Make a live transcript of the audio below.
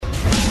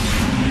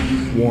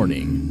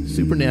Warning,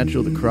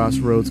 Supernatural The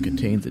Crossroads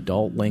contains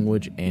adult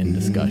language and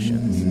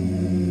discussions.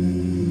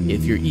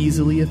 If you're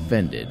easily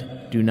offended,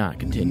 do not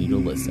continue to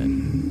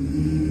listen.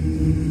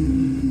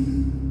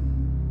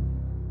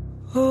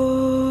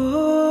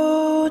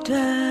 Oh,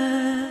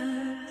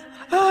 Dad.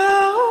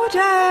 Oh,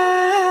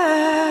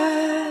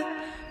 Dad.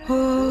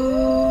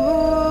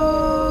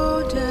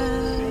 Oh,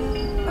 Dad.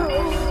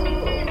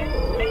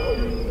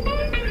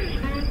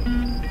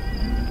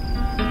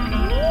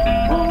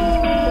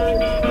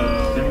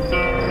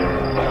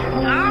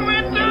 I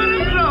went to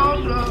the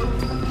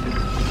crossroads.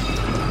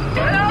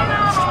 Fell down on my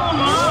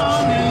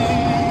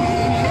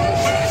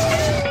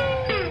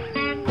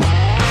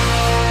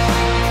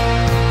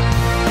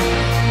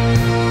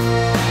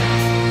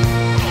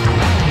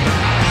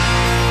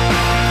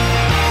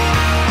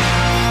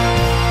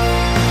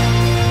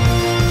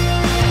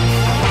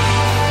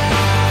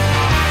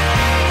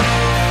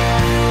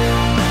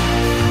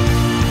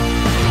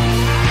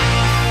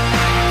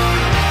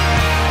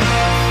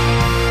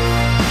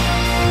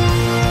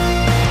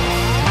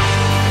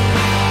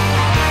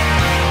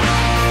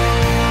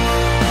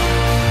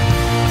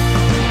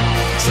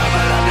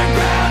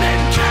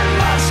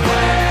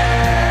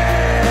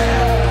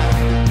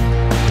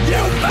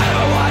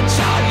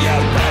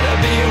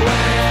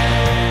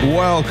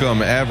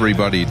Welcome,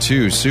 everybody,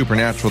 to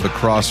Supernatural The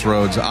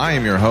Crossroads. I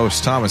am your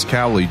host, Thomas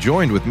Cowley.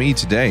 Joined with me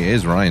today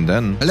is Ryan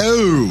Denton.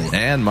 Hello.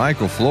 And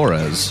Michael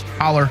Flores.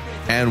 Holler.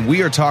 And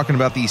we are talking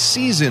about the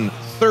Season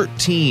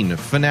 13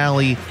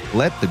 finale,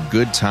 Let the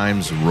Good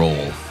Times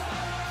Roll.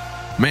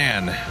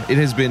 Man, it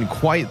has been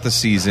quite the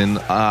season.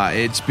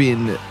 It's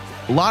been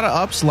a lot of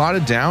ups, a lot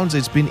of downs.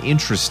 It's been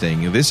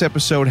interesting. This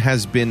episode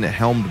has been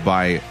helmed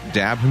by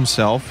Dab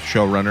himself,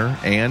 showrunner,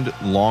 and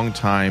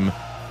longtime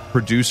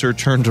producer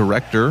turned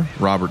director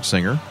Robert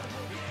Singer,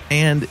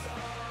 and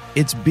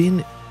it's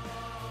been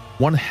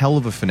one hell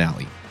of a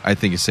finale. I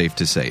think it's safe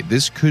to say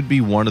this could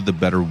be one of the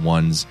better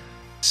ones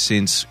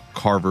since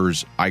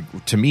Carver's,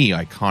 to me,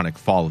 iconic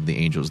Fall of the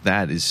Angels.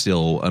 That is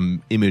still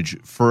an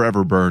image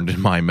forever burned in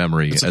my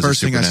memory. That's the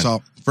first thing I saw.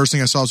 First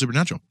thing I saw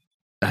Supernatural.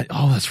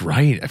 Oh, that's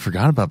right. I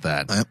forgot about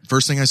that.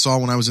 First thing I saw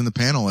when I was in the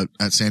panel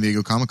at San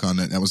Diego Comic-Con.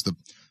 That was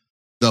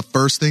the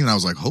first thing, and I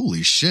was like,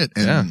 "Holy shit!"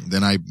 And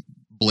then I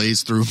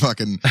blazed through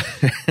fucking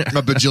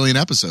a bajillion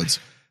episodes.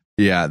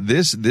 Yeah,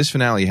 this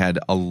finale had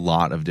a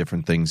lot of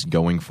different things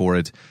going for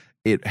it.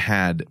 It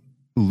had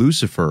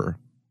Lucifer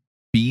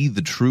be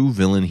the true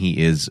villain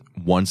he is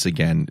once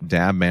again.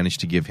 Dab managed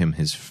to give him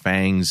his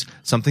fangs,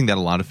 something that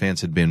a lot of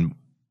fans had been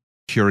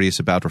curious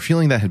about or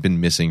feeling that had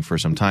been missing for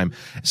some time.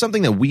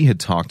 Something that we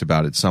had talked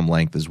about at some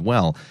length as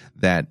well,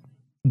 that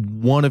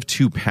one of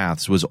two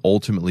paths was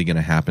ultimately going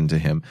to happen to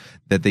him,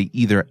 that they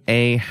either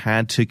A,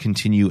 had to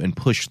continue and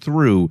push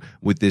through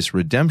with this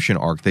redemption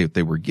arc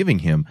they were giving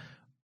him,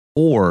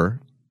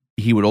 or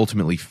he would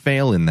ultimately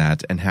fail in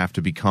that and have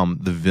to become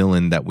the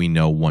villain that we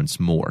know once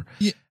more.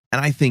 Yeah. And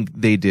I think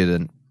they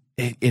did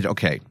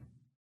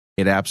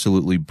it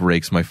absolutely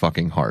breaks my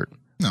fucking heart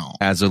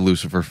as a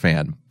Lucifer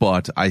fan,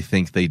 but I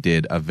think they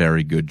did a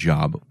very good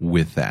job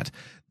with that.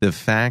 The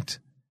fact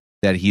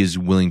that he is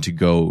willing to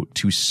go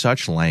to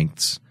such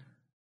lengths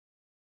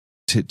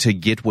to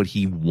get what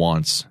he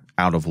wants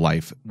out of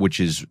life, which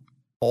is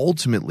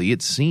ultimately,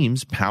 it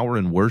seems, power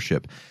and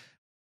worship.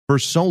 For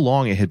so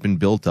long, it had been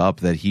built up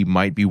that he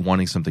might be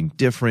wanting something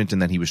different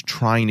and that he was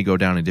trying to go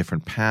down a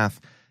different path.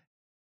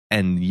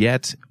 And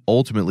yet,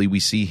 ultimately, we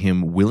see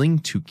him willing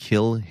to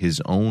kill his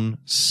own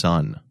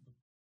son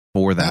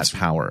for that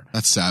power.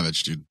 That's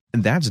savage, dude.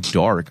 And that's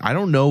dark. I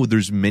don't know.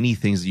 There's many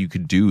things that you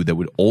could do that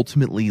would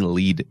ultimately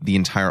lead the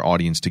entire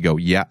audience to go,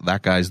 yeah,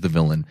 that guy's the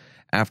villain.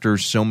 After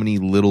so many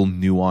little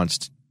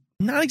nuanced,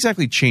 not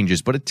exactly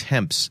changes, but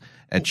attempts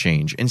at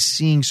change, and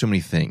seeing so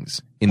many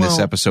things in this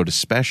episode,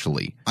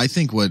 especially. I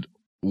think what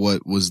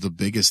was the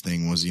biggest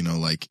thing was,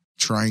 like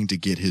trying to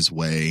get his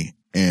way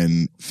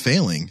and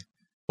failing.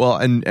 Well,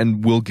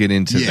 and we'll get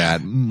into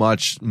that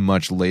much,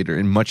 much later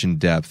and much in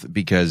depth,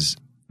 because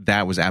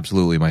that was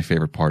absolutely my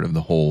favorite part of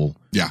the whole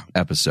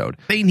episode.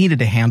 They needed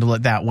to handle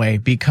it that way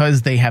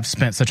because they have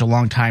spent such a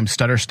long time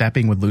stutter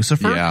stepping with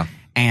Lucifer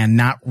and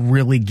not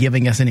really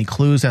giving us any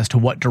clues as to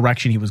what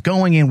direction he was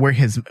going in, where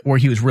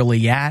he was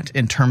really at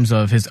in terms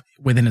of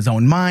within his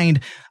own mind.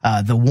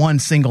 The one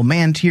single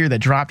man tear that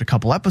dropped a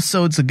couple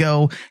episodes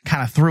ago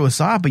kind of threw us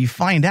off, but you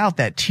find out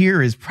that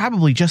tear is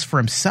probably just for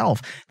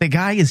himself. The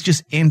guy is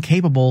just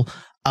incapable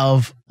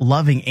of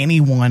loving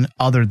anyone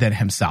other than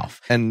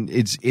himself. And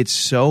it's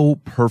so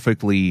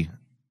perfectly,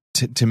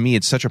 to me,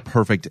 it's such a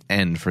perfect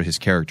end for his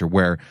character,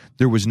 where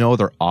there was no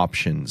other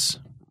options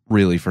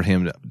really for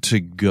him to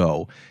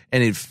go.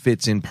 And it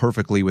fits in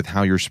perfectly with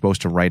how you're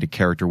supposed to write a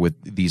character with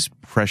these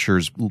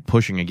pressures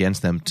pushing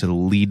against them to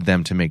lead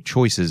them to make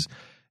choices.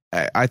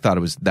 I thought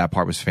that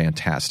part was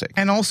fantastic.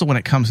 And also when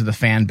it comes to the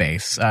fan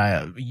base,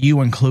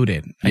 you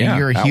included,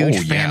 you're a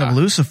huge fan of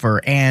Lucifer,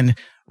 and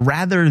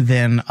rather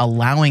than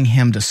allowing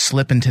him to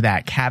slip into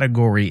that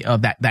category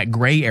of that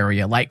gray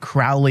area, like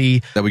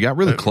Crowley, that we got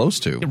really close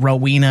to,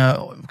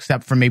 Rowena,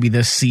 except for maybe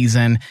this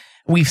season,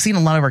 we've seen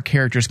a lot of our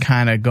characters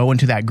kind of go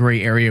into that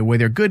gray area where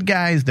they're good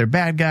guys, they're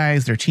bad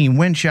guys, they're Team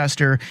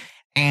Winchester.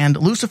 And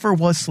Lucifer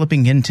was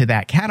slipping into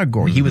that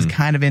category. He was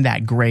kind of in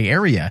that gray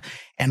area.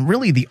 And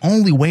really the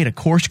only way to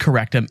course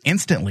correct him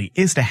instantly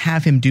is to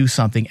have him do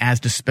something as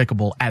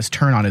despicable as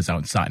turn on his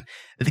own son.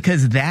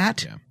 Because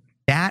that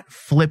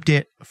flipped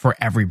it for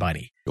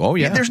everybody. Oh,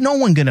 yeah. There's no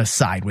one going to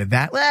side with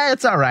that.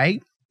 It's all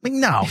right. Like,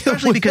 no,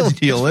 especially because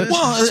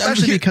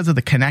because of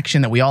the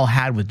connection that we all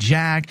had with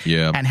Jack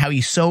and how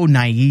he's so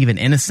naive and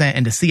innocent,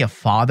 and to see a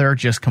father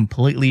just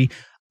completely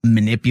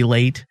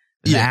manipulate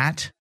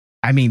that.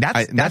 I mean,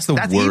 that's the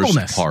worst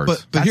evilness. Part.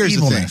 But here's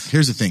the thing.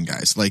 Here's the thing,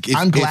 guys. Like,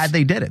 I'm glad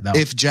they did it, though.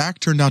 If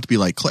Jack turned out to be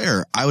like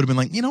Claire, I would have been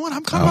like, you know what?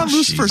 I'm kind of on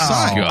Lucifer's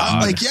side.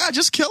 I'm like, yeah,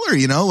 just kill her.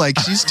 You know, like,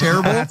 she's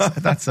terrible.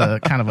 That's a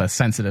kind of a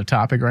sensitive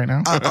topic right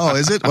now.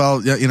 Is it?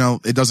 Well, you know,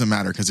 it doesn't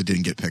matter because it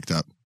didn't get picked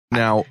up.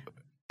 Now,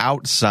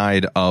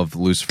 outside of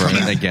Lucifer,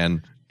 and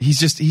again, he's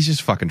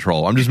just fucking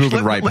troll. I'm just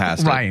moving right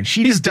past Ryan, it.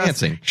 She's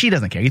dancing. She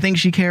doesn't care. You think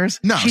she cares?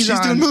 No, she's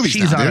doing movies.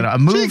 She's now, on a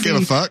movie. She ain't give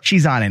a fuck.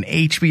 She's on an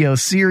HBO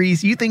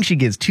series. You think she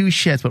gives two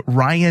shits what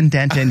Ryan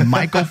Denton,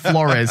 Michael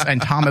Flores,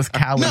 and Thomas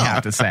Cowley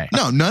have to say?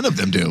 No, none of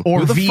them do.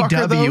 Or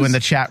VW in the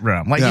chat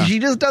room. Like, she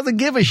just doesn't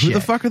give a shit. Who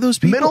the fuck are those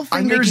people? Middle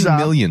fingers up.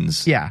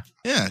 Millions. Yeah.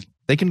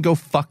 They can go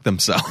fuck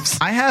themselves.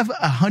 I have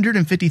a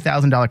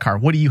 $150,000 car.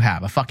 What do you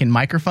have? A fucking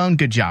microphone?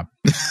 Good job.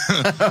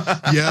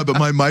 Yeah, but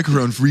my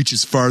microphone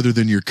reaches farther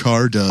than your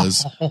car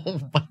does.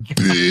 Oh my God.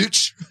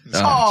 Bitch.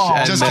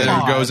 Just there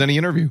goes any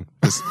interview.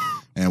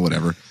 And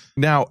whatever.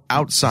 Now,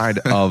 outside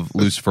of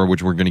Lucifer,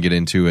 which we're going to get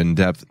into in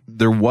depth,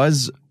 there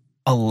was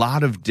a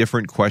lot of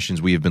different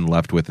questions we have been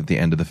left with at the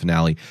end of the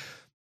finale,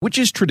 which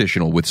is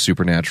traditional with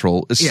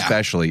Supernatural,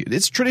 especially.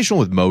 It's traditional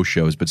with most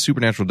shows, but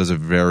Supernatural does a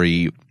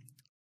very,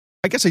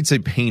 I guess I'd say,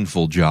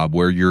 painful job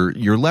where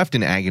you're left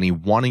in agony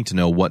wanting to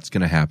know what's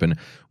going to happen.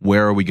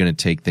 Where are we going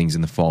to take things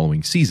in the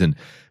following season?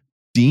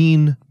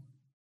 Dean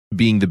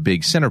being the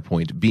big center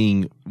point,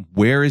 being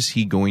where is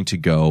he going to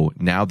go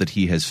now that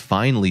he has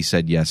finally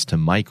said yes to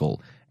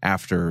Michael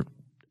after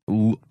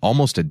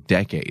almost a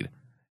decade?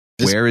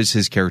 Where is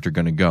his character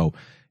going to go?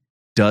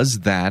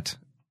 Does that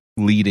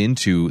lead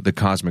into the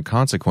cosmic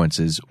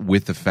consequences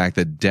with the fact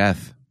that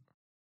Death,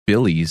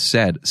 Billy,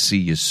 said, see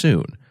you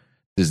soon?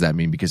 Does that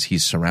mean because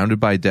he's surrounded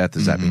by death?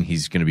 Does that mean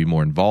he's going to be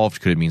more involved?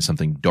 Could it mean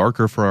something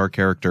darker for our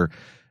character?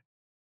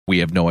 We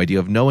have no idea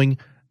of knowing.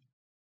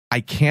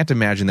 I can't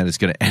imagine that it's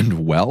going to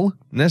end well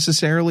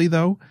necessarily,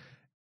 though,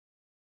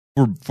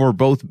 for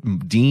both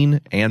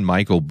Dean and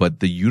Michael, but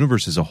the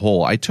universe as a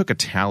whole. I took a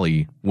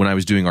tally when I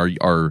was doing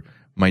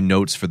my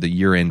notes for the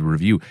year-end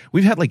review.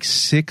 We've had like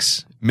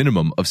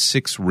minimum of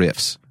 6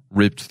 rifts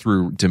ripped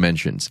through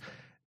dimensions.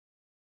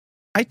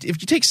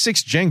 If you take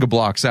 6 Jenga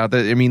blocks out,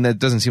 that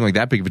doesn't seem like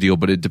that big of a deal,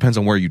 but it depends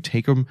on where you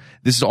take them.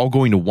 This is all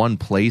going to one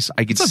place.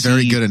 It's a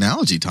very good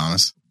analogy,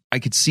 Thomas. I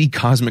could see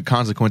cosmic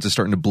consequences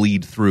starting to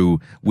bleed through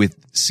with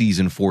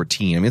season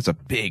 14. I mean, it's a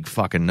big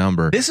fucking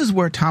number. This is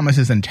where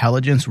Thomas's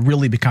intelligence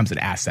really becomes an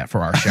asset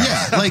for our show.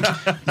 Yeah, like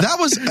that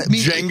was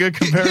Jenga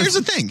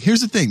comparison.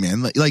 Here's the thing,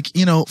 man. Like,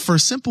 you know, for a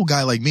simple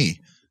guy like me,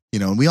 you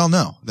know, and we all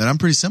know that I'm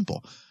pretty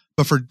simple.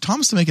 But for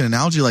Thomas to make an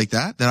analogy like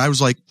that I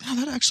was like, oh,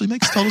 that actually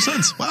makes total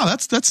sense. Wow,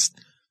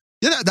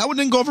 that one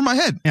didn't go over my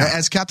head. Yeah.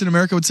 As Captain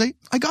America would say,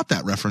 I got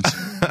that reference.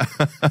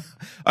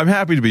 I'm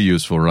happy to be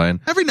useful, Ryan.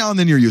 Every now and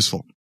then you're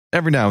useful.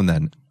 Every now and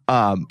then.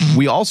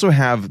 We also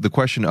have the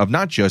question of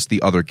not just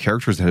the other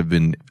characters that have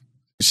been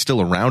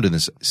still around in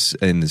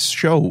this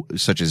show,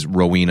 such as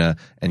Rowena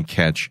and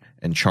Ketch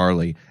and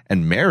Charlie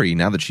and Mary,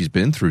 now that she's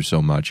been through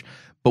so much.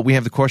 But we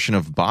have the question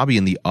of Bobby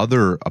and the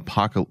other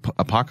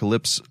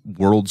apocalypse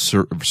world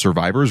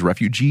survivors,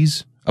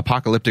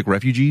 apocalyptic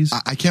refugees.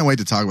 I can't wait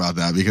to talk about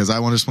that because I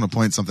just want to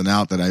point something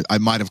out that I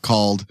might have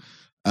called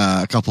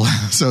a couple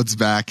episodes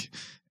back.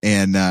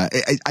 And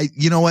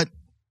you know what?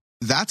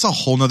 That's a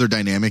whole nother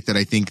dynamic that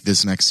I think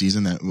this next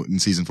season, that in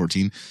season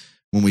 14,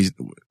 when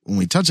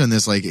we touch on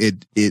this, like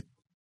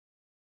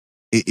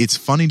it's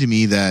funny to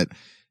me that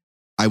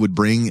I would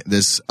bring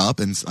this up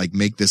and like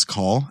make this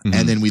call,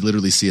 and then we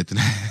literally see it the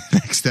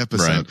next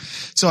episode.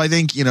 Right. So I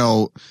think, you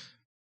know,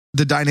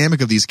 the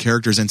dynamic of these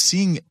characters and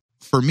seeing,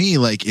 for me,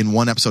 like in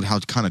one episode, how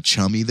kind of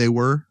chummy they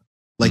were,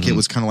 like it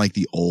was kind of like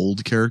the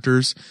old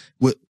characters.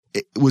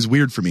 It was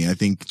weird for me. I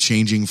think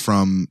changing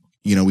from,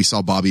 you know, we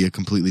saw Bobby a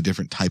completely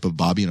different type of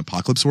Bobby in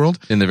Apocalypse World.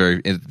 At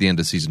the end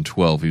of season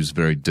 12, he was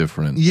very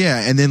different.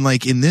 Yeah, and then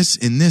like in this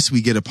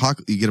we get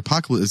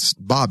Apocalypse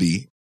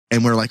Bobby,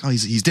 and we're like, oh,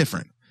 he's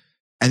different.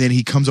 And then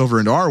he comes over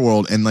into our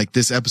world, and like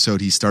this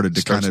episode, he started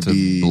to kind of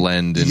be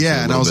blend into.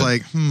 Yeah, and I was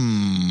like,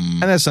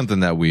 And that's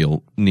something that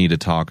we'll need to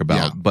talk about.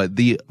 Yeah. But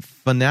the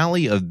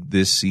finale of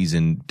this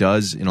season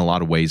does, in a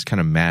lot of ways, kind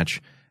of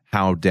match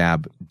how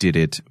Dab did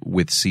it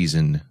with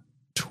season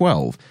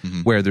 12,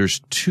 where there's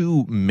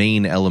 2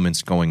 main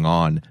elements going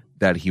on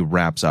that he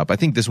wraps up. I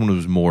think this one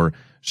was more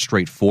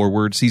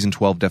straightforward. Season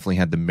 12 definitely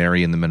had the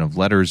Mary and the Men of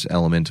Letters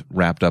element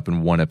wrapped up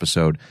in one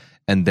episode.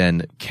 and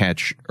then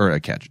catch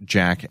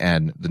Jack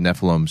and the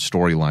Nephilim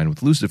storyline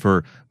with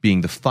Lucifer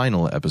being the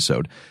final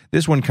episode.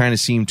 This one kind of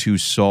seemed to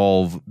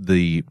solve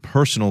the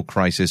personal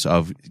crisis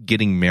of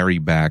getting Mary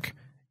back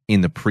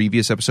in the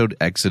previous episode,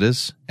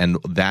 Exodus, and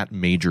that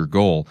major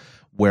goal,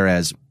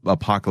 whereas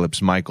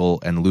Apocalypse, Michael,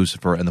 and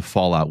Lucifer and the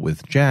fallout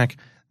with Jack,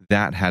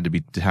 that had to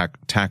be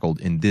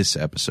tackled in this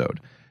episode.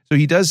 So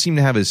he does seem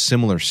to have a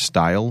similar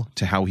style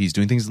to how he's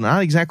doing things.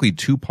 Not exactly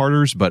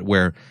two-parters, but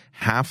where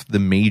half the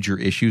major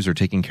issues are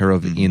taken care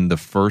of in the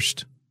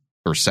first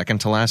or second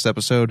to last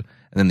episode,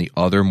 and then the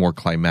other more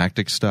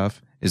climactic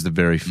stuff is the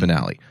very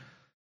finale.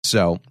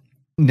 So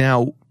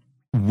now,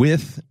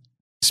 with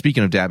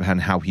speaking of Dab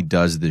and how he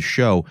does this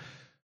show,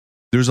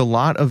 there's a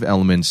lot of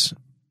elements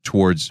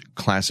towards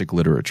classic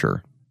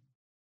literature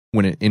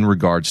in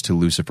regards to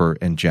Lucifer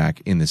and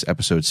Jack in this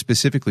episode,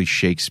 specifically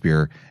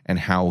Shakespeare and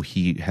how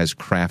he has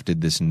crafted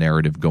this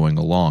narrative going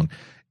along.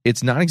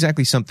 It's not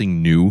exactly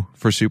something new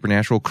for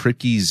Supernatural.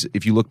 Kripke's,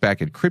 if you look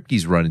back at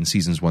Kripke's run in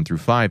seasons 1 through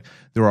 5,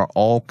 there are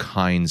all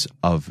kinds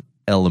of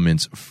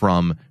elements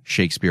from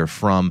Shakespeare,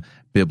 from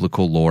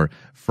biblical lore,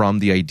 from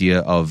the idea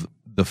of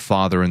the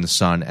father and the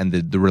son and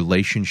the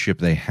relationship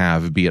they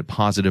have, be it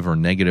positive or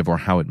negative, or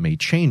how it may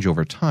change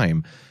over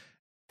time.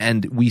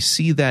 And we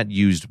see that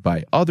used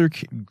by other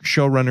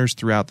showrunners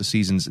throughout the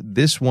seasons.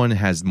 This one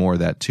has more of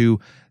that too,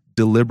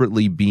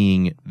 deliberately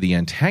being the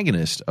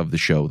antagonist of the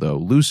show, though,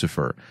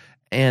 Lucifer.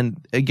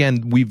 And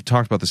again, we've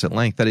talked about this at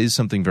length. That is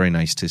something very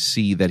nice to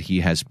see, that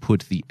he has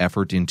put the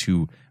effort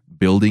into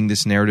building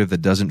this narrative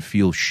that doesn't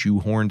feel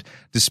shoehorned,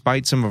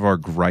 despite some of our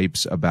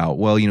gripes about,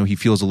 well, he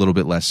feels a little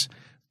bit less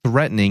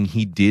threatening.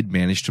 He did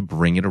manage to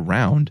bring it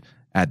around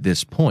at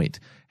this point,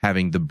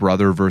 having the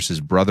brother versus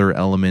brother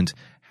element,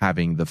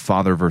 having the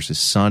father versus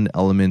son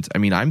element. I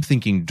mean, I'm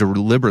thinking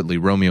deliberately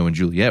Romeo and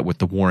Juliet with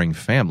the warring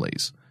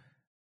families,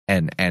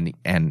 and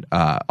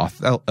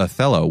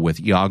Othello with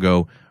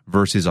Iago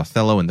versus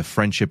Othello, and the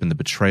friendship and the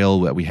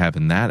betrayal that we have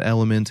in that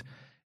element.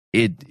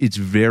 It's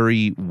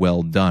very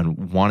well done,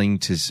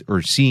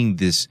 seeing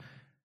this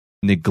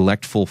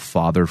neglectful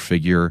father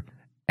figure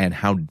and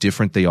how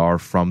different they are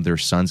from their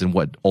sons, and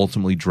what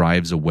ultimately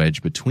drives a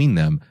wedge between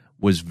them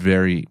was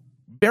very,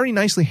 very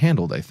nicely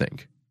handled, I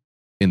think,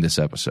 in this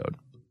episode.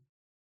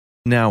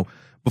 Now,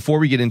 before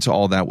we get into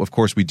all that, of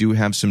course, we do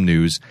have some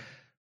news.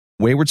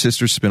 Wayward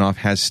Sisters spinoff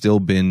has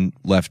still been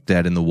left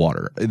dead in the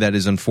water. That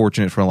is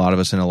unfortunate for a lot of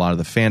us and a lot of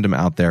the fandom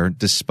out there,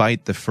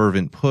 despite the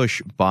fervent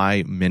push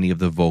by many of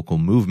the vocal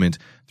movement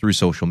through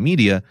social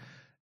media.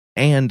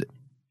 And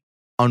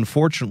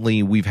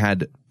unfortunately, we've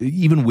had,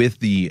 even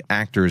with the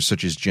actors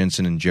such as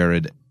Jensen and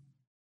Jared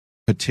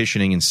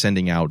petitioning and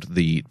sending out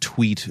the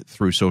tweet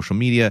through social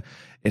media,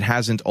 it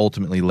hasn't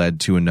ultimately led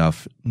to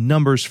enough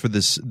numbers for the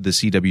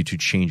CW to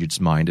change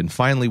its mind. And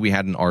finally, we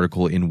had an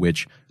article in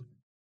which,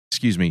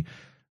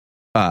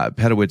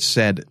 Pedowitz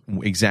said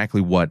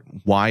exactly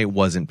why it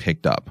wasn't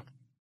picked up.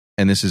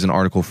 And this is an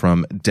article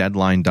from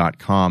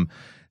Deadline.com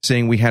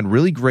saying, we had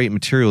really great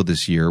material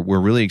this year. We're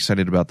really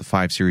excited about the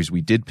 5 series we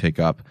did pick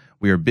up.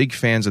 We are big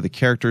fans of the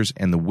characters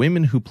and the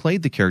women who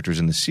played the characters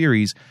in the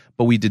series,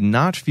 but we did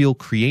not feel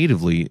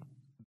creatively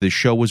the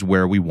show was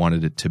where we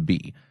wanted it to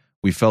be.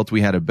 We felt we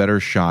had a better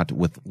shot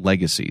with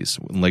Legacies.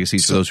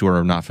 Legacies, for those who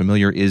are not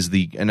familiar, is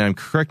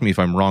correct me if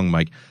I'm wrong,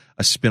 Mike,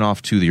 a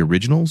spinoff to the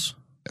originals?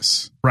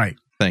 Yes. Right.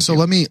 Thank you.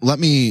 Let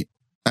me,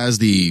 as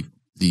the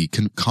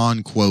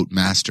con quote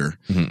master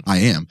I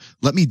am,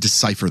 let me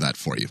decipher that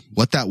for you.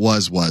 What that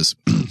was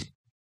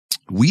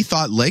we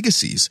thought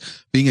Legacies,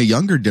 being a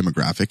younger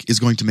demographic, is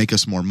going to make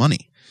us more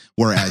money.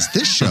 Whereas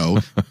this show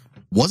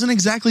wasn't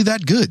exactly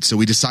that good. So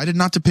we decided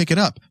not to pick it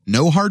up.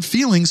 No hard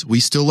feelings. We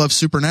still love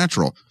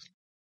Supernatural.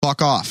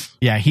 Fuck off.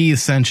 Yeah, he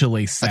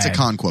essentially said... That's a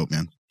con quote,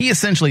 man. He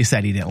essentially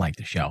said he didn't like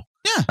the show.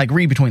 Yeah. Like,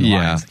 read between the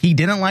lines. He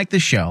didn't like the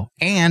show,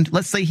 and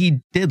let's say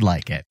he did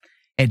like it.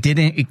 It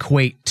didn't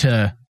equate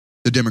to...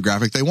 the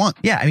demographic they want.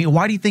 Yeah, I mean,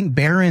 why do you think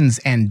Barons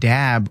and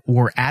Dab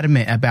were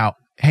adamant about,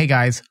 hey,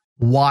 guys,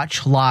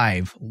 watch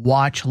live?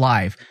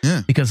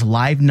 Yeah. Because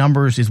live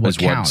numbers is what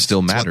counts. What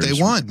still matters. It's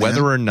what they want,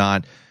 whether or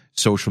not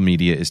social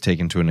media is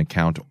taken to an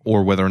account,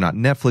 or whether or not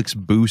Netflix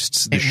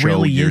boosts the show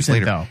really years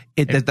later. Though.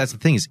 That's the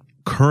thing, is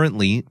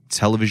currently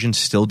television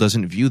still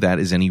doesn't view that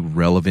as any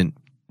relevant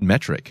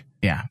metric.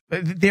 Yeah.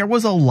 There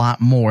was a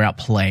lot more at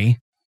play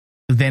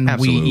than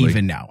Absolutely. we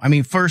even know. I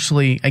mean,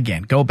 firstly,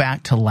 again, go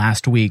back to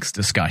last week's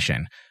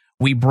discussion.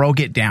 We broke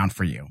it down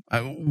for you.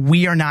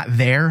 We are not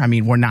there. I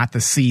mean, we're not the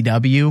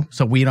CW,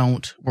 so we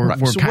don't. We're not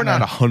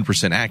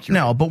 100% accurate.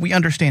 No, but we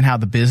understand how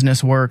the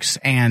business works,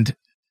 and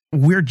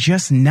we're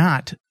just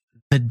not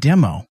the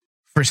demo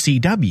for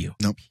CW.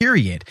 Nope.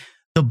 Period.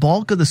 The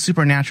bulk of the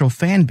Supernatural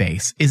fan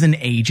base is an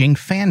aging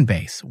fan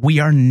base. We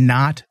are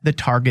not the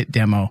target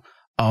demo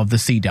of the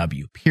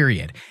CW,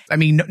 period. I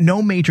mean,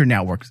 no major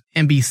networks,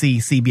 NBC,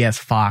 CBS,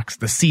 Fox,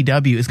 the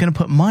CW is going to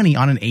put money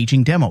on an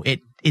aging demo.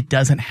 It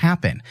doesn't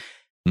happen.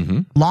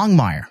 Mm-hmm.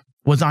 Longmire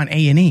was on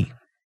A&E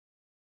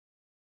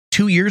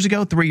 3 years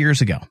ago.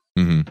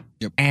 Mm-hmm.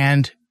 Yep.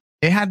 And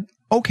it had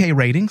okay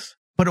ratings,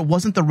 but it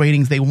wasn't the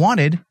ratings they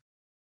wanted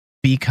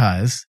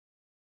because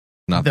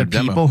Not the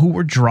demo. people who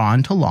were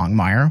drawn to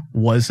Longmire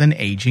was an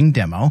aging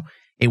demo.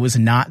 It was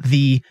not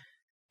the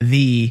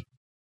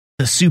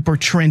super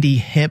trendy,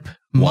 hip,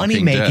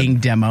 money-making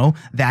demo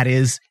that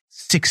is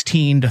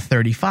 16 to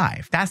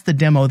 35. That's the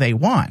demo they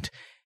want.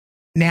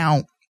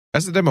 Now,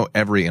 that's the demo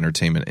every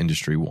entertainment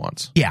industry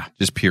wants. Yeah.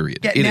 Just period.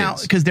 Yeah, It now,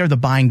 is. because they're the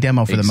buying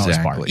demo for the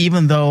most part.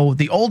 Even though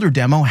the older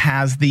demo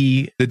has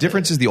the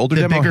difference is the older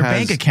demo bigger has,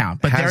 bank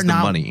account, but has they're the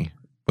not money,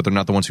 but they're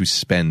not the ones who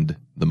spend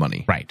the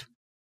money. Right.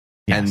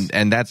 Yes.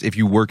 And that's if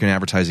you work in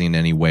advertising in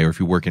any way, or if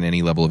you work in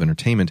any level of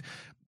entertainment,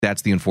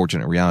 that's the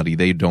unfortunate reality.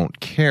 They don't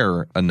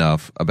care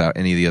enough about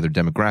any of the other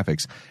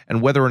demographics.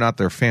 And whether or not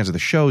they're fans of the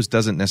shows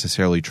doesn't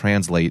necessarily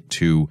translate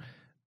to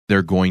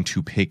they're going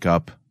to pick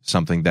up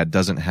something that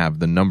doesn't have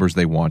the numbers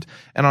they want.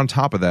 And on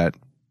top of that,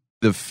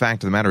 the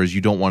fact of the matter is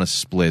you don't want to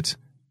split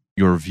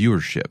your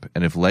viewership.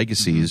 And if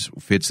Legacies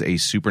fits a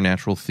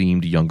supernatural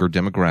themed younger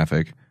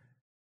demographic,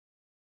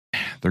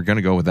 they're going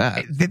to go with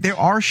that. There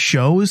are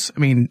shows.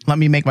 I mean, let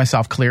me make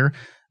myself clear.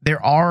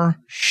 There are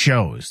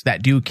shows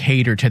that do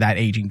cater to that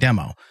aging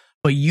demo,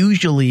 but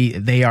usually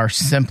they are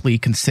simply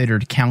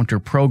considered counter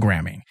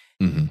programming.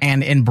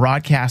 And in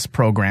broadcast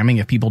programming,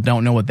 if people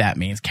don't know what that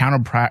means,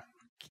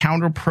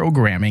 counter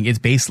programming is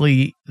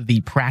basically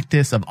the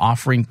practice of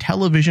offering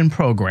television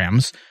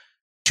programs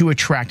to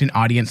attract an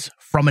audience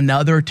from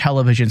another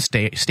television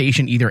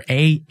station, either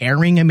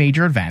airing a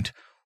major event,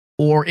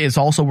 or is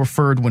also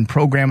referred when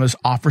programmers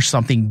offer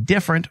something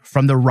different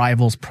from the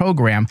rival's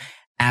program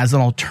as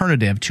an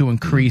alternative to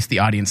increase the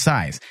audience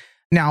size.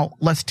 Now,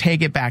 let's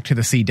take it back to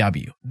the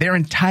CW. Their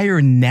entire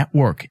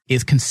network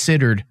is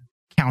considered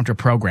counter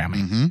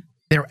programming.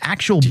 Their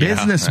actual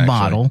business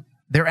model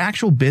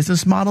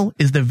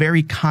is the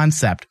very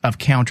concept of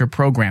counter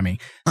programming.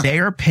 They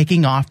are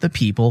picking off the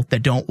people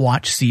that don't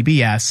watch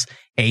CBS,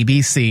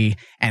 ABC,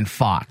 and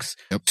Fox.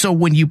 So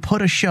when you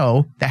put a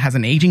show that has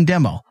an aging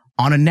demo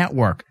on a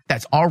network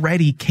that's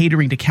already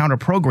catering to counter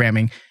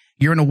programming,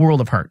 you're in a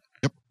world of hurt.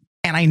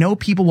 And I know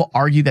people will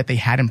argue that they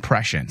had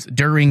impressions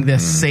during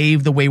this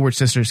Save the Wayward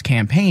Sisters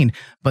campaign,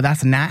 but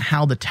that's not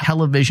how the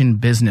television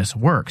business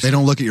works. They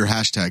don't look at your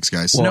hashtags,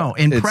 guys. Well, no,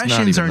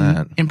 impressions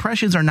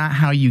are not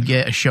how you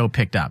get a show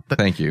picked up. But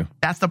thank you.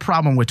 That's the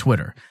problem with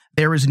Twitter.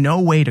 There is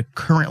no way to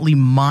currently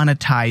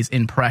monetize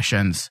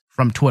impressions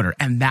from Twitter,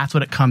 and that's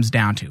what it comes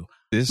down to.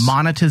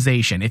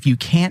 Monetization. If you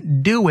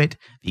can't do it,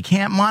 if you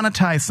can't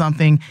monetize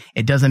something,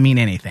 it doesn't mean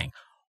anything.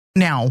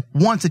 Now,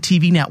 once a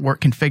TV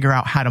network can figure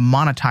out how to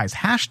monetize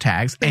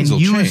hashtags and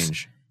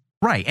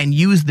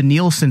use the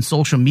Nielsen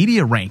social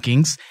media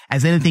rankings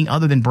as anything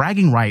other than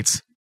bragging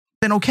rights,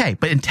 then okay.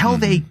 But until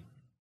they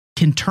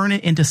can turn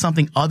it into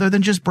something other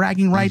than just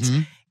bragging rights,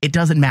 it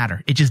doesn't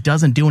matter. It just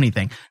doesn't do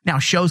anything. Now,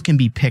 shows can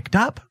be picked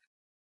up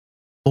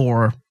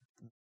or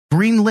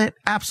greenlit,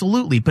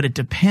 absolutely, but it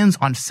depends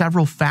on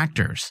several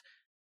factors.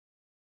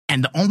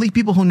 And the only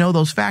people who know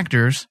those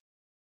factors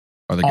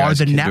are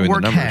the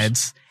network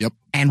heads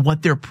and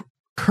what they're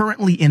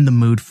currently in the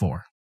mood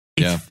for.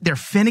 They're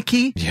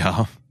finicky.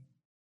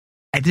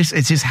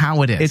 It's just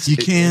how it is. You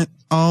can't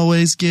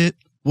always get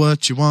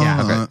what you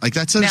want. Like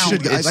that's I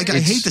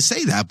hate to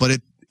say that,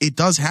 but it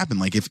does happen.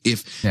 Like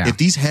if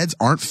these heads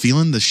aren't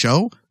feeling the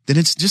show, then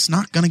it's just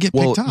not going to get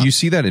picked up. You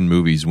see that in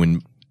movies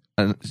when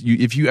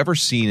if you ever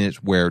seen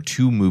it where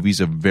two movies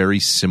of very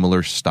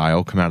similar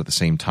style come out at the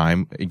same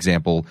time.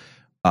 Example,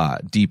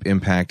 Deep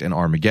Impact and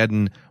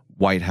Armageddon.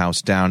 White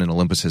House Down and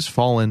Olympus Has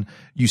Fallen.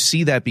 You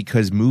see that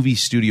because movie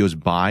studios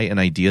buy an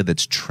idea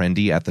that's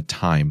trendy at the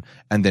time,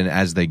 and then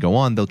as they go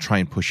on, they'll try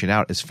and push it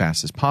out as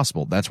fast as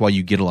possible. That's why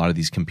you get a lot of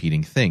these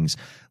competing things.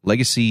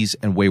 Legacies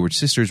and Wayward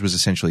Sisters was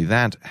essentially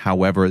that.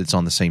 However, it's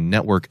on the same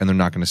network, and they're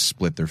not going to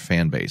split their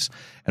fan base.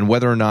 And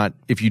whether or not,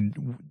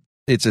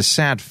 it's a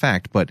sad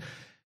fact, but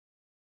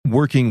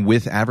working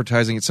with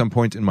advertising at some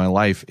point in my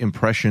life,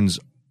 impressions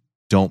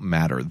don't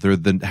matter. They're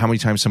how many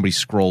times somebody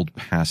scrolled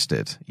past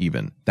it,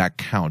 even. That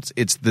counts.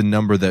 It's the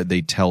number that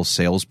they tell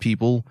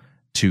salespeople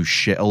to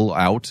shell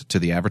out to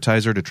the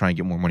advertiser to try and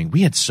get more money.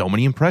 We had so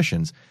many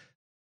impressions.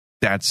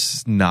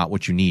 That's not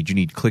what you need. You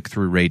need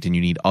click-through rate and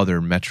you need other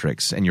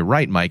metrics. And you're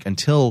right, Mike,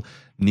 until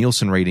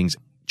Nielsen ratings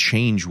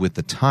change with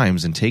the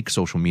times and take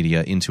social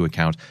media into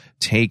account,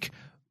 take,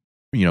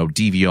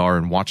 DVR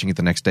and watching it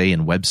the next day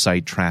and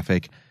website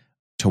traffic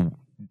to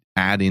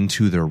add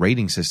into their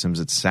rating systems,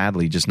 it's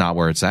sadly just not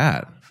where it's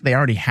at. They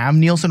already have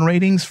Nielsen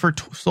ratings for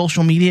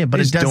social media, but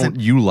it doesn't don't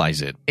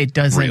utilize it. It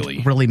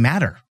doesn't really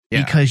matter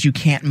because you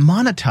can't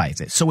monetize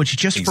it. So it's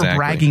just for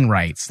bragging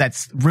rights.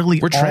 That's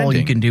really all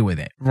you can do with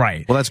it.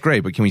 Right. Well, that's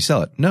great, but can we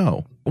sell it?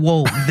 No.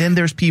 Well, then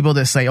there's people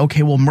that say,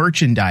 okay, well,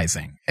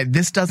 merchandising.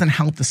 This doesn't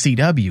help the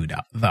CW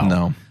though.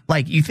 No.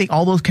 Like you think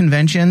all those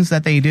conventions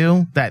that they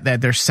do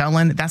that they're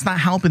selling, that's not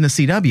helping the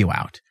CW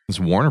out. It's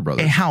Warner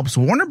Brothers. It helps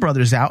Warner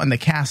Brothers out and the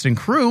cast and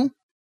crew.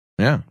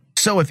 Yeah.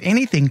 So if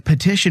anything,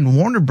 petition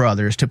Warner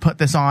Brothers to put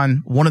this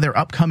on one of their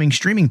upcoming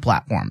streaming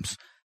platforms.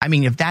 I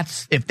mean, if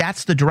that's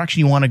the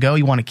direction you want to go,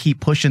 you want to keep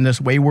pushing this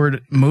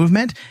wayward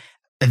movement,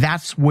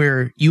 that's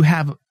where you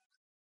have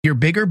Your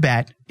bigger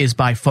bet is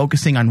by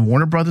focusing on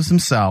Warner Brothers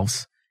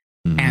themselves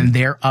and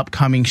their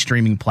upcoming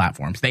streaming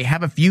platforms. They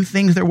have a few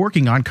things they're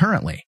working on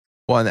currently.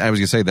 Well, and I was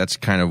going to say that's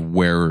kind of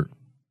where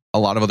a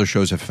lot of other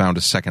shows have found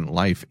a second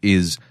life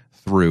is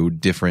through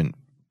different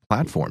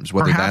platforms.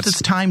 Whether Perhaps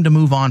it's time to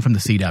move on from the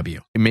CW.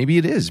 Maybe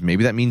it is.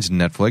 Maybe that means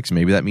Netflix.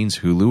 Maybe that means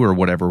Hulu or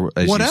whatever.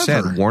 As you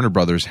said, Warner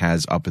Brothers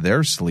has up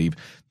their sleeve.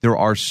 There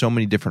are so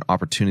many different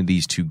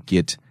opportunities to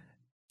get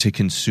to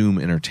consume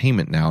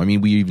entertainment now. I mean,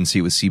 we even see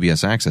it with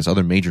CBS Access.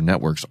 Other major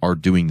networks are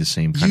doing the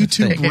same kind of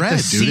thing. YouTube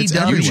Red, dude. It's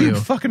YouTube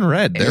fucking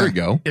Red. There we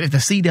go. If the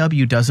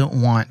CW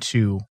doesn't want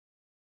to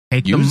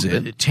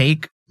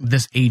take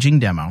this aging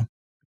demo,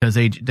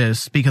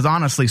 because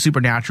honestly,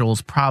 Supernatural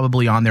is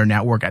probably on their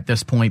network at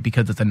this point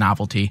because it's a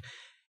novelty.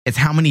 It's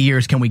how many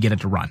years can we get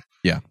it to run?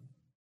 Yeah.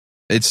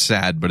 It's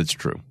sad, but it's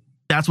true.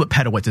 That's what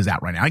Pedowitz is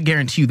at right now. I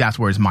guarantee you that's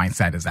where his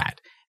mindset is at.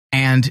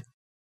 And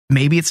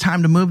maybe it's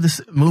time to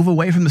move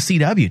away from the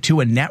CW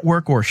to a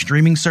network or a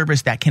streaming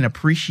service that can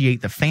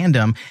appreciate the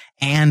fandom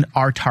and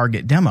our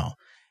target demo.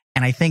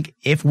 And I think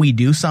if we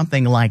do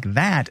something like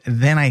that,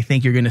 then I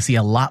think you're going to see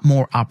a lot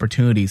more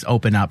opportunities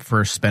open up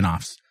for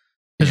spinoffs.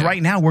 Because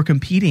right now we're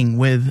competing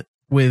with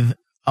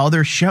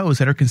other shows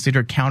that are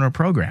considered counter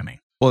programming.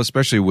 Well,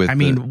 especially with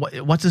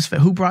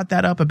who brought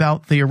that up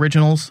about the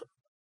originals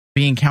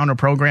being counter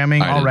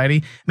programming already?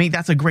 I mean,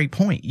 that's a great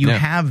point. You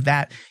have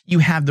that. You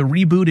have the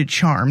rebooted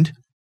Charmed.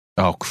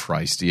 Oh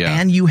Christ,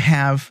 yeah. And you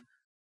have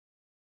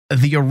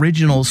the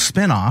original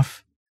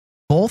spinoff.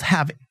 Both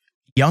have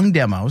young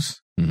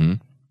demos. Mm-hmm.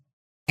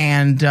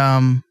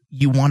 And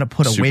you want to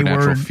put a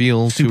wayward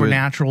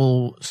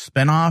supernatural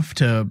spinoff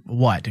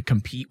to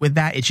compete with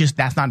that? It's just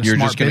that's not a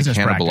smart business practice. You're just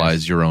going to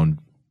cannibalize your own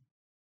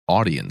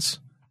audience.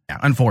 Yeah,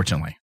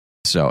 unfortunately.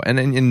 So,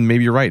 and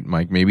maybe you're right,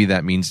 Mike. Maybe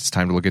that means it's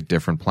time to look at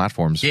different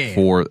platforms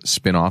for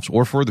spinoffs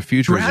or for the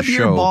future Grab as a show.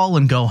 Grab your ball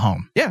and go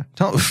home. Yeah,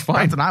 fine. That's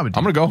what I would do.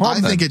 I'm going to go home.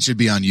 I think it should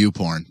be on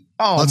YouPorn.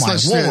 Oh, my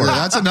Lord.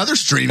 That's another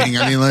streaming.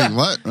 I mean, like,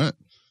 what?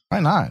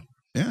 Why not?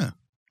 Yeah,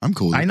 I'm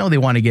cool. I know they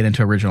want to get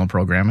into original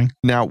programming.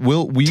 Now,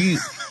 will we...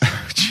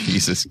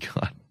 Jesus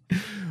God.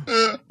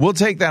 We'll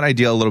take that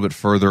idea a little bit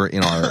further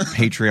in our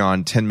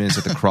Patreon 10 Minutes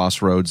at the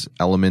Crossroads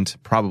element.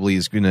 Probably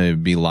is going to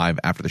be live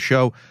after the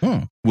show.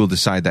 We'll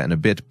decide that in a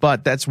bit,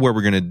 but that's where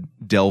we're going to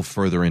delve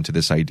further into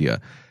this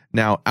idea.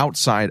 Now,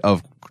 outside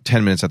of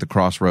 10 Minutes at the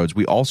Crossroads,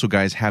 we also,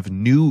 guys, have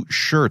new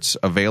shirts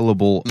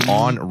available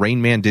on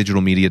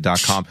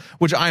RainmanDigitalMedia.com,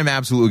 which I am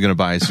absolutely going to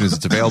buy as soon as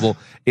it's available.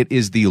 It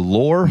is the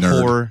Lore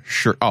Horror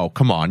shirt. Oh,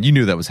 come on. You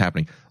knew that was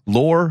happening.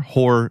 Lore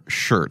Horror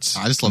shirts.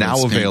 I just love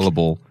now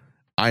available. Pink.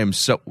 I am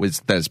so...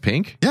 That is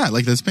pink? Yeah, I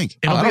like that's pink.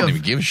 I don't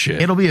even give a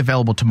shit. It'll be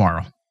available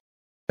tomorrow.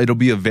 It'll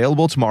be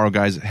available tomorrow,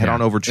 guys. Head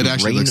on over to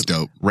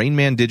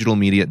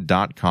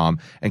RainmanDigitalMedia.com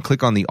and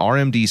click on the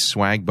RMD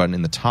swag button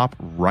in the top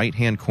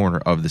right-hand corner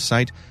of the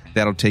site.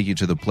 That'll take you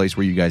to the place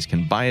where you guys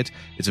can buy it.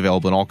 It's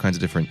available in all kinds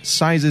of different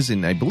sizes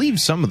and I believe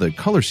some of the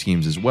color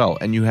schemes as well.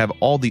 And you have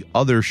all the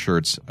other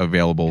shirts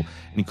available,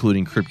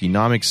 including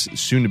Cryptonomics.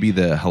 Soon to be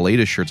the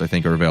Helena shirts, I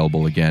think, are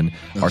available again.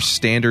 Our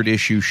standard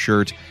issue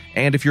shirt.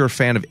 And if you're a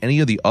fan of any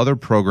of the other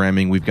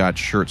programming, we've got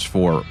shirts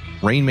for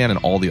Rain Man and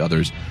all the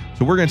others.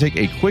 So we're going to take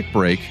a quick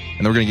break, and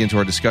then we're going to get into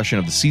our discussion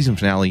of the season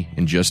finale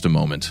in just a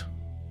moment.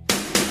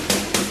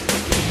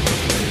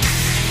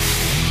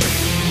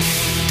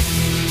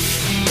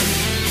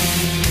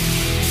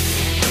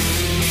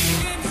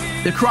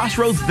 The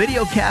Crossroads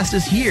Videocast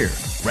is here.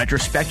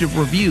 Retrospective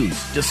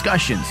reviews,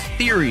 discussions,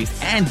 theories,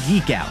 and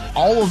geek out,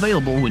 all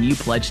available when you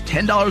pledge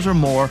 $10 or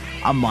more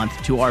a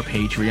month to our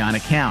Patreon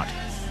account.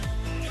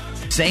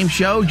 Same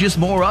show, just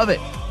more of it.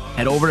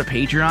 Head over to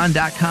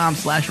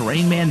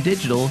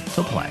patreon.com/RainmanDigital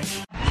to play.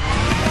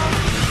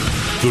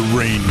 The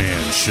Rain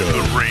Man Show.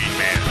 The Rain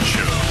Man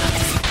Show.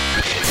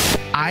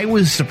 I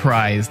was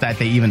surprised that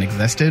they even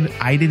existed.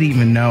 I didn't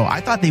even know.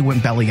 I thought they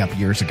went belly up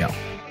years ago.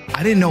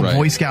 I didn't know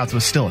Boy Scouts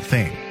was still a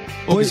thing.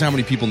 Well, because how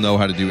many people know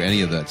how to do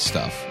any of that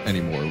stuff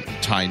anymore?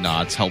 Tie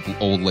knots, help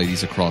old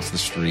ladies across the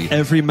street.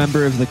 Every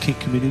member of the kink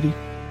community.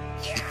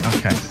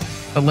 Okay.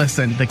 But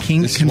listen, the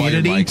kink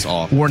community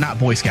were not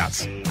Boy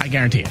Scouts. I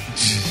guarantee it.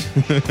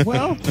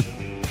 Well,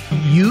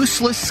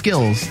 useless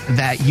skills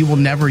that you will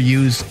never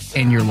use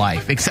in your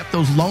life, except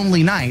those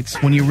lonely nights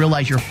when you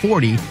realize you're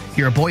 40,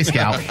 you're a Boy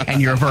Scout,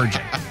 and you're a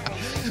virgin.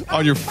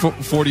 On your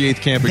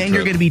 48th camping Then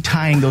you're going to be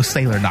tying those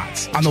sailor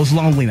knots on those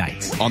lonely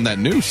nights. On that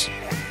noose.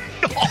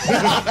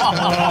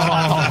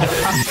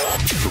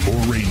 For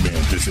more Rain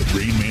Man, visit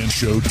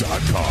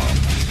RainmanShow.com.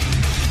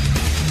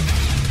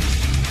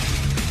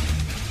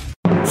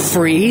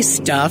 Free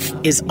stuff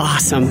is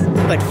awesome,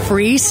 but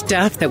free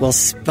stuff that will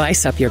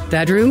spice up your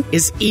bedroom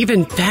is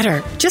even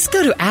better. Just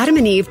go to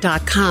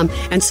adamandeve.com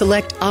and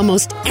select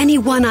almost any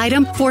one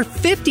item for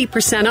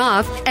 50%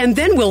 off, and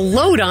then we'll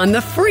load on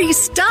the free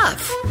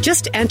stuff.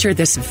 Just enter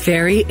this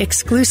very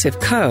exclusive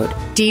code,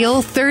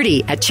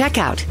 DEAL30 at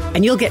checkout,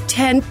 and you'll get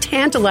 10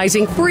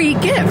 tantalizing free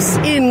gifts,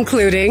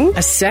 including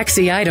a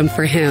sexy item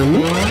for him,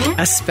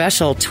 a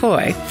special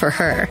toy for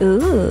her,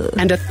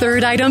 and a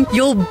third item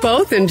you'll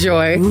both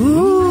enjoy.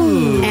 Ooh.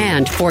 Ooh.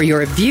 And for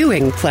your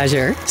viewing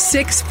pleasure,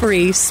 6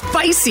 free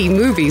spicy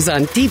movies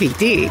on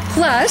DVD.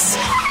 Plus,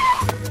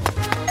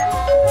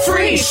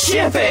 free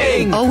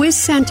shipping! Always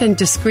sent in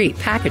discreet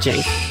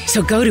packaging.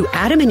 So go to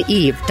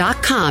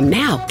adamandeve.com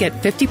now. Get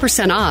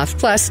 50% off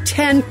plus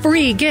 10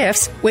 free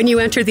gifts when you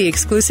enter the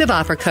exclusive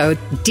offer code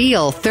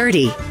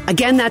DEAL30.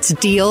 Again, that's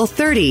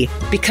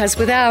DEAL30, because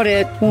without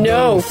it,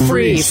 no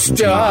free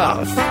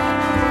stuff.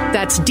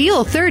 That's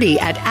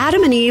DEAL30 at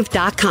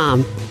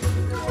adamandeve.com.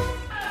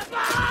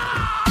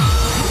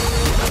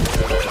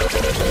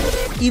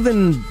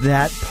 Even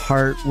that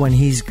part when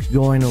he's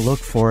going to look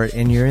for it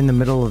and you're in the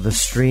middle of the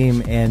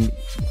stream and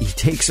he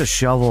takes a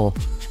shovel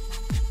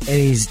and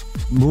he's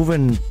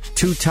moving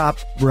 2 top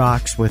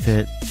rocks with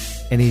it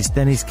and he's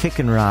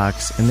kicking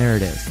rocks and there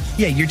it is.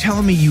 Yeah, you're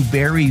telling me you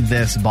buried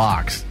this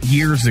box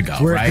years ago,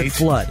 where right? It could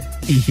flood.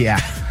 Yeah.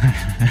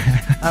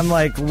 I'm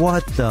like,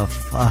 what the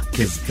fuck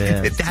is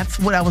this? That's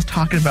what I was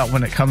talking about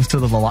when it comes to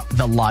the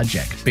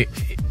logic.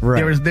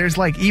 Right. There's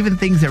like even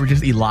things that were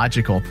just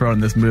illogical thrown in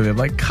this movie. I'm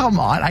like, come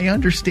on, I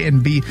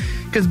understand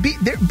because B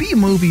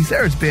movies,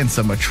 there's been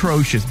some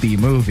atrocious B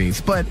movies,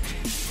 but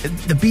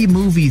the B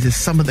movies is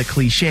some of the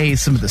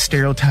cliches, some of the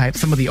stereotypes,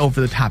 some of the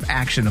over-the-top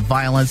action and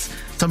violence,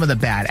 some of the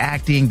bad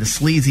acting, the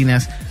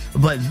sleaziness,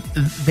 but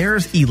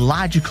there's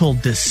illogical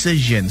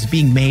decisions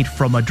being made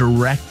from a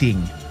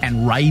directing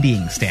and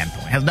writing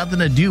standpoint. It has nothing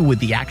to do with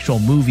the actual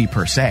movie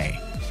per se.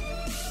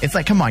 It's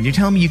like, come on, you're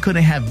telling me you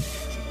couldn't have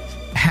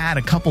had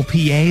a couple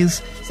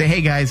PAs say,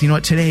 hey guys, you know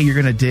what, today you're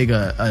going to dig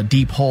a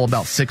deep hole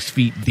about 6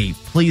 feet deep.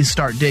 Please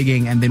start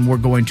digging, and then we're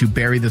going to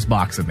bury this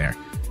box in there.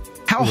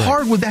 How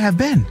hard would that have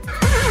been?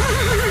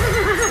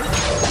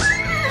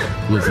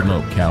 Listen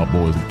up,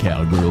 cowboys and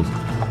cowgirls.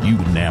 You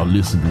can now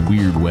listen to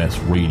Weird West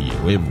Radio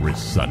every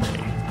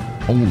Sunday,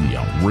 only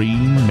on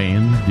Rain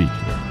Man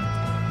Digital.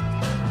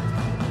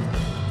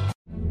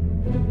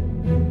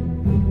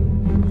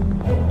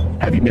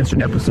 Have you missed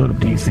an episode of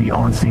DC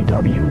on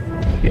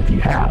CW? If you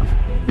have,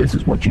 this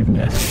is what you've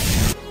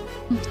missed.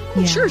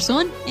 Yeah. Sure,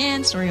 son.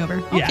 And story over.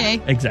 Okay.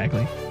 Yeah,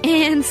 exactly.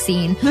 And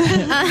scene.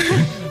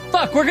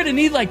 Fuck, we're gonna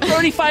need like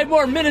 35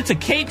 more minutes of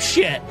cape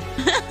shit.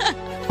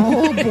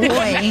 Oh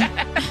boy.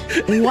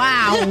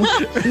 Wow.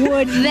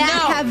 Would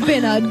that have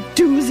been a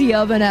doozy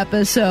of an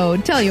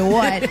episode? Tell you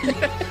what.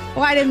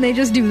 Why didn't they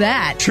just do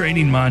that?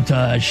 Training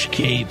montage,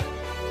 cape.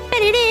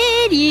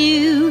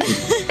 You.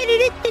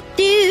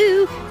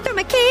 Throw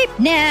my cape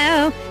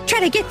now. Try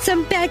to get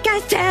some bad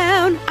guys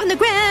down on the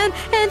ground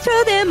and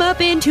throw them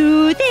up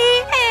into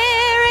the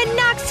air and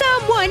knock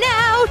someone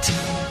out.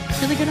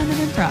 Really good on an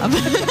improv.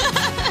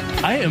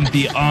 I am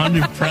beyond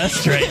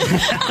impressed right now.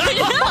 I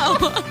know.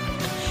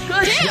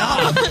 Good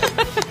job.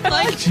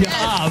 Good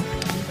job.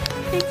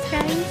 Thanks,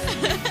 guys.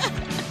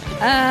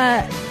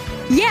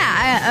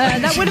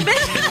 That would have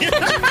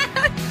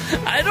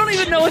been. I don't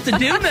even know what to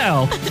do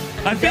now.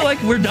 I feel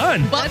like we're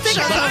done. Well, it's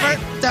over.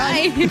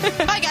 Done.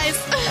 Bye, guys.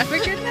 Have a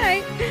good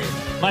night.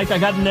 Mike, I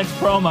got the next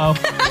promo.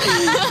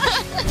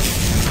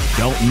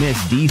 Don't miss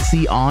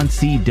DC on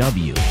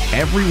CW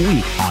every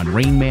week on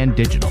Rain Man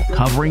Digital,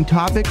 covering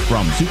topics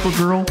from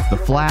Supergirl, The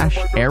Flash,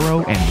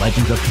 Arrow, and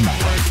Legends of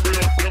Tomorrow.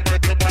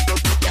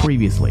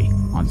 Previously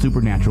on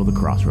Supernatural: The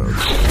Crossroads.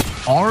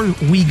 Are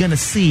we going to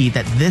see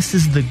that this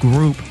is the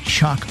group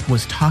Chuck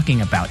was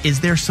talking about? Is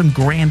there some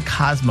grand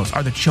cosmos?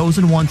 Are the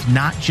Chosen Ones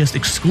not just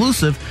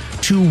exclusive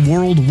to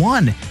World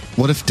 1?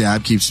 What if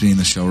Dab keeps being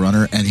the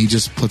showrunner and he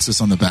just puts this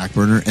on the back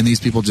burner and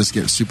these people just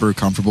get super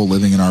comfortable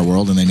living in our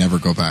world and they never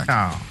go back?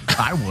 Oh,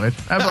 I would.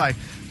 I'd be like,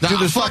 dude,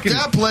 there's fuck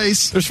that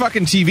place. There's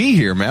fucking TV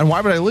here, man.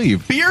 Why would I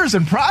leave? Beers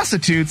and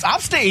prostitutes.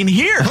 I'm staying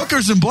here.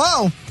 Hookers and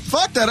blow.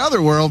 Fuck that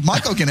other world.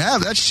 Michael can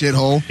have that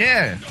shithole.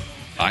 Yeah.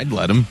 I'd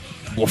let him.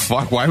 Well,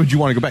 fuck. Why would you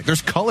want to go back?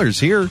 There's colors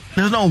here.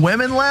 There's no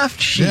women left?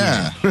 Shit.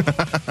 Yeah. I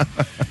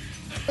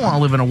want to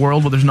live in a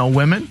world where there's no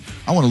women.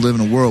 I want to live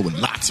in a world with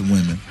lots of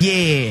women.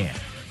 Yeah.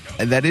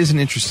 And that is an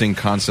interesting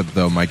concept,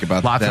 though, Mike,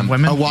 about lots them. of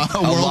women? A world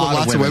with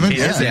lots of women? It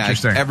is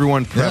interesting.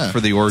 Everyone prepped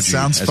for the orgy.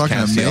 Sounds as fucking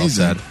Castiel amazing.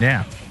 said.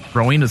 Yeah.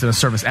 Rowena's going to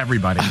service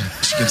everybody.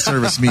 She can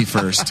service me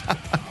first.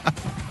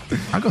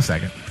 I'll go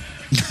second.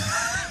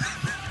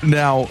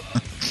 Now,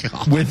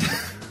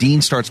 with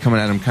Dean starts coming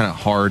at him kind of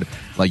hard,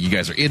 like, you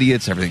guys are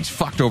idiots, everything's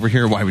fucked over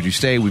here, why would you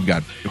stay? We've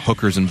got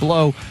hookers and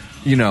blow.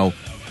 You know,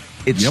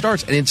 it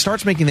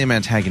starts making them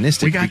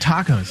antagonistic. We got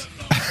tacos.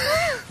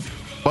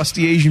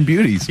 Busty Asian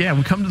beauties. Yeah,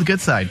 we come to the good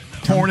side.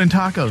 Porn and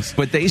tacos.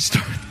 But they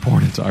start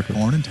porn and tacos.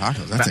 Porn and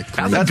tacos. That's a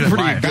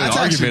pretty good that's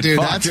actually,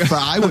 argument. dude.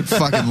 Fuck. I would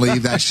fucking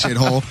leave that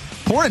shithole.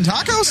 Porn and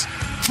tacos?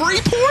 Free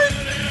porn?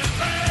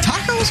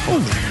 Tacos?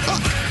 Holy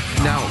fuck!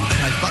 Now,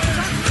 can I fuck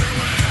tacos?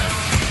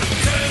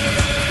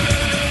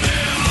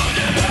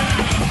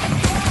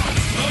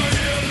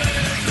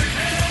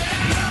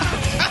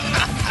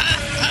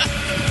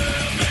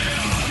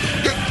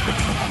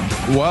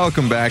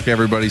 welcome back,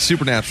 everybody.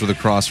 Supernatural: The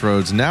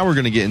Crossroads. Now we're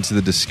going to get into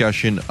the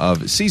discussion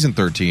of Season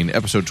 13,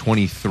 Episode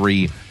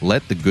 23,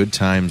 Let the Good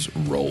Times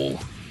Roll.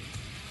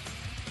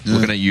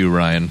 Looking at you,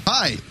 Ryan.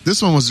 Hi.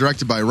 This one was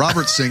directed by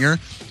Robert Singer,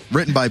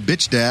 written by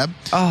Bitch Dab.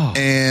 Oh.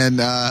 And,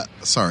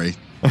 sorry.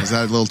 Was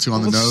that a little too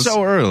on the nose?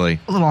 So early.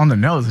 A little on the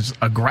nose. It's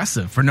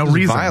aggressive for no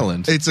reason.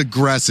 Violent. It's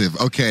aggressive.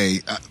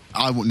 Okay.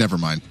 Never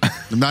mind.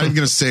 I'm not even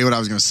going to say what I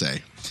was going to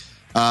say.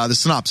 The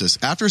synopsis.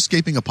 After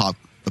escaping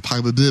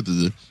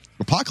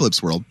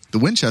Apocalypse World, the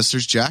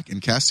Winchesters, Jack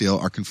and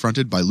Castiel, are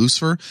confronted by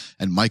Lucifer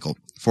and Michael,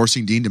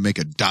 forcing Dean to make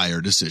a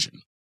dire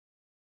decision.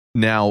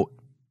 Now,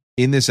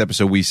 in this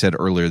episode, we said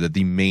earlier that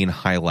the main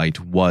highlight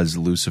was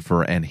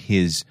Lucifer and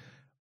his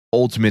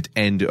ultimate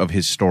end of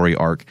his story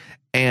arc.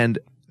 And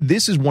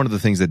this is one of the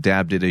things that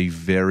Dab did a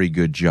very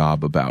good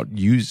job about,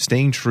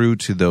 staying true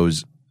to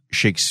those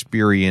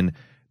Shakespearean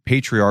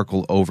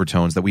patriarchal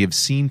overtones that we have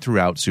seen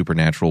throughout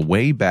Supernatural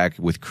way back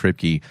with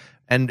Kripke,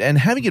 and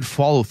having it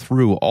follow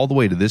through all the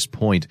way to this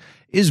point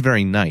is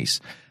very nice.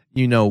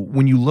 You know,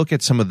 when you look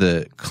at some of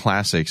the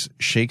classics,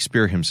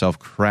 Shakespeare himself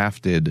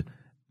crafted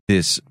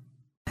this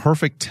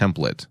perfect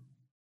template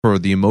for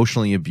the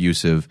emotionally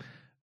abusive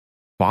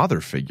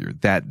father figure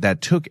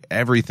that took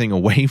everything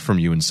away from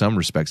you in some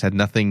respects, had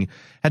nothing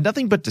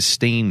but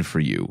disdain for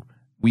you.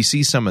 We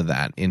see some of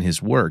that in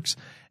his works,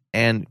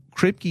 and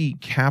Kripke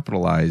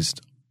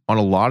capitalized on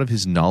a lot of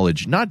his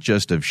knowledge, not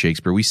just of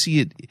Shakespeare. We see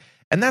it,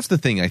 and that's the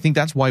thing. I think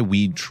that's why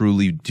we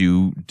truly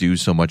do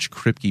so much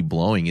Kripke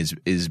blowing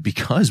is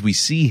because we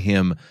see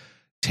him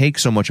take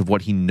so much of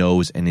what he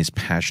knows and is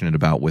passionate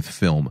about with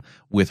film,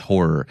 with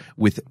horror,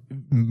 with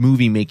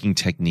movie-making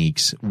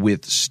techniques,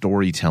 with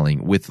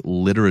storytelling, with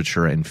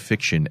literature and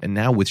fiction, and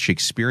now with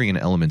Shakespearean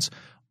elements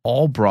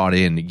all brought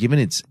in. Given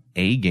its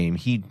A-game,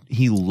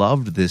 he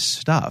loved this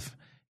stuff.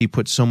 He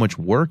put so much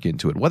work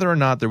into it. Whether or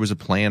not there was a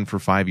plan for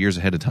 5 years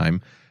ahead of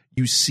time,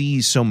 you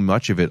see so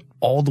much of it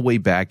all the way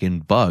back in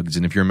Bugs.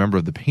 And if you're a member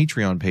of the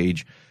Patreon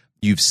page,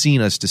 you've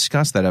seen us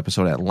discuss that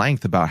episode at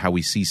length about how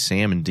we see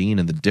Sam and Dean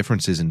and the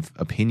differences in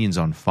opinions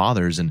on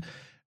fathers and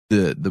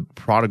the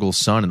prodigal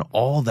son and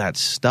all that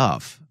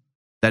stuff,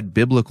 that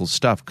biblical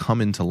stuff, come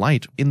into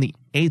light in the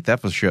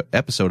 8th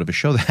episode of a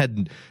show that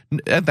had,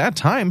 at that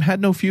time,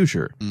 had no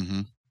future.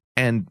 Mm-hmm.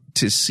 And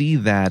to see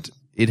that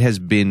it has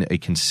been a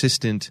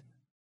consistent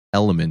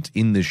element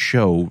in this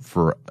show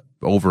for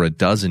over a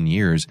dozen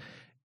years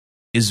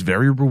is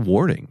very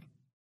rewarding,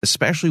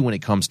 especially when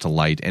it comes to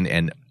light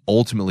and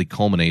ultimately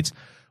culminates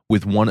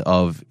with one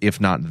of,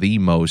 if not the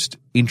most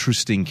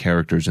interesting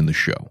characters in the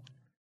show.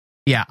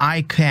 Yeah,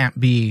 I couldn't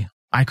be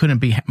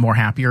more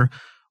happier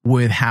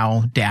with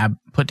how Dab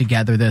put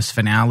together this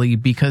finale,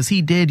 because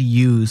he did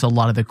use a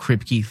lot of the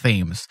Kripke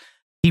themes.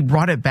 He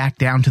brought it back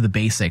down to the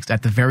basics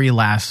at the very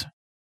last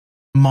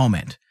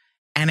moment,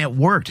 and it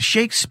worked.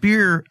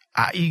 Shakespeare,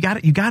 you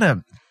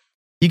gotta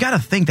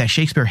think that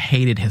Shakespeare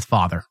hated his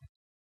father.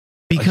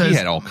 Because he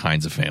had all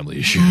kinds of family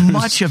issues.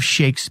 Much of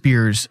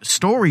Shakespeare's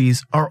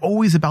stories are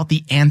always about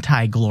the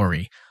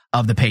anti-glory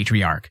of the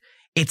patriarch.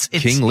 It's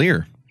King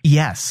Lear.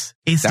 Yes.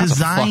 It's That's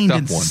designed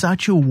in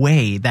such a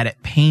way that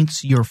it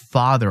paints your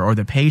father or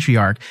the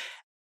patriarch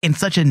in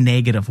such a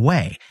negative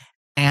way.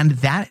 And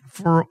that,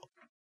 for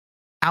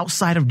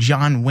outside of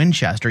John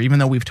Winchester, even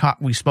though we've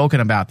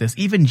spoken about this,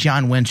 even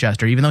John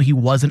Winchester, even though he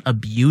wasn't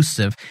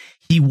abusive,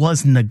 he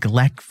was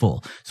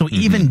neglectful. So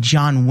even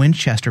John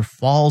Winchester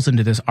falls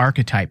into this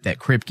archetype that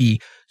Kripke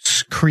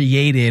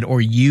created or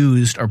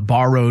used or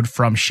borrowed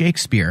from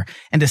Shakespeare.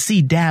 And to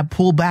see Dab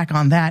pull back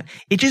on that,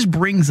 it just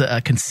brings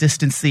a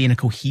consistency and a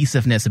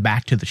cohesiveness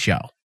back to the show.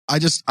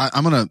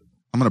 I'm gonna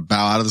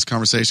bow out of this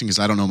conversation because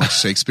I don't know much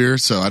Shakespeare,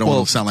 so I don't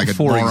want to sound like a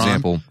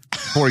moron.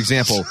 For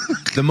example,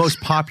 the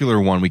most popular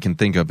one we can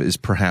think of is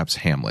perhaps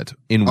Hamlet,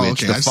 in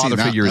which the father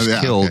figure is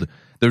killed. Okay.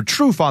 The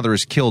true father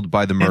is killed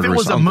by the murderous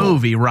uncle. If it was a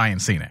movie,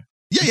 Ryan's seen it.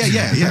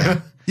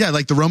 Yeah. Yeah,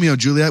 like the Romeo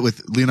and Juliet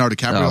with Leonardo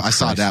DiCaprio. I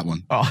saw that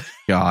one. Oh,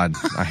 God,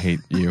 I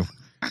hate you.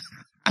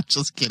 I'm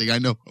just kidding. I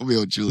know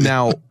Romeo and Juliet.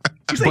 Now,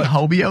 you say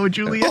Homeo and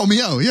Juliet?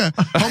 Homeo, yeah.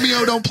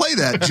 Homeo, don't play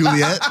that,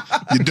 Juliet.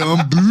 You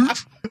dumb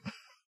boof.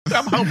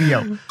 I'm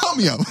Homeo.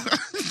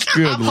 Homeo.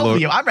 Good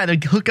Lord. Homeo. I'd rather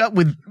hook up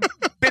with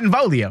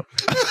Benvolio.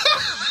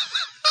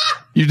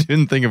 You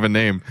didn't think of a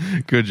name,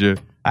 could you?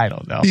 I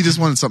don't know. He just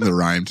wanted something that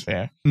rhymed.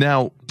 Yeah.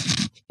 Now,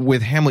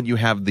 with Hamlet, you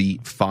have the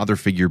father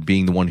figure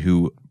being the one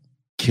who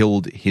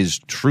killed his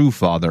true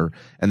father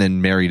and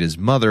then married his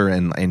mother,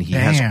 and he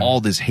has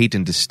all this hate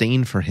and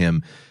disdain for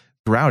him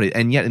throughout it.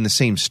 And yet, in the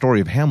same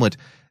story of Hamlet,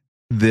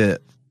 the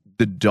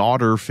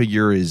daughter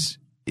figure is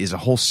a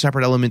whole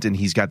separate element, and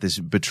he's got this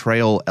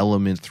betrayal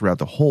element throughout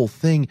the whole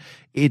thing.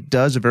 It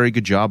does a very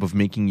good job of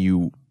making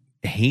you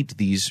hate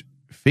these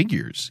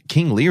figures.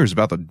 King Lear is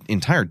about the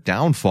entire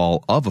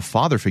downfall of a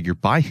father figure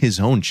by his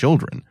own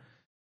children.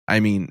 I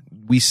mean,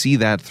 we see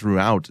that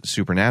throughout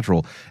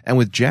Supernatural. And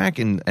with Jack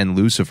and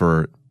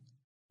Lucifer,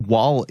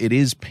 while it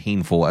is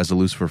painful as a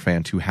Lucifer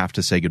fan to have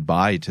to say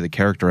goodbye to the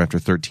character after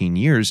 13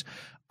 years,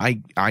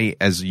 I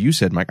as you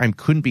said, Mike, I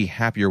couldn't be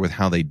happier with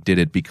how they did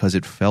it, because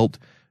it felt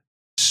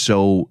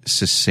so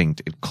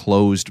succinct. It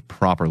closed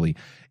properly.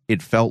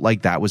 It felt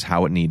like that was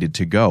how it needed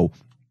to go.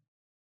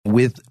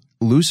 With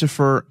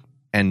Lucifer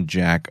and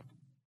Jack,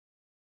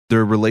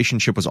 their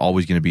relationship was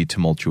always going to be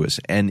tumultuous.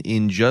 And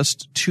in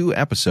just 2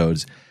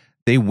 episodes,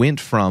 they went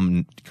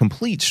from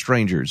complete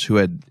strangers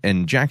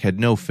and Jack had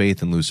no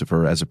faith in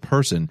Lucifer as a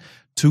person,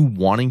 to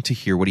wanting to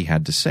hear what he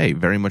had to say,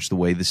 very much the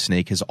way the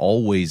snake has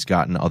always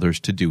gotten others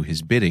to do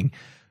his bidding.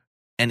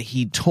 And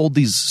he told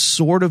these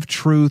sort of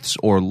truths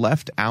or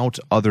left out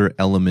other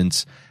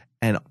elements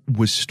and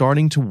was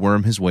starting to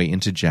worm his way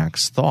into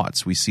Jack's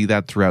thoughts. We see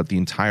that throughout the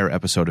entire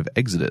episode of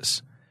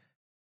Exodus.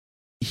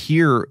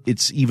 Here,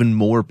 it's even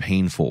more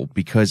painful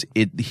because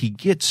he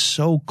gets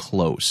so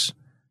close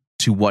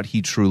to what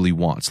he truly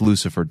wants,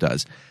 Lucifer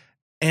does.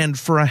 And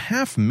for a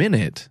half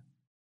minute,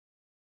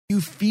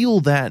 you feel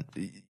that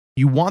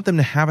you want them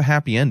to have a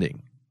happy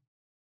ending.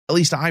 At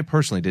least I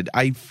personally did.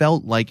 I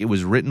felt like it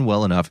was written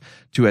well enough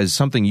to, as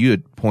something you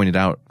had pointed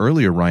out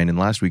earlier, Ryan, in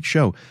last week's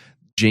show,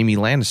 Jaime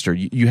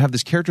Lannister, you have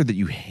this character that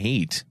you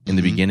hate in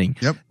the beginning,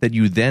 that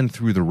you then,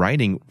 through the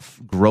writing,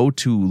 grow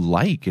to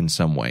like in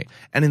some way.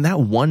 And in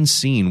that one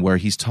scene where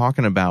he's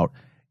talking about,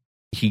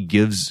 he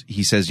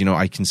says,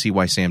 I can see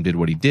why Sam did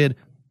what he did.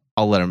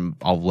 I'll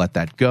let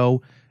that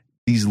go.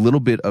 These little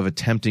bit of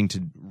attempting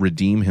to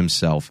redeem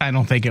himself. I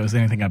don't think it was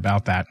anything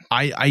about that.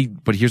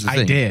 But here's the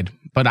thing. I did.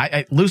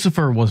 But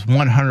Lucifer was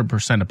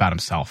 100% about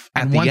himself.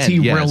 And once he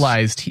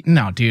realized,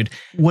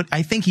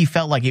 I think he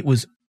felt like it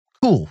was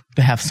cool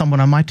to have someone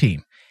on my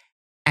team.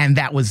 And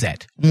that was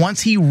it.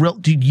 Once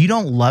you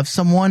don't love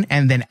someone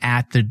and then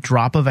at the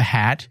drop of a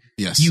hat,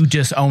 you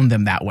just own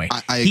them that way.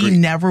 I agree. He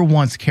never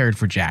once cared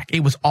for Jack.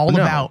 It was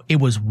it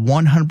was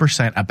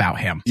 100% about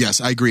him. Yes,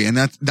 I agree. And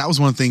that was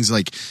one of the things,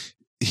 like,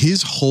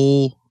 his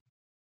whole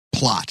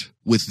plot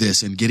with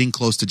this and getting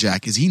close to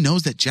Jack is he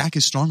knows that Jack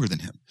is stronger than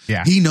him.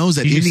 Yeah. He knows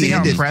that. Did you see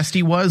how impressed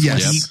he was when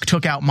he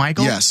took out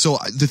Michael? Yeah. So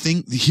the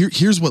thing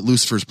here's what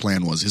Lucifer's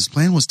plan was. His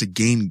plan was to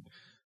gain,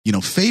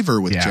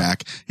 favor with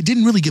Jack. He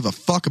didn't really give a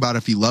fuck about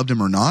if he loved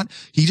him or not.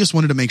 He just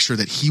wanted to make sure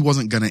that he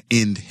wasn't going to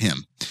end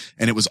him.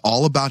 And it was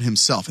all about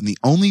himself. And the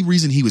only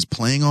reason he was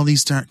playing all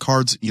these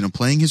cards,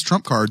 playing his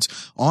trump cards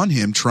on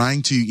him,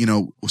 trying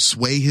to,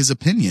 sway his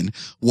opinion,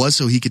 was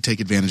so he could take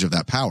advantage of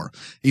that power.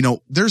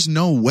 There's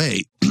no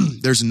way,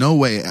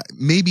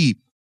 maybe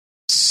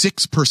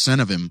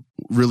 6% of him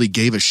really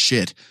gave a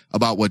shit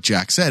about what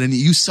Jack said. And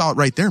you saw it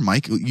right there,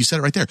 Mike. You said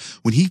it right there.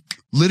 When he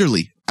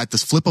literally, at the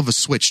flip of a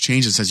switch,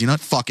 changes, says,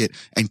 fuck it,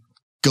 and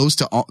goes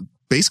to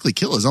basically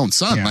kill his own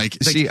son. Yeah.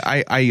 See,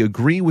 I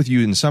agree with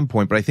you in some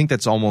point, but I think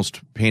that's almost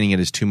painting it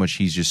as too much.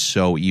 He's just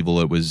so evil.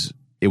 It was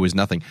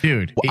nothing.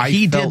 Dude,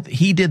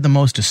 he did the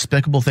most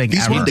despicable thing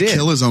ever. He wanted to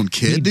kill his own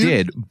kid, He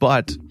did,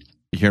 but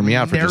hear me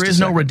out for just a second. There is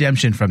no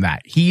redemption from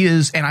that. He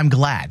is, and I'm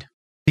glad,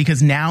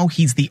 because now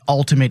he's the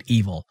ultimate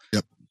evil.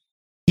 Yep.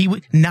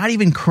 Not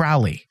even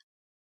Crowley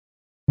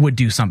would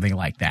do something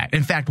like that.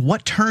 In fact,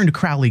 what turned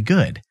Crowley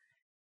good?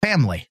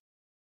 Family.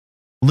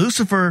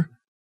 Lucifer,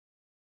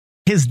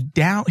 his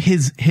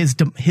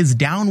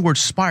downward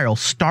spiral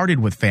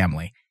started with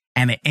family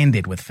and it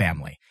ended with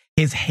family.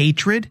 His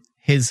hatred,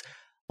 his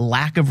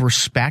lack of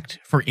respect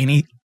for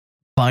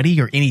anybody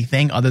or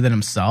anything other than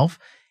himself,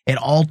 it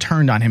all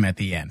turned on him at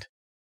the end.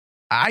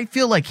 I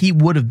feel like he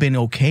would have been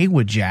okay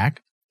with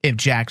Jack if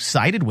Jack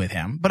sided with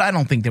him, but I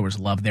don't think there was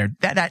love there.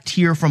 That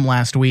tear from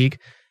last week,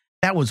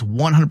 that was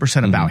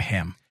 100% about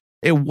him.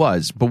 It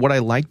was, but what I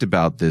liked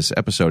about this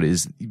episode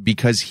is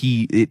because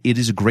it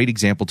is a great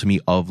example to me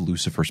of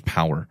Lucifer's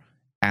power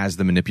as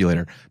the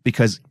manipulator.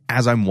 Because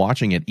as I'm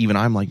watching it, even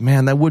I'm like,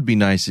 man, that would be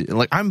nice.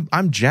 Like I'm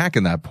Jack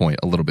in that point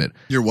a little bit.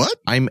 You're what?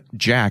 I'm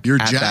Jack.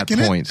 You're at Jacking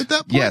that point. At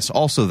that point. Yes,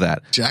 also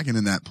that. Jacking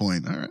in that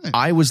point. All right.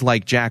 I was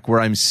like Jack,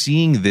 where I'm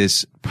seeing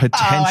this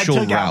potential I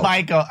took out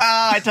Michael.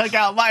 I took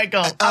out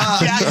Michael.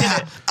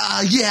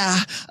 Yeah.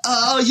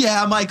 Oh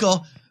yeah,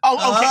 Michael. Oh,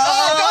 okay.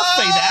 Don't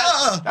say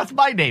that. That's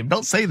my name.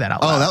 Don't say that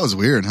out loud. Oh, that was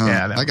weird, huh?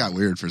 Yeah, that got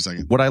weird for a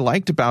second. What I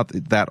liked about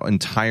that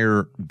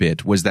entire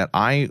bit was that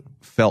I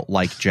felt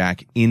like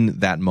Jack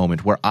in that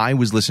moment where I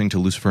was listening to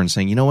Lucifer and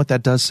saying, you know what,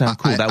 that does sound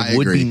cool. That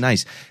would be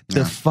nice.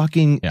 The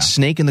fucking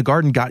snake in the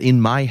garden got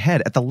in my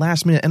head at the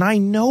last minute, and I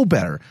know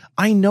better.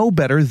 I know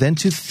better than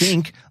to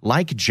think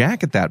like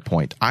Jack at that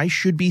point. I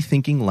should be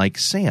thinking like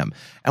Sam.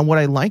 And what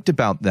I liked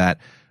about that,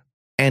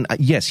 and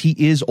yes, he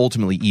is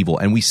ultimately evil,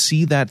 and we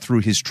see that through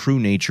his true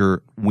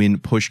nature when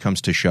push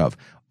comes to shove.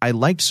 I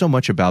liked so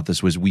much about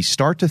this was we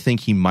start to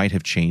think he might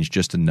have changed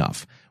just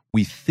enough.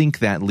 We think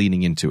that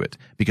leading into it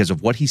because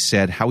of what he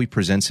said, how he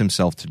presents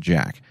himself to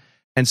Jack.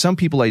 And some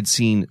people I'd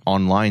seen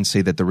online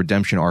say that the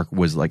redemption arc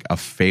was like a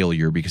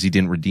failure because he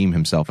didn't redeem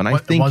himself. And I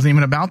think it wasn't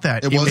even about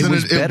that. It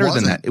was better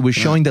than that. It was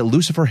showing that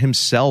Lucifer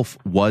himself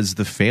was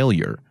the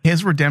failure.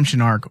 His redemption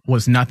arc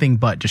was nothing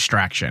but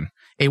distraction.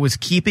 It was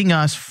keeping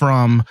us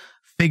from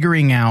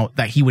figuring out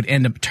that he would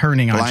end up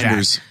turning on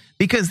Jack.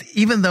 Because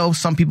even though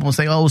some people will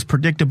say, oh, it was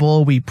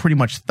predictable, we pretty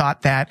much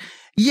thought that.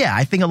 Yeah,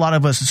 I think a lot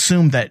of us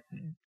assumed that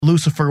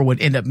Lucifer would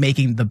end up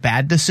making the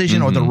bad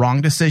decision or the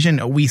wrong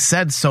decision. We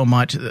said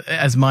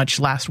as much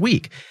last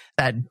week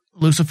that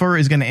Lucifer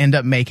is going to end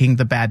up making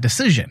the bad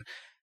decision.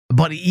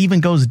 But it even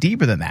goes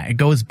deeper than that. It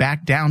goes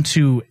back down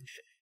to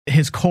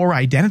his core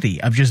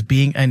identity of just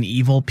being an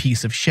evil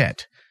piece of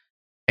shit.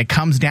 It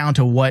comes down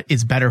to what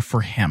is better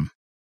for him.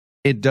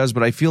 It does,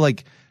 but I feel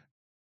like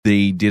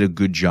they did a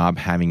good job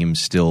having him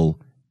still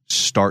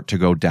start to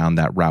go down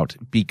that route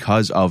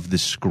because of the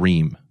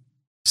Scream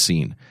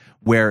scene,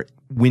 where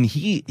when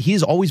he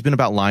has always been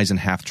about lies and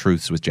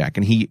half-truths with Jack,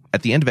 and he,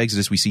 at the end of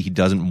Exodus, we see he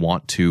doesn't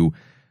want to,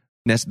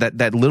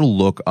 that little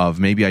look of,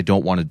 maybe I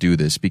don't want to do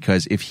this,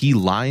 because if he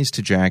lies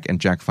to Jack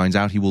and Jack finds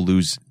out, he will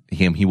lose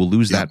him, he will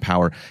lose that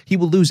power, he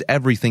will lose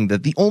everything,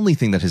 that the only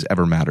thing that has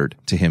ever mattered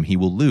to him, he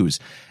will lose.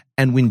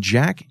 And when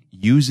Jack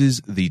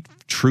uses the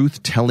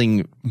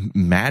truth-telling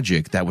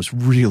magic, that was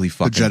really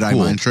fucking cool. The Jedi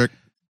mind trick.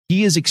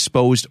 He is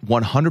exposed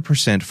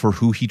 100% for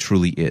who he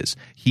truly is.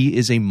 He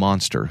is a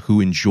monster who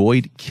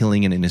enjoyed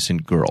killing an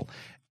innocent girl.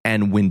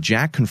 And when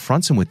Jack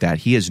confronts him with that,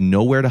 he has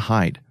nowhere to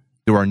hide.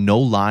 There are no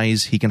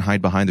lies he can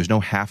hide behind. There's no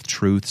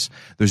half-truths.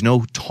 There's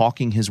no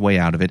talking his way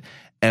out of it.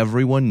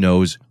 Everyone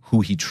knows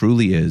who he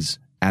truly is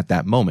at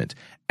that moment.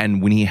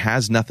 And when he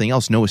has nothing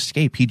else, no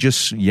escape, he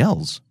just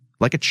yells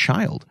like a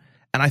child.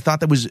 And I thought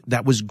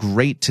that was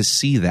great to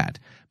see that,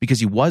 because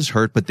he was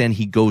hurt, but then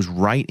he goes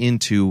right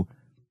into,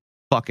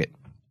 fuck it.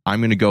 I'm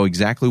going to go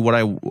exactly what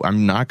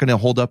I'm not going to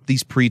hold up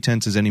these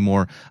pretenses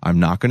anymore. I'm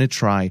not going to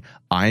try.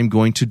 I'm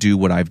going to do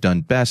what I've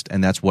done best,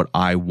 and that's what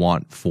I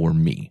want for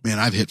me. Man,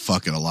 I've hit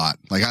fuck it a lot.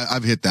 Like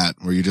I've hit that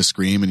where you just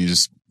scream and you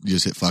just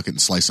hit fuck it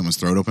and slice someone's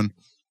throat open.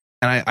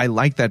 And I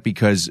like that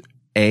because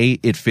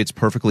it fits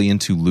perfectly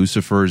into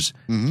Lucifer's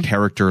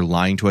character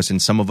lying to us, and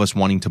some of us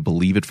wanting to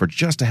believe it for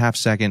just a half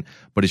second,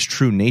 but his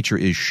true nature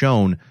is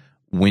shown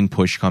when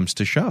push comes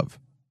to shove.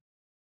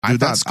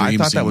 Dude, I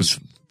thought that was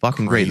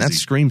fucking great. And that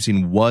Scream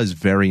scene was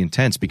very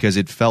intense because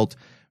it felt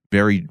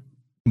very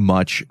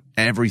much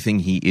everything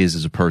he is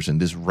as a person,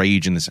 this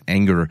rage and this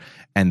anger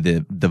and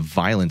the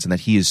violence, and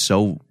that he is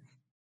so,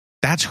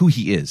 that's who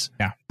he is.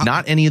 Yeah.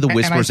 Not any of the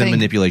whispers and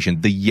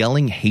manipulation, the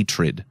yelling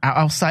hatred.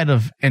 Outside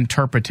of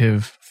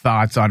interpretive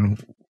thoughts on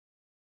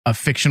a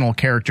fictional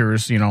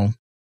character's,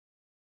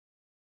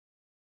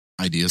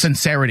 ideas,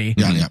 sincerity.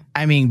 Yeah.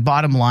 I mean,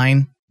 bottom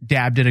line,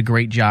 Dab did a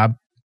great job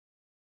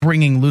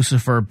bringing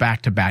Lucifer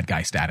back to bad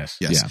guy status.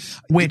 Yes. Yeah.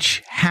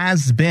 Which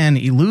has been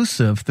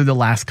elusive through the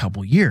last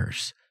couple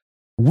years.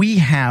 We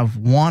have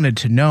wanted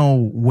to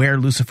know where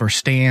Lucifer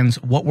stands,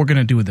 what we're going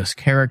to do with this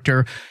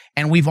character,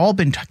 and we've all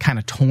been kind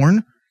of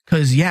torn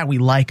because, we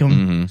like him.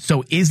 Mm-hmm.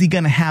 So is he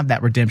going to have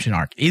that redemption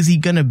arc? Is he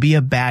going to be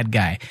a bad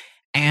guy?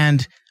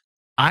 And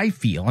I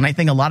feel, and I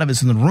think a lot of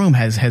us in the room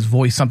has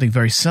voiced something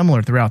very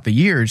similar throughout the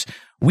years,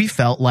 we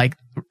felt like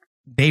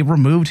they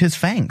removed his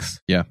fangs.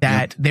 Yeah.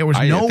 That there was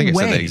no way. I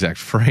said that exact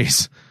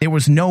phrase. There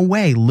was no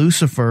way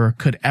Lucifer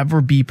could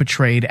ever be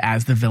portrayed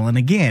as the villain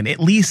again, at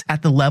least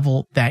at the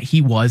level that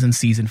he was in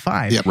season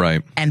 5. Yeah,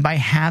 right. And by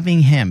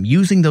having him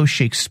using those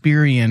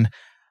Shakespearean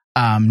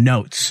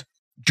notes,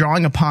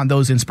 drawing upon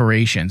those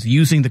inspirations,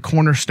 using the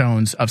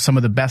cornerstones of some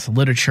of the best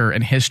literature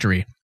in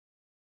history,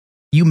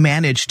 you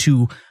managed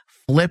to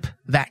flip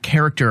that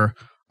character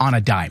on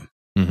a dime.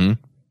 Mm-hmm.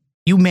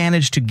 You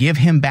managed to give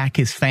him back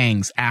his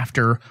fangs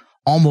after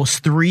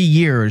almost 3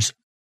 years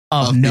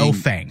of no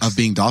fangs. Of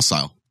being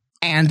docile.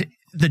 And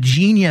the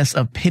genius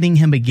of pitting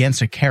him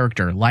against a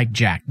character like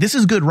Jack. This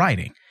is good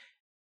writing.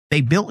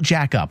 They built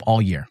Jack up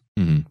all year.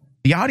 Mm-hmm.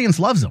 The audience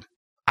loves him.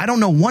 I don't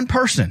know one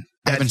person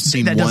that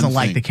doesn't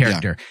like the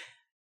character. Yeah.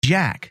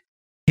 Jack,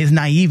 his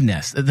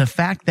naiveness, the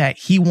fact that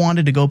he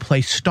wanted to go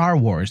play Star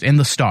Wars in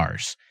the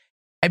stars.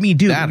 I mean,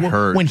 dude,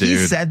 when he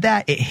said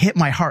that, it hit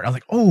my heart. I was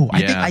like, oh,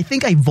 I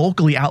think I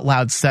vocally out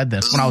loud said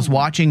this when I was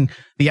watching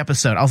the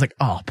episode. I was like,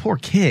 oh, poor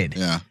kid.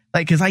 Yeah.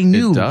 Like, because I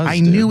knew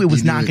it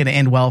was not going to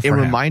end well for him.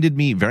 It reminded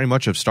me very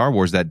much of Star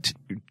Wars, that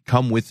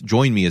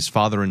join me as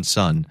father and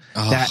son.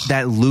 Oh.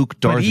 That Luke,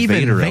 Darth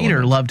Vader.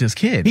 Vader loved his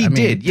kid. He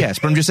did, yes.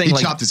 But I'm just saying,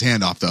 he chopped his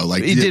hand off though.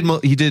 Like he did,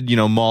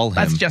 maul him.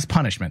 That's just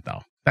punishment, though.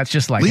 That's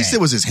just like, at least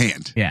it was his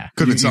hand. Yeah.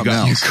 Could have been something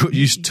else.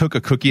 You took a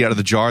cookie out of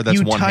the jar.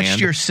 That's one hand. You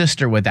touched your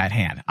sister with that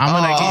hand.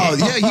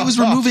 He was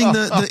removing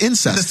the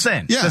incest. The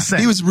sin. Yeah. The sin.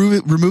 He was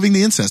removing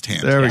the incest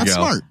hand. There we go. That's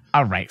smart.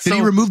 All right. Did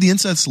he remove the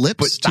incest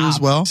lips too as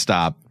well?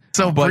 Stop.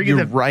 So, but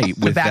you're right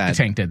with that. The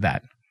Tank did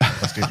that.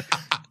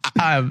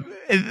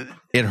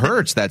 It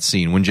hurts, that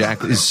scene when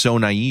Jack is so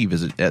naive.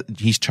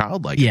 He's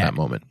childlike at that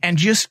moment. And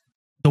just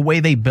the way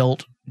they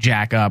built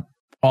Jack up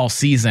all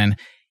season,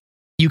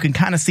 you can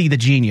kind of see the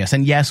genius.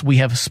 And yes, we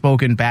have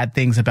spoken bad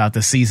things about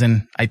the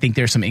season. I think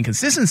there's some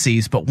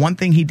inconsistencies, but one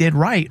thing he did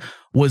right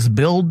was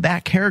build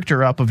that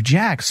character up of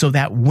Jack so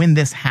that when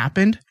this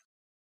happened,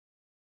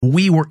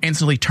 we were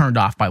instantly turned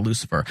off by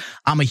Lucifer.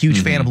 I'm a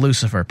huge fan of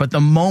Lucifer, but the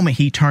moment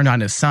he turned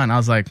on his son, I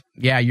was like,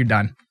 yeah, you're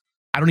done.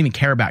 I don't even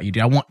care about you,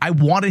 dude. I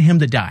wanted him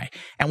to die.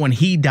 And when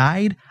he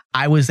died,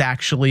 I was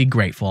actually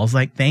grateful. I was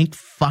like, thank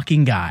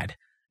fucking God.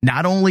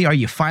 Not only are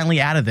you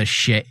finally out of this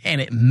shit, and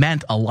it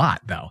meant a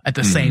lot, though, at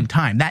the same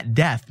time. That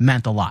death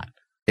meant a lot.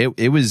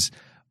 It was,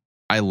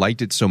 I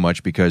liked it so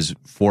much because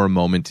for a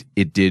moment,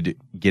 it did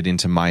get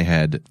into my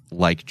head,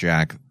 like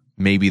Jack,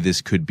 maybe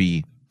this could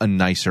be a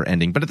nicer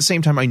ending. But at the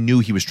same time, I knew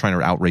he was trying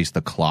to outrace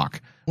the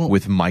clock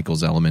with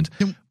Michael's element.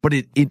 But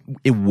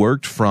it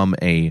worked from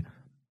a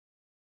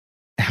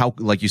how,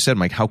 like you said,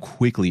 Mike, how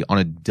quickly on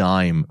a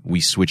dime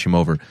we switch him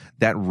over.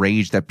 That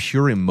rage, that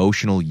pure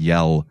emotional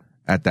yell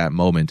at that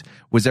moment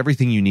was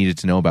everything you needed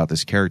to know about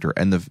this character,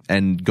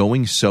 and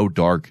going so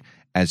dark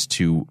as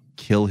to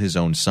kill his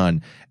own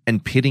son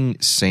and pitting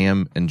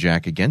Sam and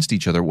Jack against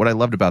each other. What I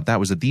loved about that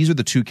was that these are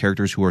the two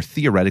characters who are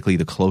theoretically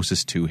the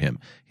closest to him,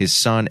 his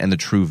son and the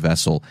true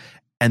vessel,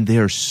 and they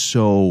are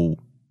so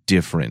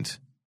different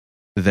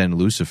than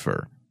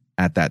Lucifer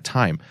at that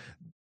time.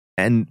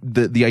 And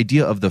the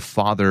idea of the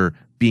father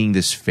being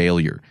this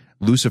failure,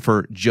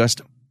 Lucifer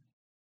just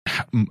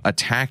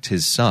attacked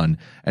his son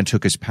and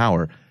took his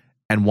power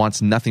and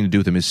wants nothing to do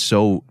with him, is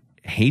so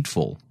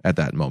hateful at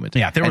that moment.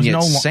 Yeah, there was and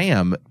yet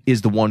Sam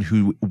is the one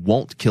who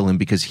won't kill him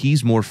because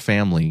he's more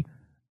family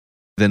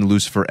than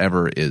Lucifer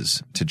ever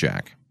is to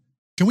Jack.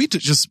 Can we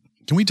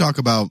talk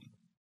about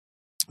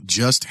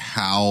just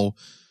how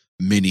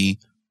many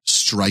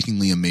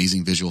strikingly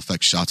amazing visual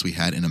effects shots we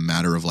had in a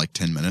matter of like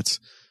 10 minutes?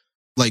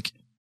 Like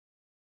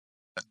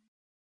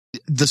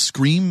the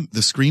scream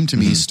to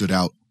me stood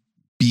out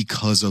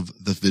because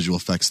of the visual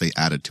effects they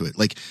added to it.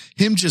 Like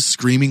him just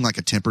screaming like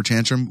a temper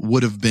tantrum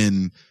would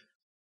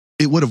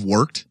have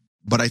worked,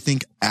 but I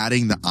think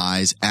adding the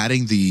eyes,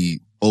 adding the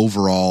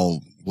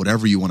overall,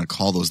 whatever you want to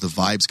call those, the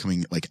vibes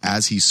coming like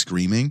as he's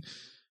screaming,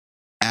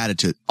 added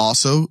to it.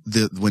 Also,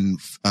 when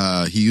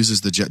he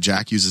uses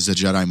Jack uses the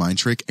Jedi mind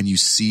trick, and you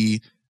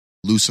see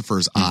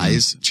Lucifer's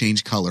eyes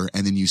change color,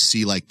 and then you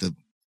see like the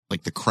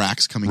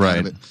cracks coming out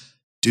of it.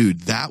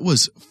 Dude, that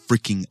was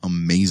freaking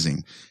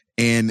amazing.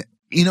 And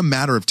in a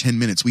matter of 10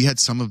 minutes, we had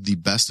some of the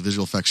best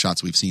visual effects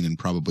shots we've seen in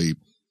probably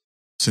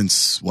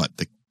since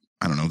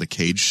the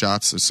cage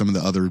shots or some of the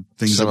other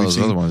things that we've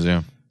seen. Other ones,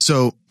 yeah.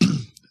 So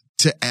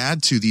to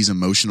add to these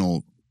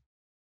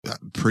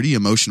pretty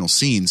emotional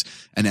scenes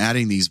and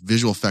adding these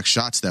visual effects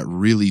shots that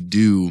really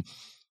do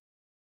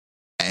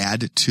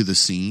add to the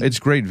scene. It's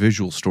great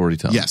visual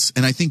storytelling. Yes.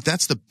 And I think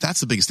that's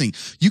the biggest thing.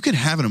 You can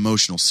have an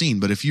emotional scene,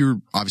 but if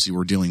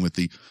we're dealing with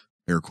the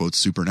air quotes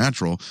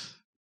supernatural,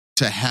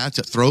 to have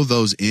to throw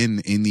those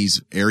in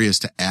these areas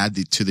to add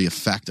to the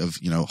effect of,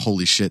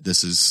 holy shit,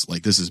 this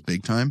is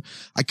big time.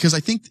 Because I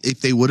think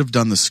if they would have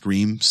done the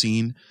scream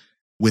scene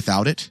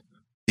without it,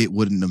 it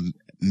wouldn't have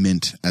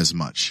meant as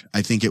much.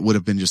 I think it would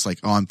have been just like,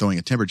 oh, I'm throwing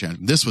a temper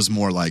tantrum. This was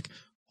more like,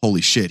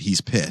 holy shit,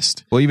 he's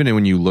pissed. Well, even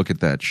when you look at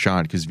that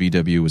shot, because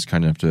VW was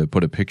kind enough to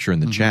put a picture in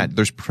the chat,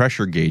 there's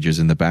pressure gauges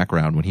in the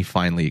background when he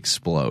finally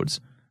explodes.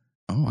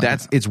 Oh,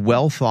 it's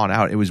well thought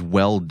out. It was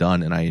well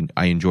done, and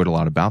I enjoyed a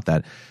lot about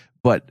that.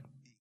 But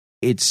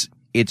it's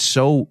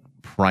so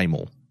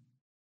primal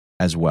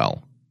as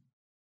well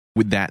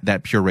with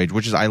that pure rage,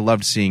 which is, I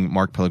loved seeing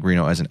Mark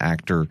Pellegrino as an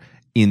actor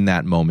in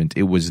that moment.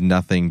 It was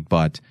nothing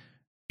but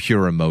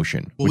pure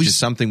emotion, which is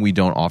something we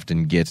don't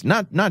often get.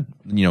 Not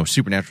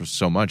Supernatural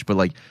so much, but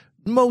like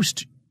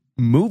most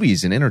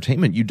movies and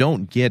entertainment, you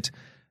don't get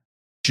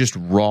just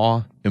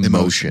raw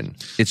emotion.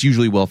 It's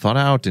usually well thought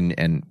out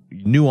and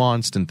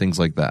nuanced and things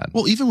like that.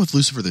 Well, even with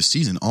Lucifer this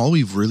season, all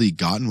we've really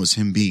gotten was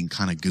him being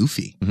kind of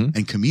goofy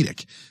and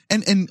comedic.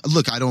 And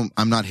look,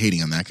 I'm not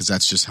hating on that, because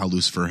that's just how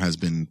Lucifer has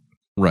been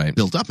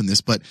built up in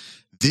this. But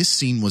this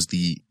scene was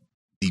the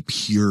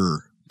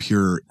pure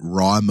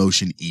raw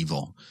emotion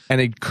evil.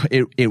 And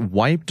it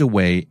wiped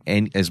away,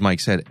 and as Mike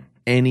said,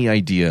 any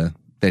idea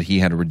that he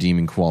had a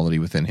redeeming quality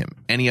within him,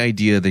 any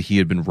idea that he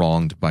had been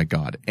wronged by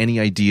God,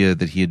 any idea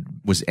that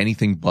was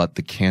anything but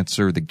the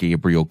cancer that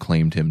Gabriel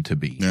claimed him to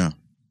be. Yeah.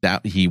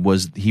 That he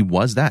was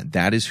that.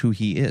 That is who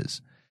he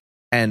is.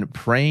 And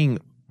preying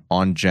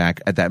on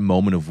Jack at that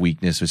moment of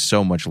weakness is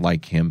so much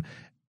like him,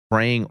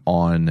 preying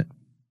on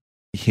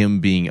him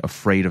being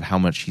afraid of how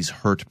much he's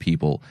hurt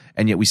people,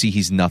 and yet we see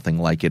he's nothing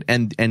like it.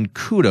 And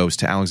kudos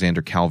to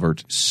Alexander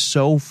Calvert,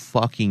 so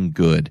fucking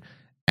good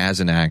as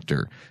an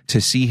actor,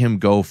 to see him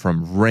go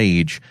from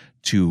rage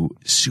to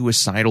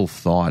suicidal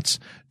thoughts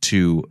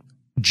to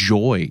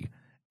joy,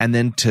 and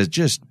then to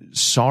just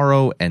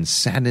sorrow and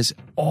sadness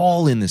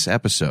all in this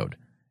episode.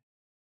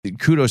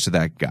 Kudos to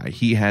that guy.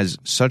 He has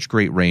such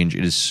great range.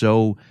 It is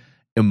so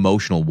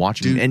emotional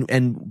watching him.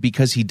 And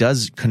because he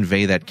does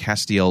convey that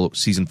Castiel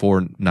season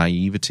 4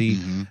 naivety,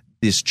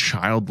 this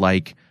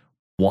childlike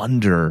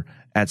wonder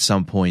at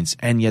some points,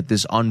 and yet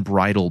this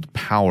unbridled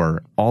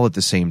power all at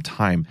the same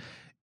time.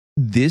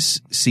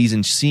 This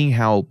season, seeing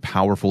how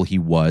powerful he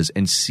was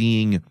and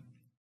seeing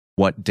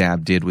what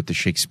Dab did with the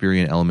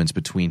Shakespearean elements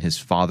between his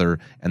father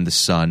and the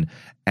son,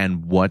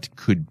 and what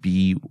could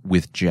be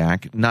with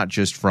Jack, not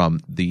just from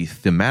the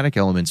thematic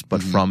elements,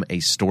 but from a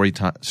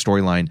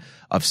storyline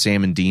of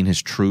Sam and Dean,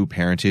 his true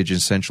parentage,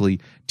 essentially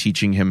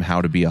teaching him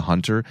how to be a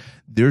hunter.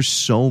 There's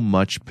so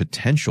much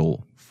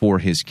potential for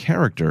his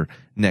character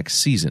next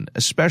season,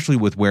 especially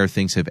with where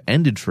things have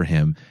ended for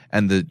him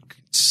and the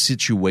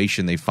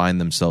situation they find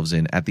themselves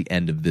in at the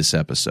end of this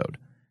episode.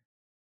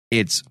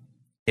 It's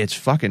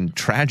fucking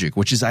tragic,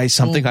 which is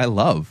something I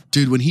love.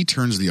 Dude, when he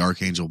turns the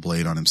Archangel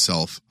blade on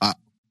himself,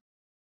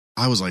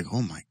 I was like,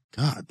 oh my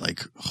God,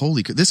 like,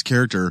 holy, this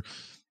character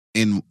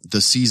in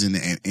the season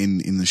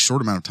and in the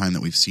short amount of time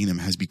that we've seen him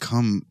has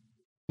become,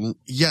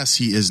 yes,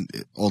 he is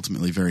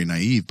ultimately very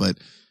naive, but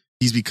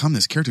he's become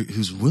this character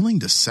who's willing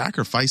to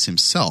sacrifice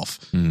himself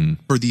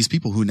for these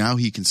people who now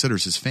he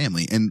considers his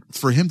family. And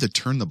for him to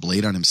turn the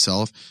blade on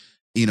himself,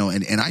 you know,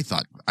 and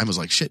I was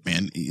like, shit,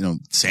 man, you know,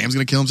 Sam's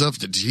going to kill himself.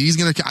 He's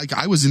going to,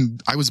 I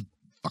was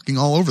fucking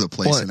all over the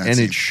place. Well, in that and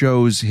scene. it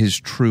shows his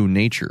true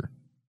nature.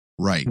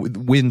 Right.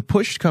 When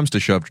push comes to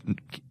shove,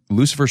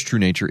 Lucifer's true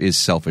nature is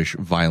selfish,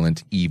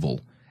 violent,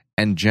 evil.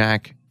 And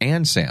Jack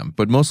and Sam,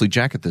 but mostly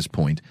Jack at this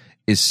point,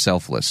 is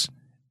selfless.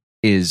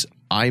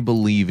 I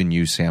believe in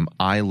you, Sam.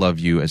 I love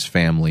you as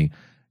family.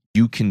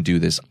 You can do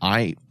this.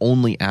 I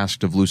only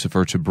asked of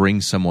Lucifer to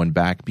bring someone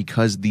back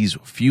because these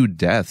few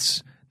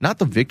deaths, not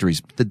the victories,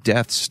 but the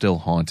deaths still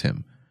haunt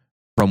him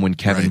from when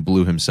Kevin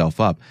blew himself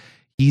up.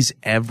 He's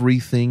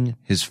everything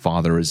his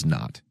father is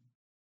not.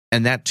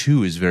 And that,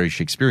 too, is very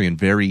Shakespearean,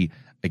 very,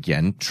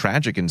 again,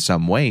 tragic in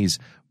some ways,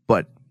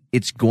 but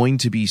it's going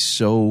to be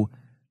so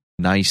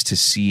nice to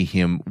see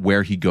him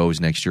where he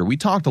goes next year. We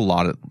talked a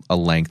lot at a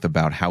length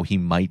about how he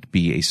might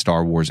be a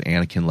Star Wars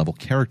Anakin-level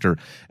character,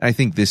 and I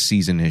think this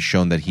season has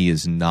shown that he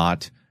is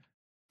not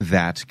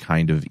that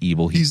kind of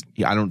evil.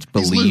 I don't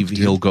believe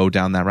he'll go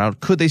down that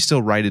route. Could they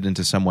still write it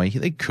into some way?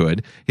 They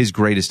could. His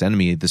greatest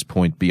enemy at this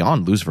point,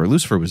 beyond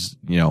Lucifer was,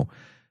 you know,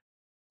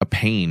 a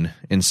pain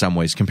in some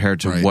ways compared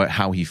to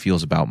how he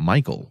feels about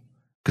Michael,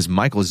 because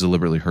Michael has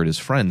deliberately hurt his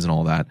friends and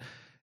all that.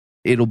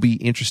 It'll be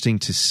interesting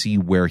to see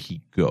where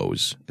he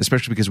goes,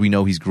 especially because we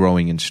know he's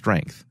growing in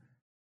strength.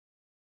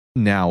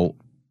 Now,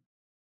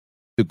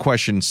 the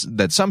questions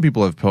that some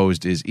people have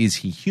posed is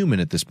he human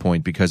at this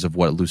point because of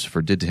what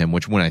Lucifer did to him?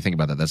 Which, when I think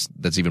about that,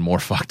 that's even more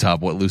fucked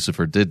up, what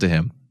Lucifer did to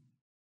him.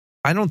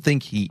 I don't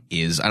think he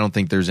is. I don't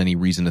think there's any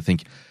reason to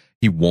think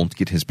he won't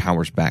get his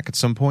powers back at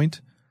some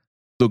point.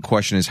 The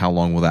question is, how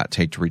long will that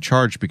take to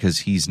recharge? Because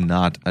he's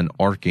not an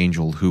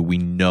archangel who we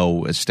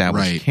know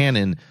established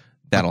canon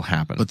that'll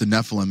happen. But the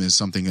Nephilim is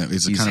something that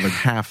is kind of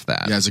half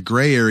that. Yeah, it's a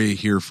gray area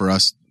here for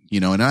us, you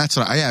know. And that's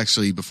what I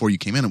actually, before you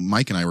came in,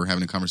 Mike and I were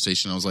having a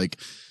conversation. I was like,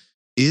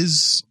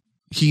 is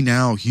he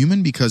now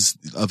human because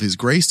of his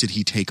grace? Did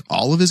he take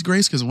all of his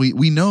grace? Because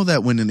we know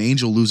that when an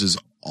angel loses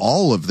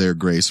all of their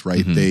grace,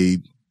 right, they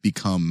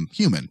become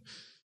human.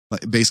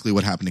 Basically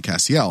what happened to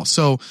Castiel.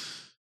 So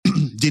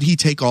did he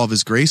take all of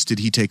his grace? Did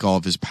he take all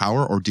of his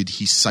power? Or did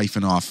he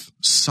siphon off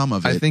some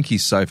of it? I think he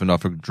siphoned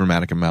off a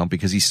dramatic amount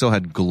because he still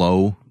had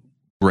glow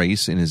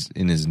grace in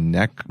his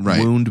neck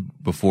wound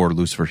before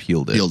Lucifer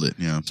healed it.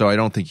 Yeah. So I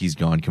don't think he's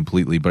gone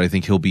completely, but I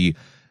think he'll be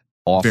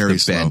off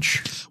the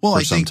bench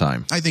for some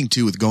time. I think,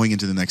 too, with going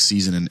into the next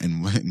season,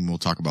 and we'll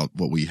talk about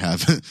what we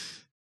have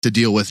to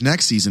deal with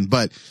next season,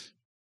 but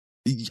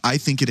I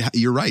think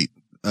you're right.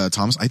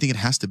 Thomas, I think it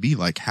has to be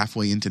like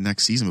halfway into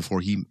next season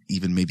before he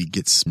even maybe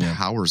gets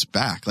powers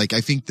back. Like,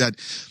 I think that,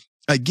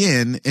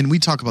 again, and we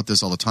talk about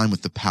this all the time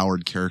with the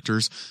powered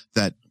characters,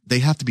 that they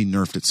have to be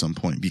nerfed at some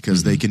point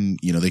because they can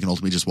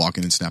ultimately just walk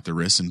in and snap their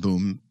wrists and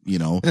boom, you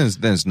know. Then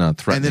it's not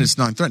threatening. And then it's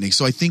not threatening.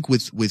 So I think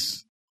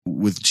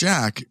with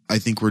Jack, I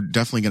think we're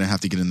definitely going to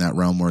have to get in that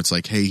realm where it's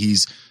like, hey,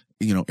 he's,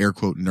 you know, air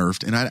quote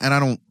nerfed. And I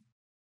don't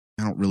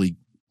really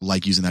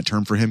like using that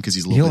term for him because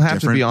he's a little bit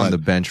different. He'll have to be on the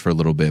bench for a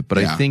little bit, but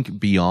I think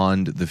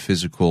beyond the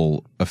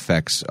physical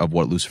effects of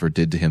what Lucifer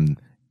did to him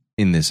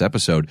in this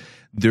episode,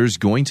 there's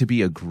going to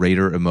be a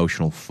greater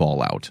emotional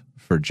fallout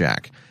for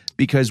Jack.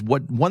 Because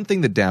one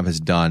thing that Dav has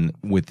done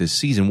with this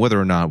season, whether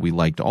or not we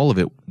liked all of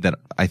it, that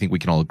I think we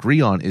can all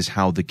agree on, is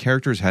how the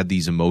characters had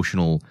this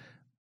emotional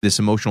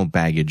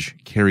baggage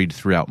carried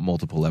throughout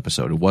multiple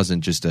episodes. It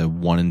wasn't just a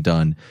one and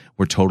done,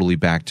 we're totally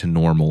back to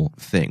normal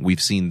thing.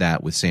 We've seen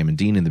that with Sam and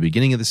Dean in the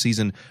beginning of the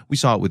season. We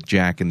saw it with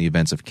Jack in the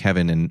events of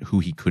Kevin and who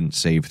he couldn't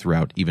save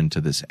throughout even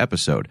to this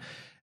episode.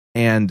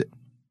 And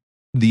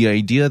the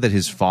idea that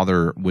his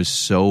father was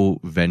so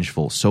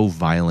vengeful, so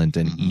violent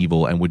and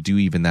evil, and would do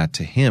even that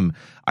to him,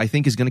 I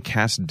think is going to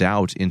cast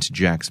doubt into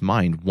Jack's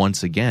mind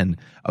once again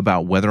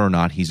about whether or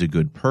not he's a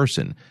good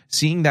person.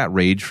 Seeing that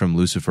rage from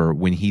Lucifer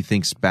when he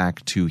thinks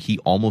back to he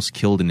almost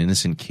killed an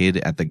innocent kid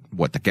at the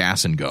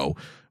Gas and Go,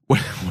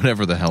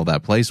 whatever the hell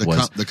that place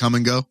was. The Come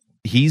and Go?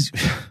 There's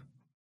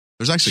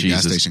actually a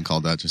gas station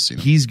called that, just so you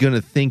know. He's going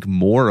to think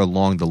more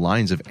along the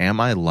lines of, am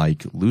I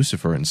like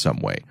Lucifer in some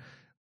way?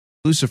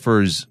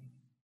 Lucifer's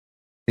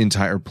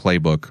entire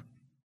playbook,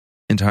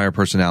 entire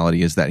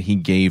personality is that he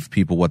gave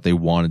people what they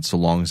wanted so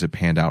long as it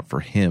panned out for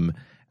him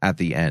at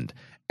the end.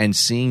 And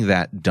seeing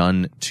that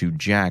done to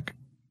Jack,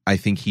 I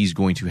think he's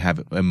going to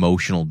have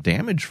emotional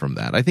damage from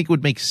that. I think it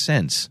would make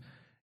sense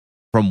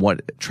from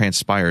what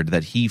transpired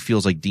that he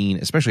feels like Dean,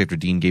 especially after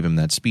Dean gave him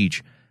that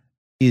speech,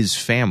 is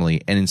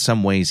family. And in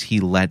some ways he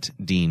let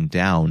Dean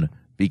down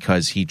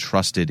because he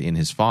trusted in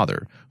his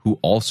father, who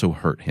also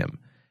hurt him.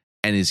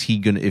 And is he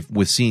going to, if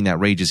with seeing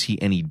that rage, is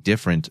he any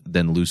different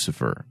than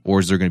Lucifer? Or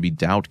is there going to be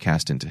doubt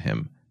cast into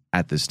him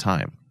at this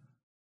time?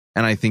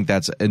 And I think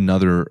that's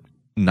another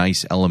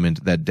nice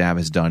element that Dab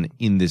has done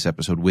in this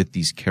episode with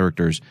these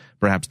characters,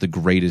 perhaps the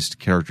greatest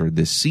character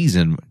this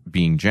season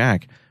being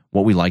Jack,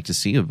 what we like to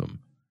see of him.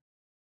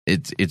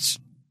 It's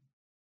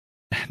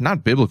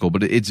not biblical,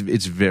 but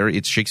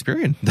it's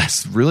Shakespearean.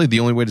 That's really the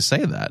only way to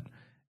say that.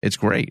 It's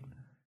great.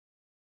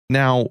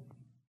 Now,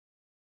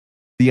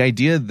 the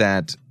idea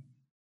that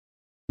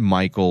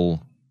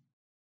Michael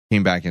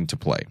came back into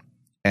play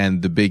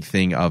and the big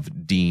thing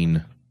of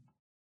Dean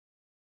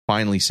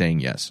finally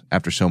saying yes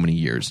after so many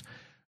years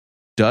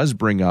does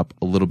bring up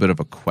a little bit of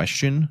a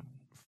question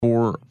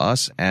for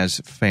us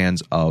as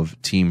fans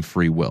of Team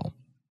Free Will.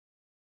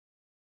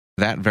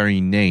 That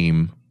very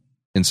name,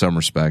 in some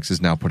respects,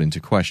 is now put into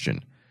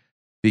question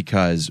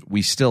because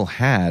we still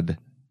had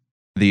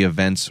the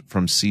events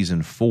from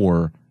season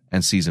 4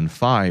 and season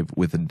 5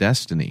 with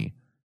Destiny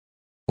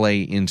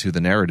play into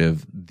the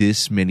narrative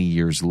this many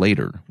years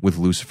later with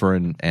Lucifer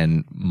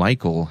and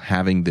Michael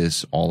having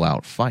this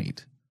all-out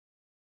fight.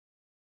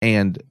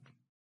 And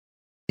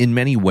in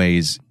many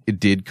ways, it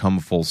did come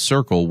full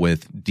circle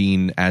with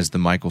Dean as the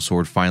Michael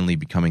sword finally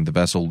becoming the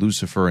vessel.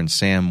 Lucifer and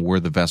Sam were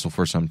the vessel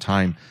for some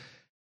time.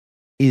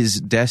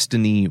 Is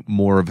destiny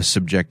more of a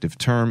subjective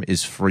term?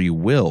 Is free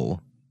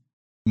will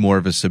more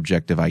of a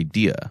subjective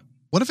idea?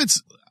 What if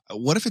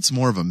it's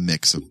more of a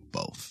mix of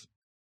both?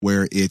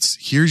 Where it's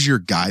here's your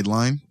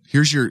guideline,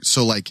 here's your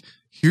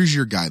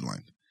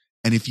guideline.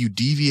 And if you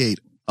deviate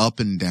up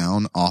and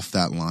down off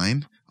that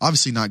line,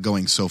 obviously not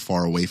going so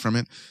far away from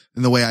it.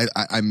 And the way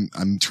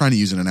I'm trying to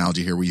use an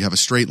analogy here where you have a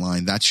straight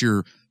line, that's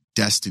your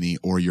destiny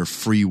or your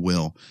free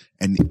will.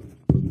 And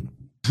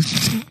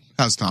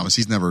how's Thomas?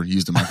 He's never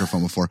used a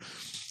microphone before.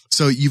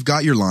 So you've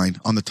got your line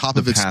on the top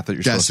of its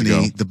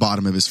destiny, the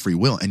bottom of his free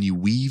will, and you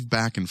weave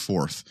back and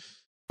forth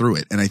through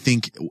it. And I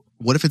think,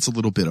 what if it's a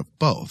little bit of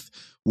both?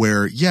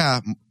 Where, yeah,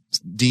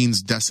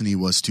 Dean's destiny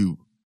was to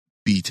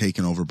be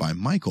taken over by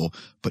Michael,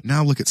 but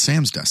now look at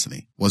Sam's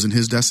destiny. Wasn't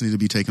his destiny to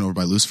be taken over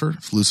by Lucifer?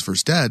 If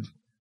Lucifer's dead.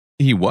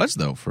 He was,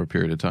 though, for a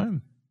period of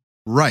time.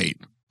 Right.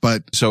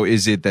 But so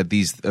is it that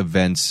these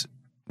events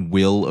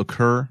will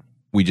occur?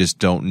 We just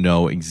don't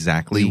know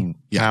exactly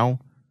how?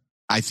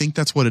 I think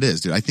that's what it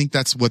is, dude. I think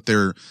that's what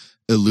they're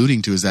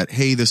alluding to is that,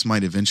 hey, this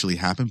might eventually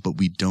happen, but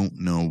we don't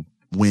know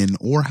when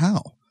or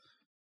how.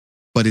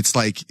 But it's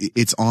like,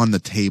 it's on the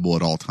table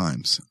at all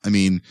times. I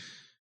mean,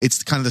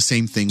 it's kind of the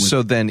same thing.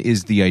 So then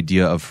is the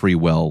idea of free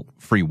will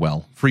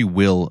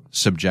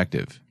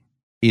subjective?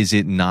 Is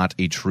it not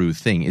a true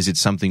thing? Is it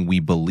something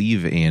we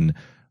believe in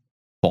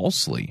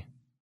falsely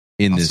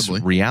in Possibly.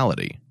 This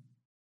reality?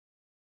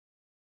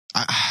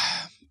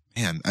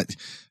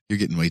 You're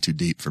getting way too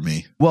deep for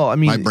me. Well, I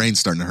mean, my brain's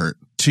starting to hurt.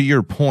 To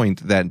your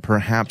point that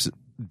perhaps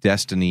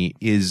destiny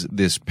is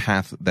this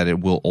path that it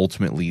will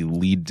ultimately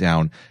lead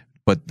down,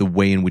 but the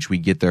way in which we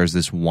get there is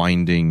this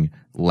winding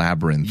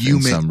labyrinth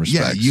some respects.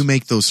 Yeah, you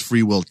make those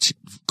free will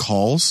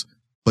calls,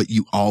 but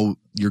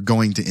you're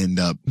going to end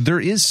up. There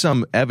is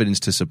some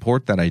evidence to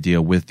support that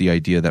idea with the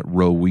idea that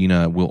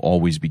Rowena will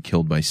always be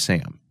killed by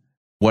Sam.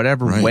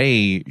 Whatever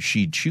way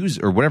she chooses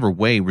or whatever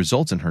way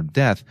results in her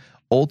death,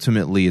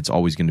 ultimately it's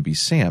always going to be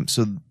Sam.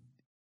 So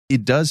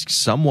it does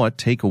somewhat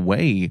take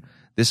away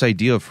this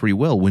idea of free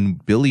will when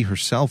Billy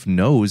herself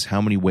knows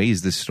how many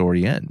ways this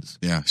story ends.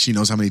 Yeah, she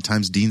knows how many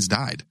times Dean's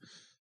died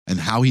and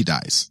how he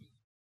dies.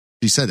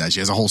 She said that. She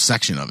has a whole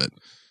section of it.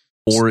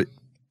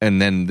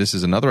 And then this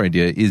is another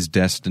idea, is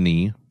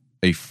destiny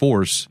a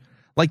force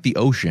like the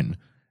ocean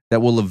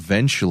that will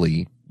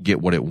eventually get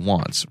what it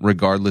wants,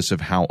 regardless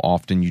of how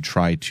often you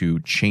try to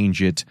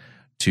change it,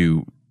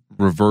 to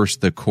reverse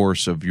the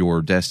course of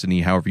your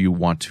destiny, however you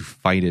want to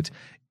fight it.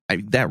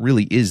 That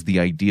really is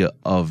the idea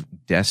of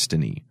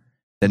destiny,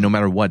 that no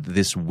matter what,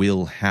 this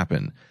will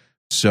happen.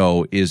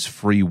 So is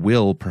free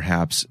will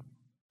perhaps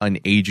an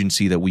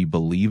agency that we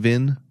believe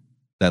in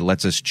that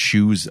lets us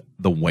choose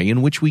the way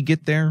in which we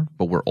get there,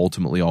 but we're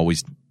ultimately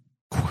always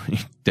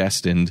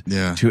destined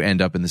to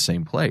end up in the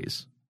same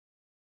place?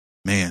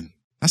 Man,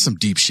 that's some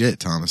deep shit,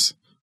 Thomas.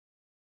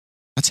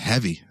 That's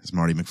heavy, as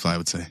Marty McFly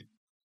would say.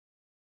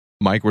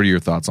 Mike, what are your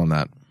thoughts on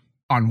that?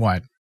 On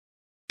what?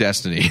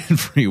 Destiny and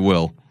free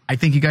will. I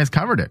think you guys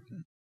covered it.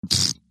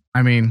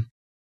 I mean,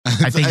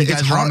 I think you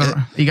guys are on the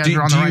right path.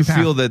 Do you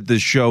feel that the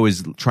show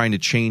is trying to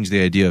change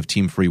the idea of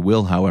Team Free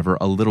Will, however,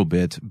 a little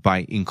bit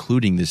by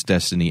including this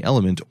destiny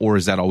element, or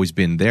has that always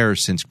been there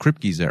since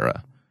Kripke's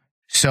era?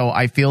 So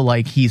I feel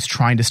like he's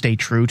trying to stay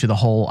true to the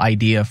whole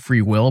idea of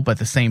free will, but at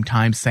the same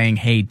time saying,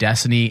 hey,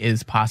 destiny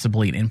is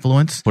possibly an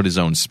influence. Put his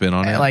own spin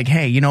on it. Like,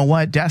 hey, you know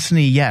what?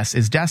 Destiny, yes,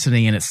 is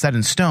destiny and it's set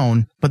in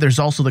stone, but there's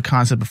also the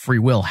concept of free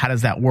will. How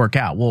does that work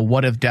out? Well,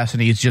 what if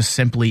destiny is just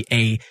simply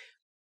a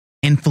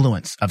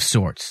influence of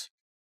sorts?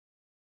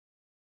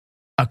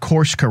 A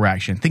course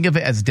correction. Think of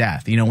it as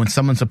death. You know, when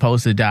someone's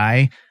supposed to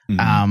die,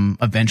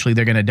 eventually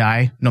they're going to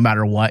die no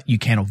matter what. You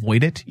can't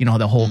avoid it. You know,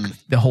 the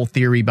whole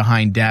theory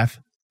behind death.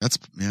 That's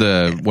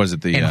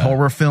in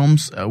horror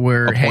films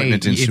where, hey,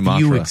 if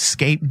you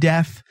escape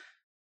death,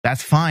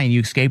 that's fine.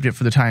 You escaped it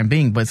for the time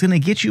being, but it's going to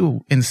get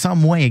you in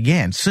some way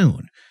again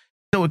soon.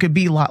 So it could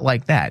be a lot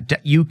like that.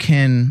 You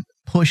can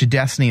push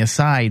destiny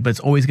aside, but it's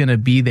always going to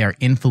be there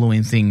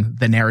influencing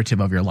the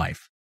narrative of your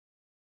life.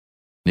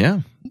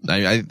 Yeah,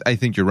 I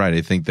think you're right.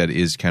 I think that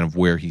is kind of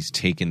where he's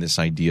taken this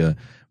idea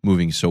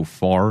moving so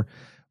far.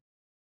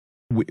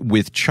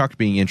 With Chuck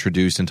being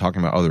introduced and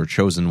talking about other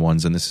chosen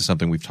ones, and this is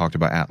something we've talked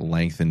about at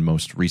length in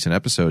most recent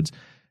episodes,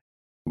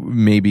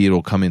 maybe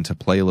it'll come into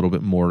play a little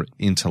bit more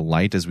into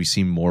light as we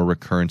see more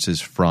recurrences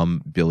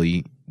from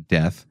Billy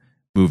death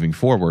moving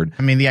forward.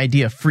 I mean, the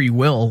idea of free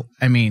will,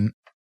 I mean,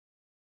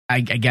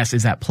 I guess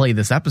is at play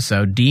this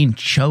episode. Dean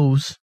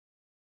chose.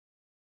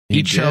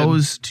 He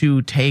chose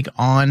to take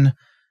on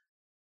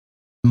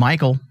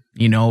Michael.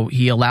 You know,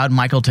 he allowed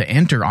Michael to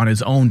enter on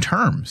his own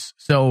terms.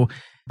 So,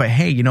 but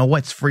hey, you know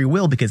what's free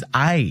will? Because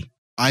I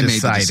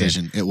made the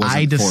decision. It wasn't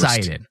I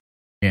decided. Forced.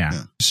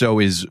 Yeah. So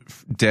is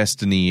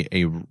destiny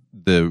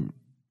the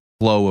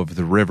flow of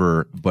the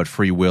river, but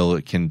free will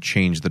can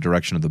change the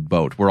direction of the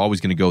boat? We're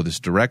always going to go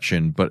this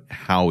direction, but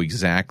how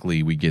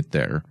exactly we get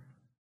there,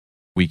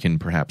 we can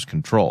perhaps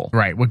control.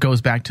 Right. What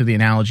goes back to the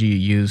analogy you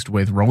used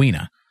with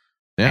Rowena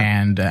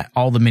and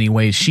all the many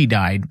ways she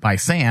died by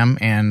Sam.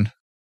 And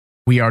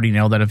we already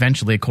know that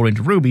eventually, according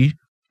to Ruby,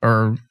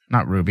 or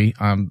not Ruby,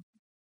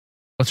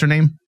 what's her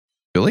name?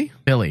 Billy?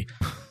 Billy.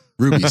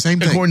 Ruby, same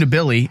thing. According to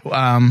Billy,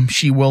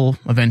 she will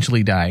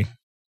eventually die.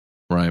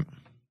 Right.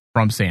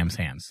 From Sam's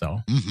hands. So,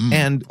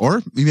 and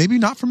or maybe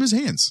not from his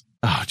hands.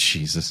 Oh,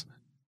 Jesus.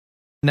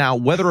 Now,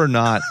 whether or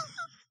not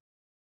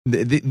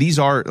these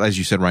are, as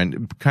you said,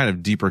 Ryan, kind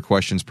of deeper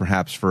questions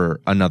perhaps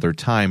for another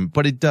time,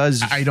 but it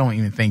does. I don't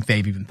even think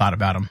they've even thought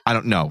about them. I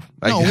don't know.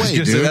 No way,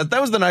 dude.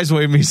 That was the nice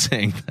way of me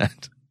saying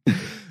that.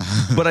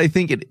 But I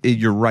think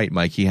you're right,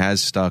 Mike. He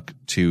has stuck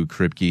to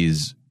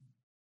Kripke's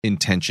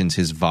intentions,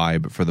 his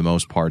vibe for the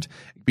most part,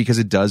 because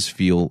it does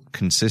feel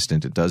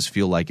consistent. It does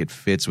feel like it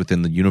fits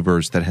within the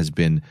universe that has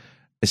been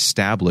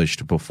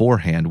established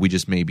beforehand. We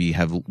just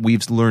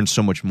we've learned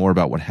so much more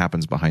about what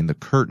happens behind the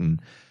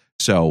curtain.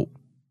 So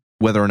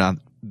whether or not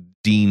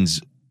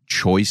Dean's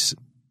choice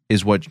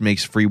is what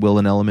makes free will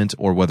an element,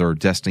 or whether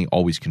destiny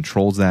always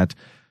controls that,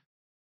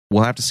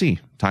 we'll have to see.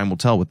 Time will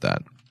tell with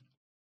that.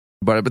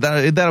 But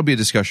that'll be a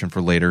discussion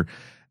for later,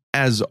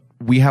 as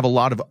we have a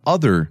lot of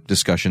other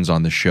discussions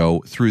on the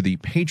show through the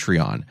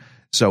Patreon.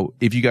 So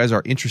if you guys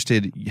are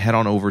interested, head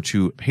on over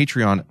to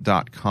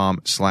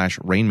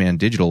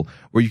patreon.com/RainmanDigital,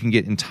 where you can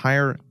get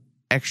entire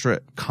extra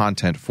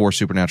content for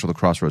Supernatural: The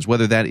Crossroads,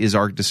 whether that is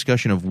our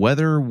discussion of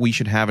whether we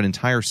should have an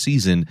entire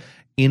season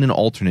in an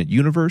alternate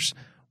universe.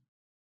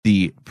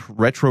 The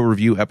retro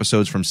review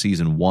episodes from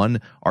season 1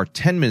 are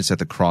 10 minutes at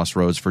the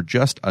Crossroads for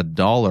just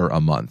 $1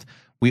 a month.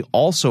 We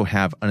also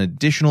have an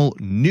additional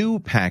new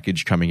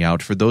package coming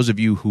out. For those of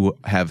you who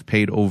have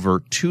paid over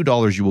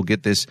 $2, you will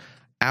get this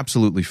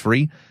absolutely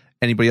free.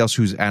 Anybody else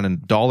who's at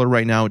 $1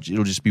 right now,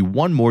 it'll just be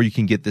one more. You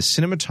can get the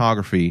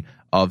cinematography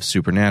of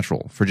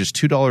Supernatural for just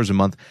 $2 a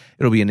month.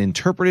 It'll be an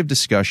interpretive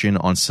discussion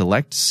on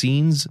select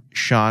scenes,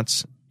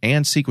 shots,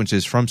 and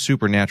sequences from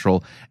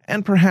Supernatural,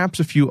 and perhaps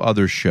a few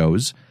other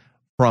shows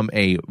from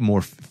a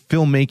more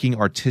filmmaking,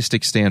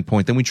 artistic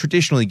standpoint than we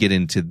traditionally get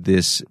into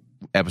this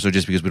episode,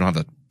 just because we don't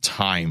have the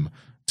time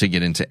to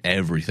get into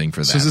everything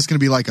for that. So is this going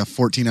to be like a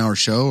 14-hour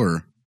show,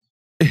 or?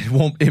 It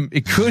won't.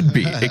 It could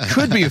be. It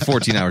could be a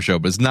 14-hour show,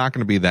 but it's not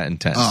going to be that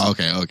intense. Oh,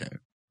 okay.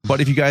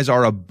 But if you guys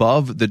are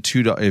above the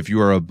 $2, if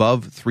you are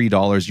above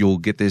 $3, you'll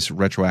get this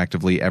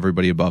retroactively.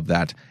 Everybody above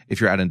that,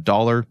 if you're at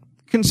 $1,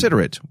 consider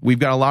it. We've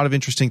got a lot of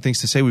interesting things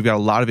to say. We've got a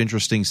lot of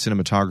interesting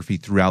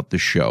cinematography throughout the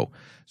show.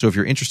 So if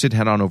you're interested,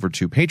 head on over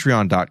to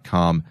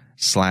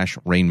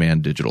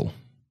patreon.com/RainmanDigital.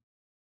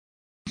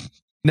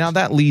 Now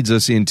that leads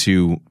us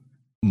into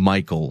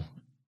Michael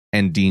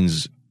and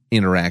Dean's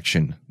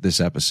interaction this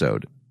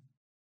episode.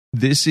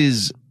 This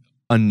is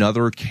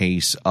another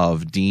case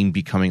of Dean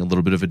becoming a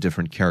little bit of a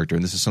different character,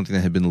 and this is something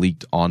that had been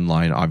leaked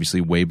online, obviously,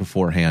 way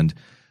beforehand.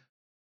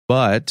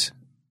 But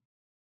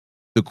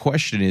the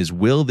question is,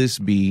 will this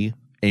be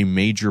a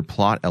major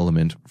plot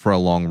element for a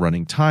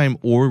long-running time,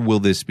 or will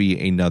this be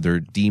another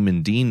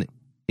Demon Dean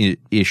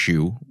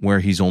issue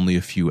where he's only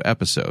a few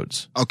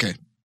episodes? Okay.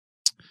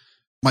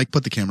 Mike,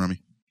 put the camera on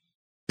me.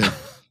 Okay.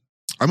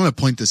 I'm going to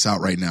point this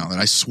out right now, that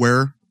I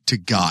swear to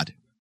God,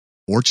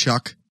 or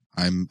Chuck,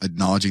 I'm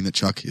acknowledging that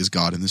Chuck is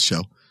God in this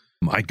show.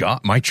 My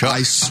God, my Chuck.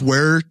 I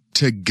swear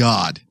to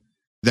God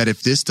that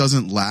if this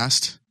doesn't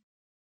last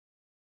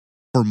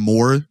for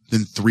more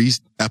than 3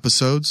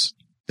 episodes,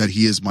 that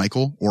he is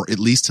Michael, or at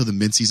least to the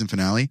mid-season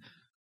finale,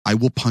 I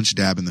will punch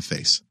Dab in the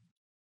face.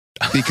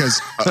 Because,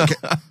 okay,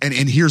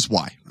 and here's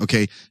why,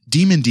 okay?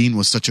 Demon Dean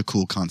was such a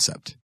cool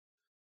concept.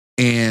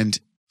 And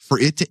for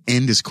it to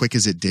end as quick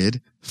as it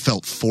did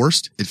felt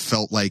forced. It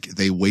felt like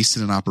they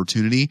wasted an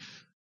opportunity,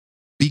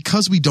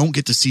 because we don't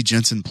get to see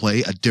Jensen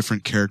play a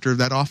different character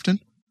that often.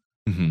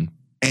 Mm-hmm.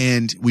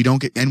 And we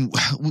don't get, and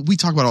we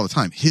talk about it all the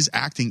time. His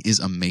acting is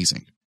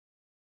amazing.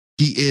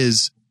 He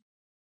is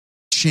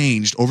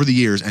changed over the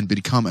years and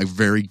become a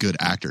very good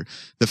actor.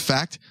 The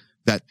fact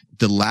that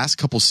the last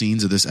couple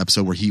scenes of this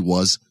episode where he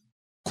was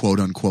quote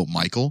unquote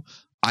Michael,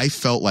 I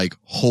felt like,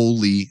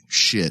 holy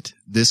shit,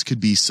 this could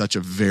be such a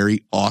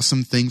very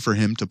awesome thing for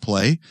him to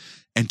play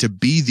and to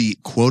be the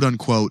quote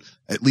unquote,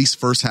 at least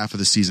first half of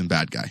the season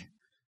bad guy.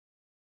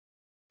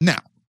 Now,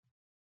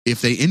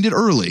 if they end it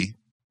early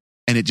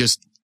and it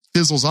just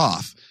fizzles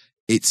off,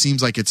 it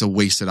seems like it's a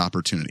wasted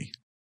opportunity.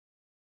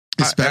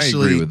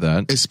 Especially, I agree with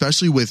that.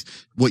 Especially with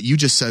what you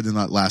just said in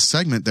that last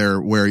segment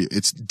there, where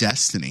it's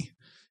destiny.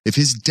 If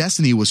his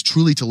destiny was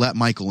truly to let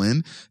Michael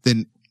in,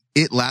 then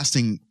it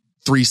lasting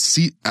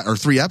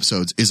 3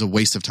 episodes is a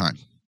waste of time.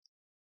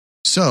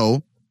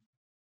 So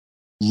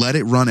let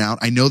it run out.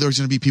 I know there's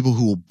going to be people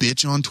who will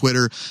bitch on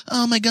Twitter.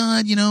 Oh my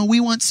God, we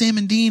want Sam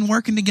and Dean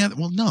working together.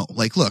 Well, no,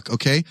 look,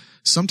 okay.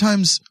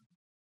 Sometimes,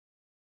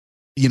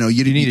 you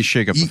need to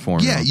shake up the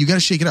formula. Yeah, you got to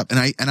shake it up.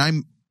 And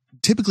I'm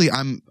typically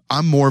I'm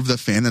more of the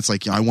fan that's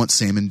like, I want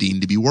Sam and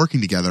Dean to be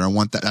working together. I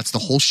want that. That's the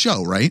whole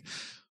show, right?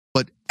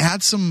 But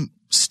add some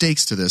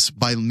stakes to this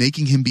by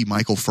making him be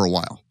Michael for a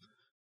while.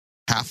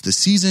 Half the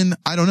season,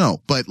 I don't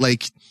know, but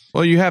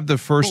well, you have the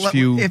first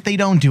few. If they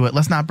don't do it,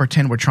 let's not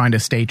pretend we're trying to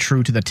stay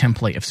true to the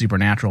template of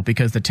Supernatural,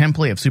 because the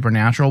template of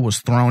Supernatural was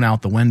thrown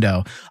out the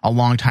window a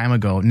long time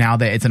ago. Now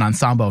that it's an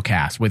ensemble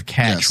cast with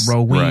Ketch,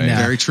 Rowena,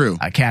 very true,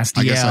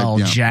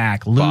 Castiel,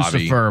 Jack,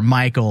 Lucifer,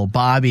 Michael,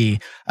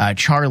 Bobby,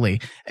 Charlie,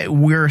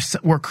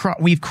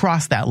 we've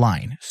crossed that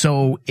line.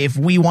 So if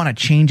we want to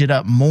change it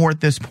up more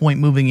at this point,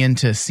 moving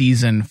into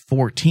season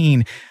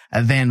 14,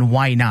 then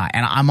why not?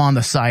 And I'm on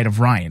the side of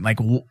Ryan.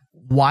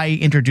 Why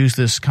introduce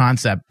this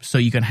concept so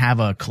you can have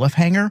a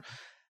cliffhanger?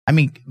 I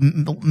mean,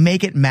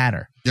 make it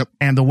matter. Yep.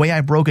 And the way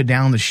I broke it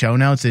down in the show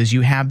notes is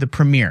you have the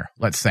premiere,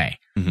 let's say,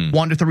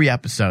 1 to 3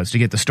 episodes to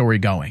get the story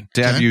going.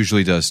 Dab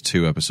usually does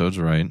 2 episodes,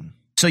 right?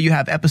 So you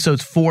have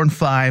episodes 4 and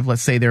 5,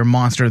 let's say they're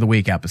Monster of the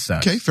Week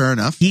episodes. Okay, fair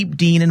enough. Keep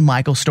Dean and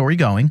Michael's story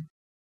going.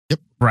 Yep.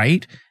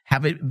 Right?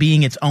 Have it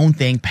being its own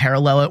thing,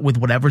 parallel it with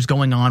whatever's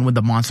going on with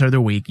the Monster of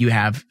the Week. You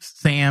have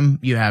Sam,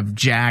 you have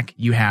Jack,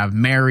 you have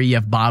Mary, you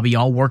have Bobby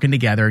all working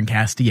together in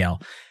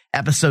Castiel.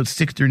 Episodes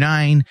 6 through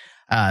 9,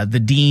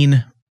 the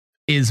Dean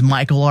is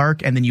Michael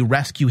arc, and then you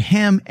rescue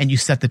him and you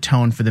set the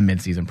tone for the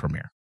mid-season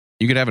premiere.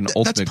 You could have an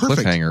ultimate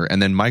cliffhanger, and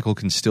then Michael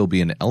can still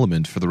be an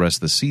element for the rest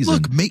of the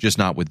season, just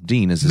not with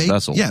Dean as his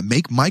vessel. Yeah,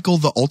 make Michael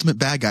the ultimate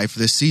bad guy for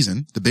this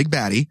season, the big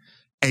baddie.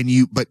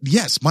 But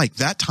yes, Mike,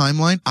 that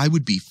timeline, I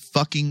would be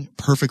fucking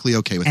perfectly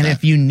okay with that. And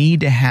if you need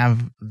to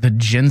have the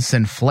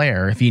Jensen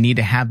flair, if you need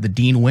to have the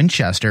Dean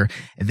Winchester,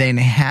 then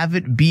have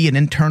it be an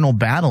internal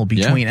battle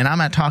between, and I'm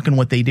not talking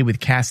what they did with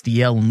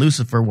Castiel and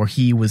Lucifer, where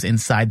he was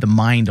inside the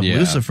mind of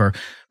Lucifer,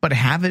 but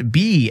have it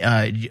be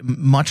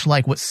much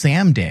like what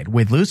Sam did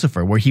with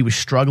Lucifer, where he was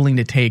struggling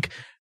to take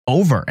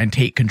over and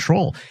take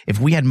control. If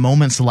we had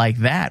moments like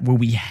that, where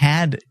we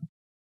had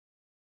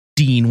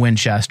Dean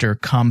Winchester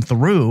come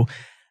through,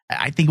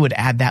 I think it would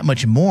add that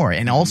much more,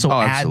 and also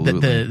add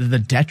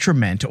the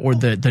detriment or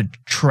the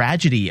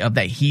tragedy of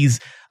that he's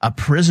a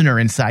prisoner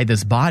inside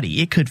this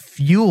body. It could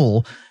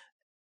fuel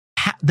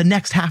the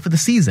next half of the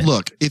season.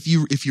 Look, if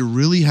you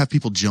really have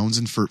people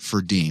jonesing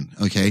for Dean,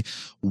 okay,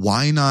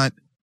 why not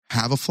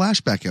have a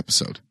flashback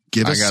episode?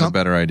 I got a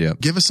better idea.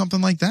 Give us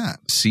something like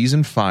that.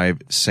 Season 5,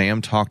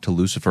 Sam talked to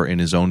Lucifer in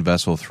his own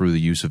vessel through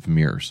the use of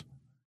mirrors.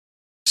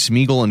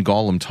 Smeagol and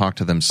Gollum talked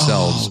to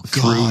themselves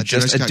through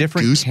just a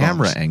different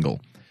camera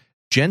angle.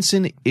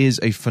 Jensen is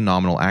a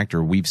phenomenal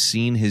actor. We've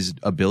seen his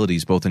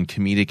abilities both in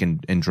comedic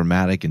and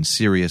dramatic and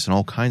serious and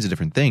all kinds of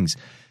different things.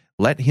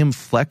 Let him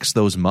flex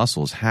those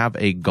muscles, have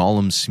a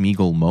Gollum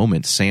Smeagol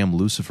moment, Sam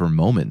Lucifer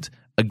moment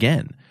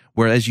again,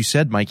 where, as you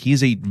said, Mike,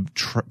 he's a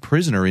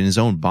prisoner in his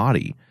own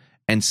body,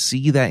 and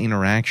see that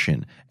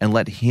interaction and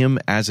let him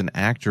as an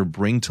actor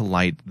bring to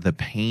light the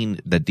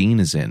pain that Dean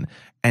is in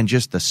and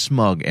just the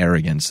smug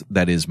arrogance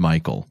that is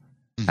Michael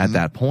at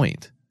that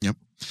point. Yep.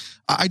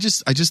 I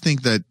just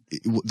think that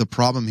the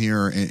problem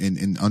here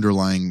in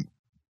underlying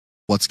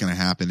what's going to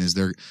happen is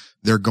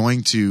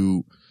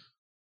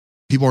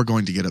people are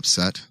going to get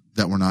upset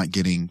that we're not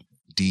getting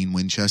Dean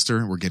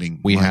Winchester. We're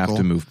getting Michael. Have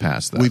to move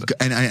past that.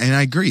 And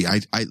I agree.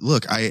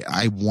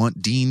 I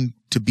want Dean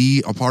to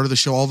be a part of the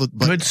show.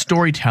 Good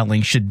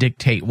storytelling should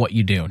dictate what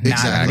you do,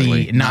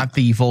 not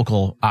the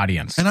vocal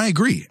audience. And I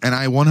agree. And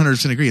I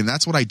 100% agree. And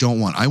that's what I don't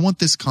want. I want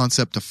this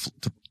concept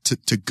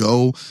to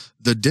go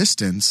the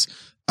distance.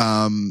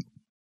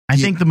 I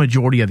think the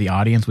majority of the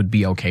audience would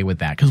be okay with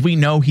that, because we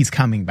know he's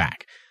coming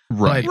back.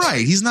 Right.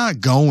 He's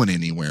not going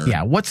anywhere.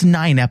 Yeah. What's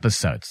 9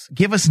 episodes?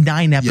 Give us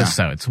 9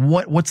 episodes.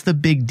 Yeah. What's the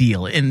big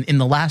deal in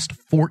the last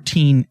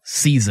 14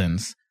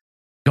 seasons,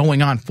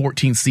 going on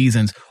 14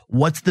 seasons?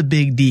 What's the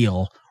big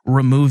deal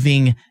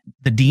removing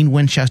the Dean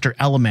Winchester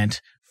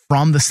element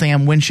from the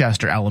Sam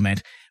Winchester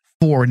element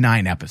for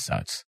 9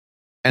 episodes?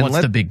 And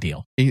what's the big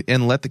deal?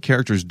 And let the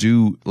characters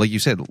do, like you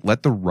said,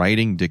 let the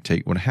writing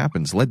dictate what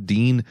happens. Let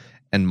Dean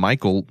and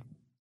Michael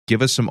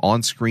give us some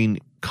on-screen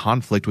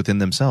conflict within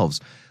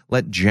themselves.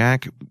 Let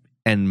Jack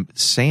and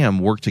Sam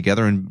work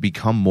together and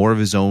become more of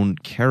his own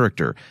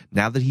character.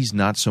 Now that he's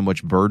not so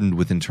much burdened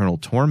with internal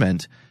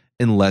torment,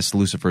 unless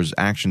Lucifer's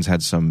actions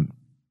had some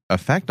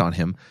effect on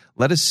him.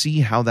 Let us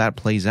see how that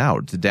plays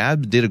out. The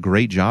Dad did a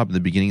great job in the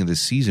beginning of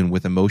this season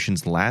with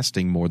emotions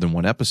lasting more than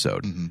one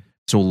episode. Mm-hmm.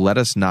 So let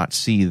us not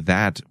see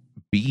that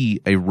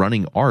be a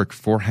running arc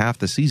for half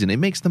the season. It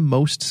makes the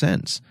most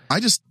sense.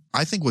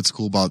 I think what's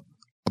cool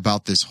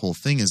about this whole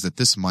thing is that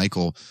this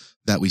Michael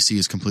that we see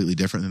is completely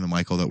different than the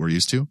Michael that we're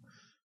used to.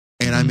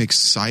 And I'm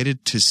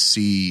excited to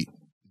see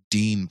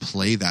Dean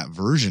play that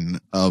version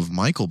of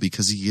Michael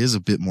because he is a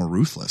bit more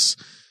ruthless.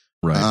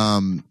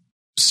 Right.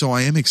 So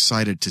I am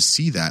excited to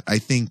see that. I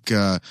think,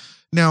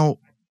 now,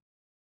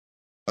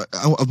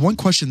 one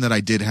question that I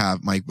did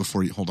have, Mike,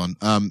 before you hold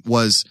on,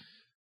 was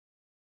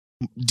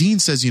Dean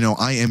says,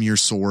 I am your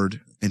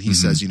sword. And he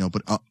says,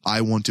 but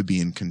I want to be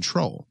in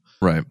control.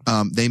 Right.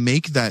 They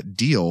make that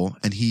deal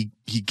and he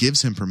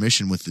gives him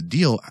permission with the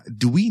deal.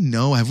 Do we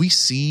know, have we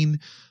seen,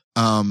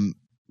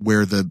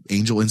 where the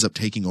angel ends up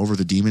taking over,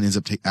 the demon ends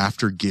up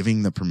after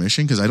giving the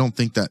permission? Because I don't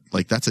think that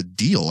that's a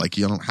deal.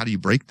 How do you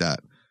break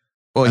that?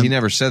 Well, he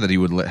never said that he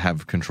would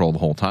have control the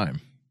whole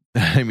time.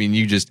 I mean,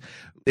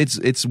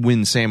 it's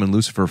when Sam and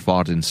Lucifer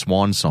fought in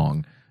Swan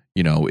Song.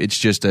 It's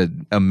just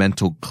a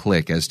mental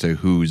click as to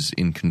who's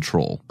in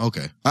control.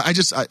 Okay,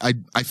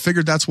 I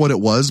figured that's what it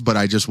was, but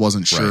I just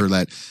wasn't sure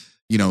that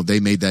they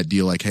made that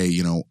deal. Like, hey,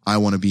 I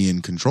want to be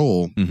in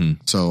control. Mm-hmm.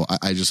 So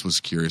I just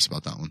was curious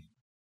about that one.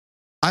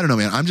 I don't know,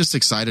 man. I'm just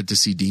excited to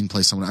see Dean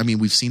play someone. I mean,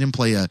 we've seen him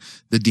play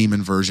the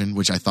demon version,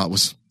 which I thought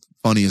was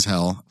funny as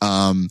hell,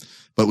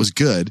 but was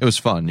good. It was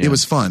fun. Yeah. It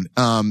was fun,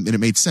 and it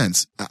made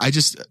sense. I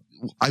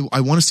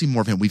want to see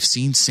more of him. We've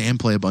seen Sam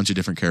play a bunch of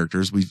different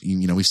characters. We've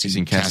seen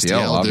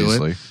Castiel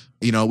obviously.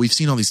 Do it. We've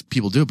seen all these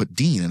people do it, but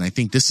Dean, and I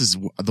think this is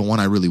the one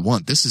I really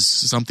want. This is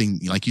something,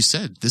 like you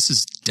said, this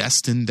is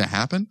destined to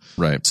happen.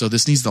 Right. So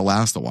this needs to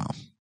last a while.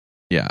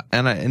 Yeah,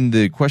 and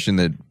the question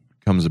that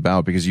comes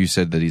about, because you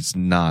said that it's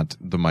not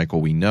the Michael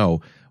we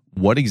know,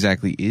 what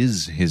exactly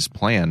is his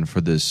plan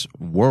for this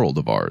world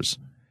of ours?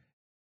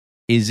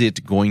 Is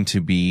it going to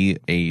be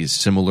a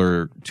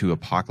similar to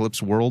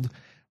Apocalypse world?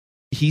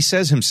 He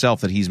says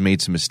himself that he's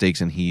made some mistakes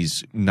and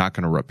he's not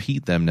going to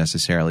repeat them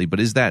necessarily, but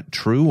is that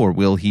true, or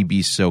will he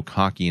be so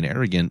cocky and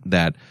arrogant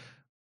that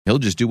he'll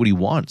just do what he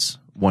wants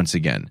once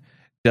again?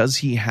 Does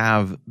he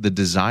have the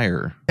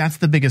desire? That's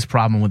the biggest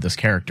problem with this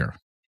character.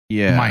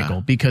 Yeah.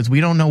 Michael, because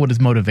we don't know what his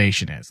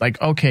motivation is. Like,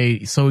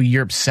 okay, so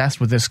you're obsessed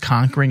with this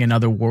conquering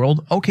another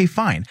world? Okay,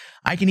 fine.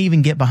 I can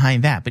even get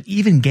behind that. But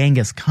even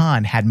Genghis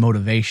Khan had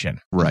motivation.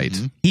 Right.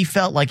 Mm-hmm. He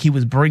felt like he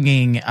was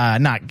bringing,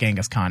 not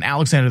Genghis Khan,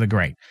 Alexander the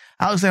Great.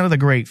 Alexander the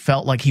Great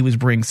felt like he was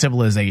bringing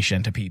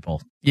civilization to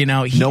people.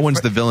 No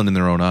one's the villain in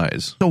their own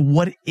eyes. So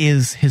what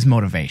is his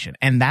motivation?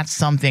 And that's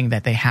something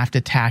that they have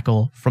to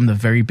tackle from the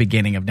very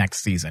beginning of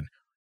next season.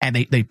 And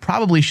they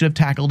probably should have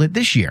tackled it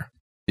this year.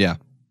 Yeah.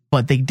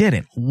 But they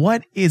didn't.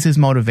 What is his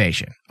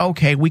motivation?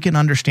 Okay, we can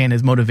understand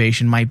his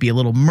motivation might be a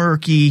little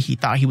murky. He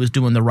thought he was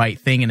doing the right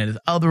thing in his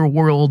other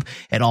world.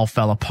 It all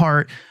fell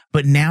apart.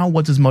 But now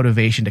what's his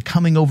motivation to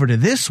coming over to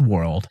this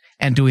world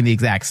and doing the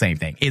exact same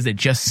thing? Is it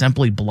just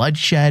simply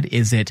bloodshed?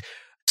 Is it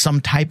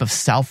some type of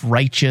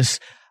self-righteous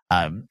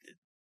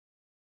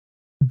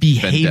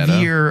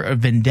behavior,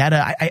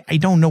 vendetta? I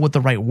don't know what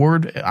the right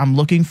word I'm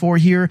looking for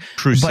here.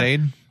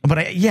 Crusade?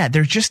 But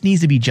there just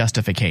needs to be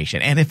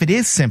justification. And if it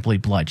is simply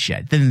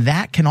bloodshed, then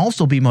that can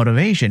also be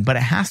motivation, but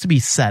it has to be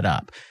set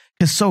up.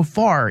 Because so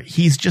far,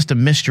 he's just a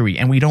mystery,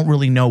 and we don't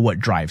really know what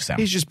drives him.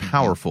 He's just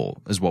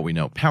powerful, is what we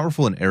know.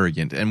 Powerful and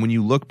arrogant. And when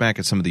you look back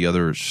at some of the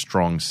other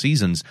strong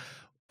seasons,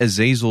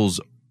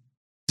 Azazel's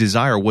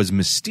desire was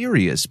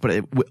mysterious, but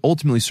it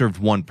ultimately served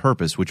one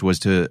purpose, which was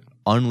to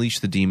unleash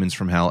the demons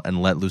from hell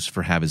and let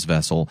Lucifer have his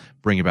vessel,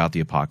 bring about the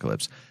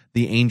apocalypse.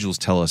 The angels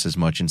tell us as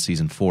much in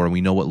season 4, and we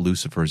know what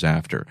Lucifer's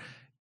after.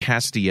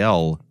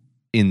 Castiel,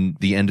 in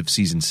the end of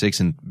season 6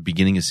 and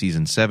beginning of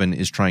season 7,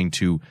 is trying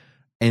to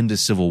end a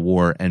civil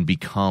war and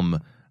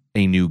become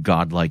a new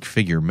godlike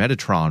figure.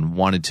 Metatron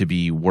wanted to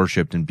be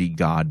worshipped and be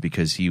God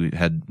because he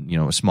had,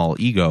 a small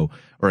ego,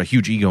 or a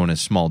huge ego and a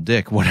small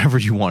dick, whatever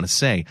you want to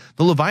say.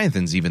 The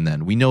Leviathans, even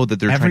then, we know that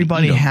they're everybody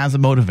trying to eat him. Has a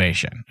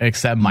motivation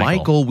except Michael.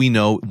 Michael, we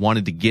know,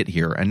 wanted to get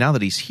here, and now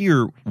that he's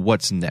here,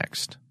 what's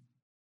next?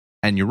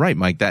 And you're right,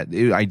 Mike, that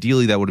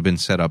ideally that would have been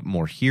set up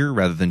more here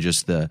rather than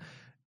just the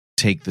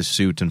take the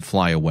suit and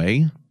fly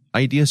away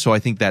idea. So I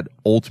think that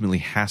ultimately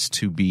has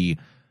to be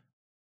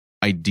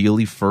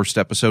ideally first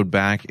episode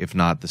back, if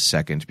not the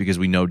second, because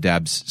we know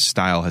Dab's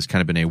style has kind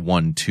of been a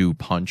 1-2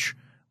 punch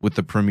with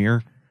the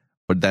premiere,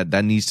 but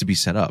that needs to be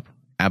set up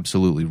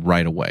absolutely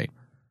right away.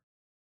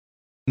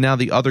 Now,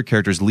 the other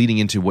characters, leading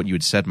into what you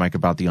had said, Mike,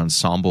 about the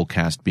ensemble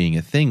cast being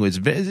a thing, is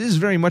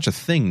very much a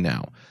thing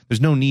now.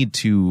 There's no need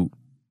to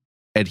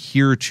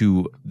adhere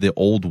to the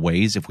old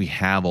ways if we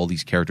have all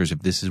these characters, if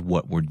this is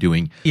what we're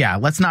doing. Yeah,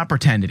 let's not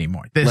pretend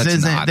anymore. This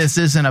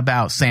isn't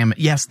about Sam.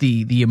 Yes,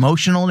 the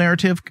emotional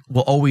narrative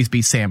will always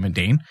be Sam and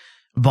Dean,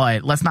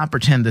 but let's not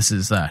pretend this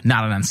is not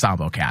an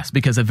ensemble cast,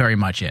 because it very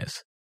much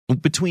is.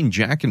 Between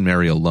Jack and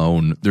Mary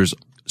alone, there's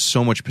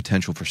so much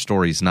potential for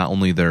stories. Not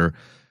only their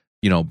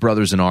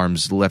brothers in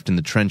arms left in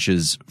the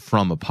trenches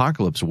from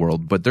Apocalypse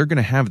World, but they're going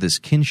to have this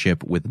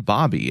kinship with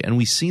Bobby. And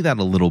we see that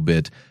a little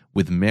bit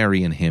with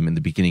Mary and him in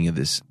the beginning of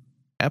this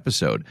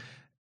episode,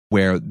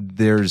 where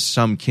there's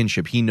some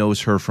kinship. He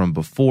knows her from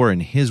before. In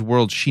his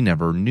world, she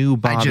never knew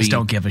Bobby. I just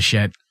don't give a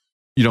shit.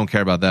 You don't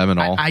care about them at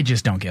all? I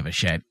just don't give a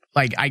shit.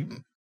 Like,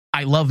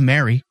 I love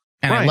Mary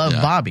and I love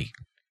Bobby.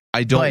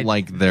 I don't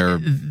like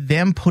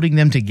them putting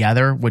them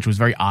together, which was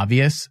very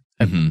obvious,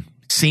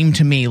 seemed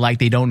to me like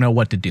they don't know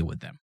what to do with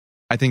them.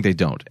 I think they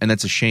don't. And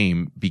that's a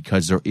shame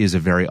because there is a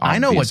very obvious I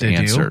know what to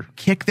answer. do.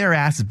 Kick their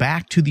ass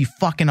back to the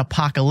fucking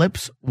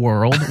Apocalypse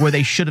World where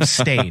they should have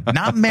stayed.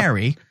 Not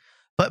Mary,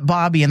 but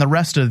Bobby and the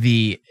rest of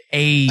the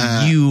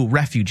AU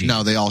refugees.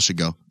 No, they all should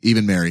go.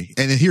 Even Mary.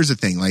 And here's the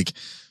thing, like,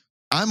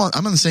 I'm on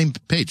the same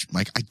page,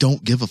 Mike. I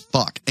don't give a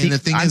fuck. And the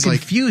thing I'm is,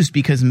 like, confused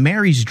because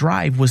Mary's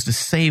drive was to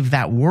save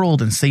that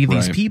world and save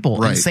these people.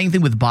 Right. And same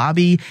thing with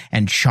Bobby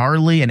and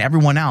Charlie and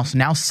everyone else.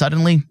 Now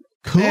suddenly,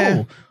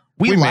 cool.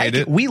 We like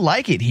it. We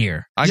like it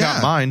here. I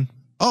got mine.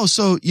 Oh,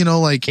 so,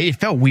 like, it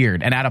felt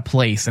weird and out of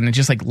place, and it's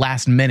just like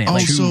last minute,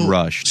 too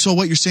rushed. So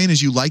what you're saying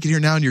is you like it here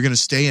now, and you're going to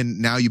stay, and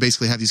now you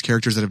basically have these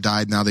characters that have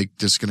died. Now they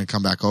just going to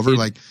come back over,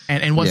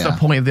 And what's the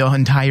point of the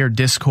entire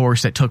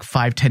discourse that took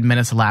 5-10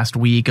 minutes last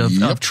week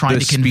of trying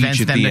to convince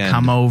them to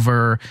come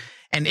over,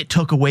 and it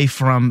took away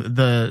from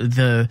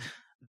the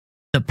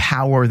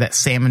power that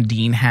Sam and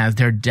Dean has,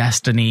 their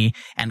destiny,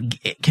 and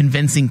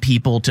convincing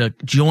people to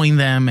join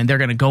them, and they're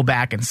going to go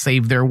back and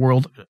save their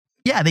world.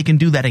 Yeah, they can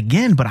do that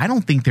again, but I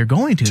don't think they're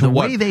going to. To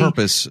what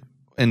purpose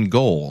and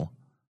goal?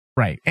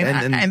 Right.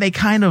 And they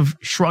kind of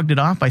shrugged it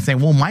off by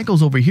saying, well,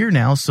 Michael's over here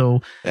now,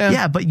 so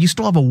yeah, but you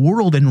still have a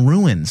world in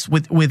ruins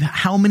with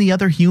how many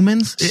other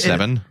humans?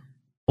 7.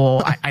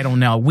 Well, I don't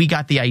know. We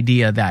got the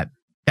idea that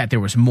there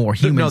was more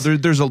humans. No,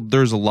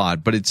 there's a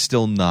lot, but it's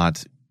still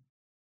not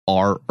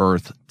our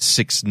Earth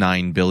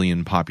 6-9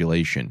 billion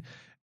population.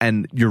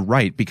 And you're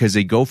right, because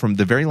they go from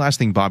the very last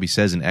thing Bobby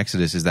says in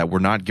Exodus is that we're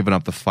not giving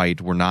up the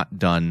fight. We're not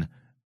done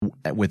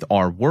with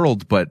our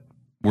world, but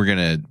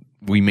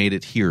we made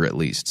it here at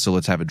least. So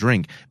let's have a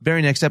drink.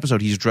 Very next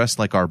episode, he's dressed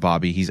like our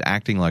Bobby. He's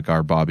acting like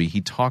our Bobby.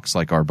 He talks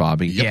like our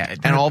Bobby. Yeah.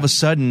 And all of a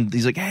sudden,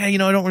 he's like, I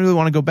don't really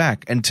want to go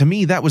back. And to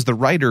me, that was the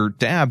writer,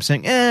 Dab,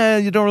 saying,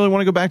 you don't really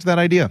want to go back to that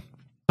idea.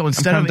 So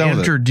instead of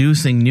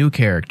introducing new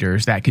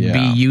characters that could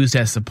be used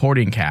as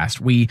supporting cast,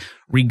 we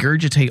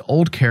regurgitate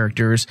old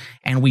characters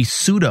and we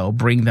pseudo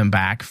bring them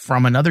back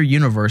from another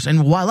universe, and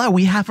voila,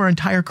 we have our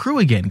entire crew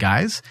again,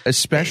 guys.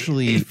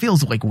 Especially, it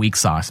feels like weak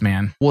sauce,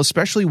 man. Well,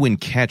 especially when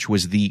Ketch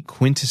was the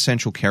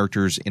quintessential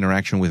character's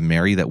interaction with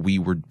Mary that we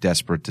were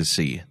desperate to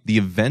see. The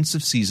events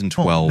of season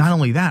 12. Well, not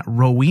only that,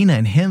 Rowena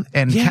and him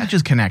and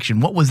Ketch's connection.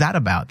 What was that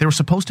about? There was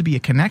supposed to be a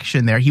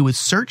connection there. He was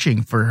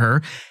searching for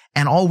her.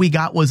 And all we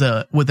got was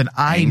an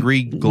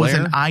angry glare? Was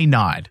an eye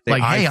nod.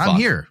 Like, hey, I'm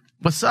here.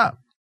 What's up?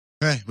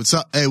 Hey, what's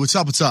up? Hey, what's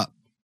up? What's up?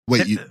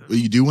 Wait,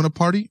 you do want to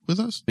party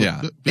with us?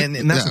 Yeah.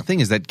 And that's the thing,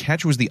 is that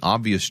Ketch was the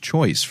obvious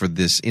choice for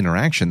this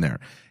interaction there.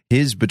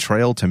 His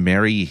betrayal to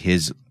Mary,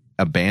 his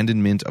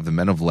abandonment of the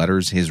Men of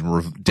Letters, his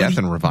death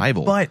and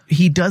revival. But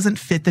he doesn't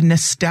fit the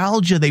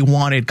nostalgia they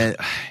wanted.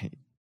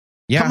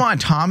 Yeah. Come on,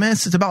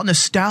 Thomas. It's about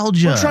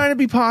nostalgia. We're trying to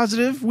be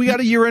positive. We got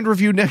a year-end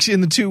review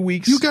in the 2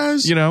 weeks. You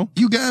guys,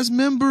 you guys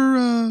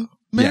remember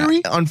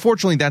Mary? Yeah.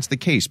 Unfortunately, that's the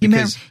case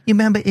because you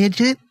remember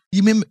Idget?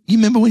 You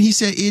remember when he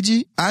said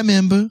Idget? I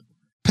remember.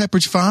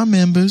 Pepperidge Farm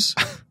members.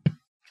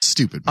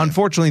 Stupid. Man.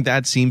 Unfortunately,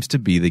 that seems to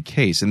be the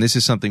case, and this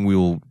is something we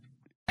will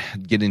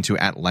get into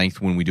at length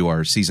when we do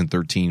our season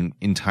 13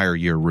 entire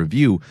year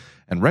review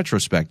and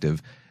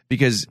retrospective,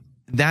 because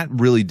that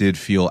really did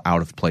feel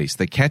out of place.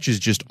 The Ketch is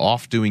just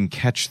off doing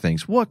Ketch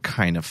things. What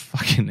kind of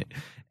fucking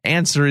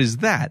answer is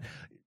that?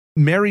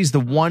 Mary's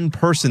the one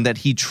person that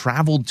he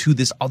traveled to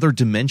this other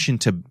dimension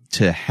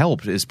to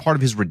help as part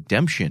of his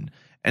redemption,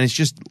 and it's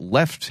just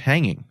left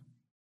hanging.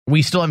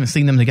 We still haven't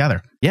seen them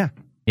together. Yeah.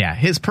 Yeah,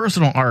 his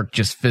personal arc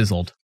just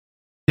fizzled.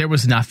 There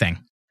was nothing.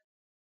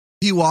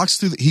 He walks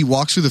through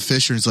the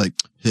fissure and he's like,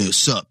 hey,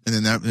 what's up? And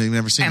then they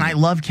never seen him. And I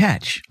love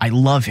Ketch. I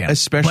love him.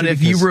 Especially but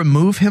if you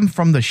remove him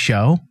from the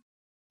show,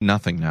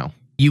 nothing now.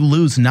 You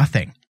lose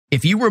nothing.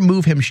 If you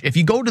remove him, if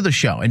you go to the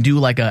show and do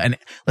like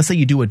let's say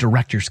you do a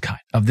director's cut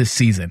of this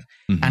season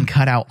and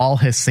cut out all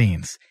his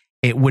scenes,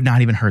 it would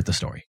not even hurt the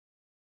story.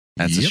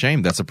 That's a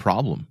shame. That's a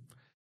problem.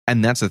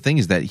 And that's the thing,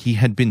 is that he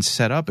had been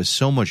set up as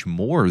so much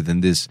more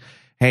than this.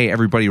 Hey,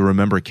 everybody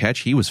remember Ketch?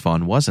 He was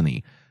fun, wasn't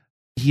he?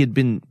 He had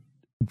been,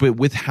 but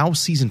with how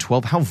season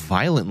 12, how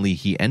violently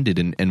he ended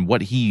and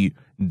what he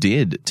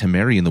did to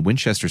Mary and the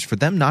Winchesters, for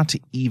them not to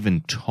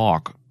even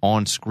talk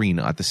on screen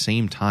at the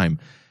same time,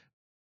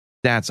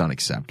 that's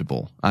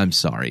unacceptable. I'm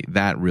sorry.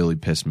 That really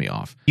pissed me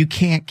off. You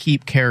can't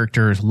keep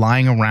characters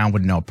lying around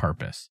with no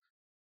purpose.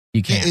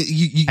 You can't.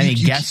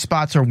 Guest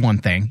spots are one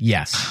thing.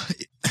 Yes.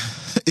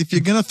 If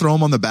you're going to throw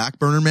them on the back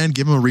burner, man,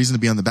 give them a reason to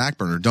be on the back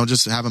burner. Don't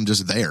just have them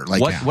just there.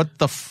 Like, what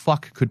the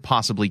fuck could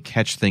possibly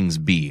Ketch things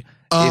be?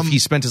 If he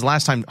spent his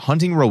last time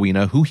hunting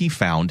Rowena, who he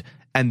found,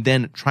 and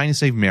then trying to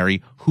save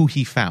Mary, who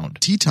he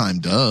found. Tea time,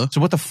 duh. So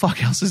what the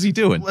fuck else is he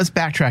doing? Let's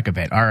backtrack a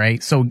bit. All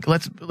right. So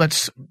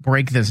let's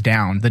break this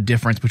down, the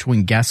difference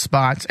between guest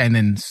spots and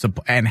then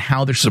and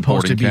how they're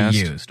supposed to be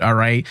used. All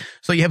right.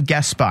 So you have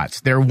guest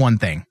spots. They're one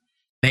thing.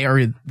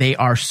 They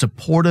are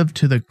supportive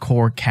to the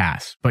core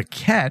cast. But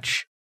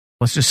Ketch,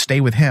 let's just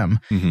stay with him,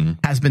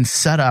 has been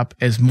set up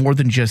as more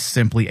than just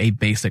simply a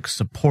basic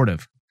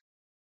supportive.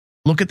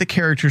 Look at the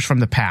characters from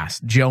the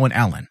past, Joe and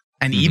Ellen,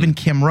 and even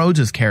Kim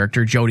Rhodes'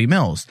 character, Jody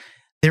Mills.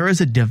 There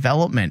is a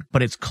development,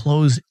 but it's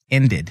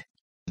closed-ended.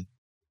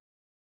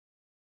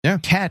 Yeah.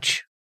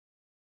 Ketch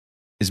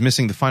is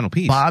missing the final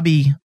piece.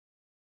 Bobby,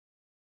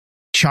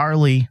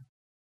 Charlie,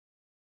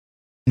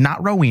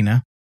 not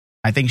Rowena.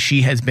 I think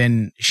she's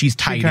tidy. She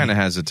kind of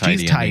has a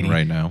tidy ending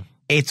right now.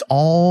 It's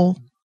all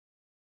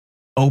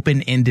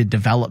open-ended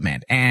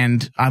development,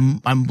 and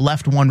I'm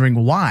left wondering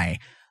why.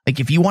 Like,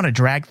 if you want to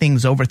drag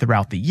things over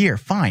throughout the year,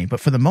 fine.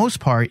 But for the most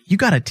part, you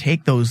got to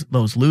take those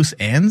loose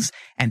ends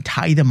and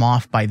tie them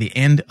off by the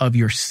end of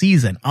your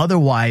season.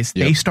 Otherwise,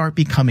 they start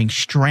becoming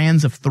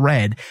strands of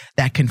thread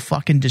that can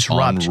fucking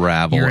disrupt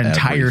your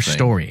entire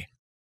story.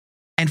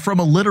 And from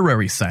a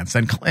literary sense,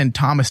 and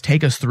Thomas,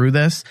 take us through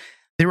this,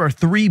 there are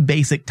 3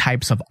 basic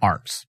types of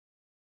arcs.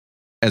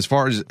 As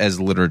far as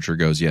literature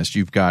goes, yes,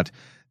 you've got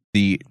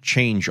the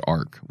change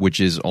arc, which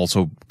is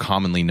also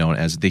commonly known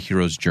as the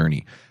hero's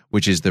journey,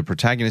 which is the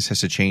protagonist has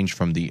to change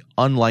from the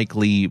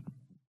unlikely,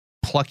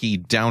 plucky,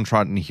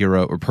 downtrodden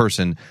hero or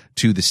person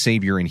to the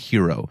savior and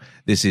hero.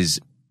 This is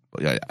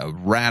a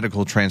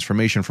radical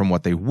transformation from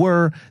what they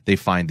were. They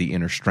find the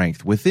inner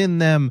strength within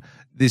them.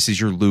 This is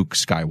your Luke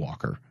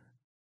Skywalker,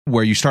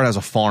 where you start as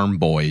a farm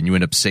boy and you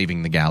end up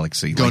saving the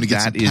galaxy. Going to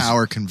get some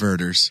power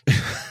converters.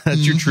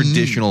 That's your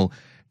traditional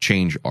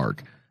change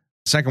arc.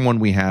 Second one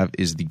we have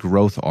is the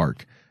growth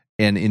arc.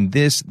 And in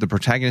this, the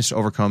protagonist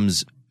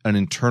overcomes an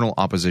internal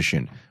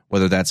opposition,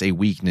 whether that's a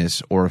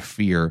weakness or a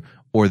fear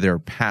or their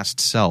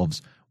past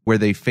selves, where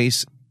they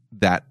face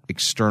that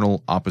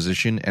external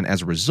opposition and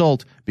as a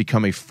result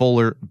become a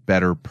fuller,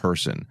 better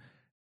person.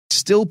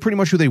 Still pretty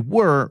much who they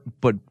were,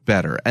 but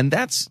better. And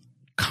that's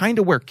kind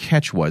of where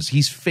Ketch was.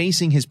 He's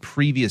facing his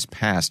previous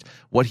past,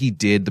 what he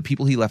did, the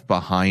people he left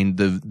behind,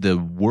 the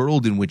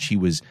world in which he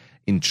was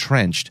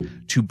entrenched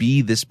to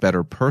be this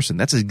better person.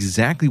 That's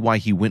exactly why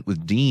he went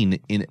with Dean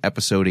in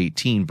episode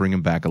 18, Bring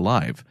Him Back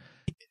Alive.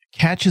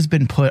 Ketch has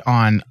been put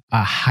on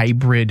a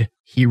hybrid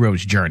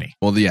hero's journey.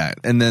 Well, yeah.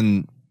 And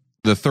then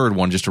the third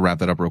one, just to wrap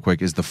that up real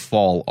quick, is the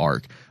fall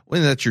arc.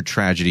 Well, that's your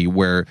tragedy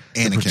where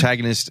the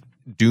protagonist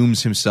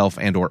dooms himself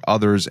and or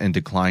others and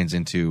declines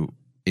into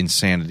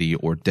insanity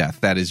or death.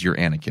 That is your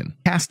Anakin.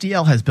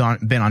 Castiel has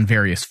been on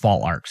various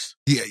fall arcs.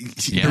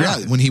 Yeah,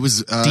 when he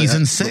was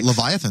season 6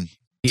 Leviathan.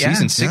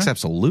 Season 6,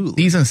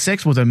 absolutely. Season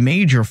 6 was a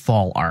major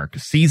fall arc.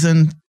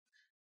 Season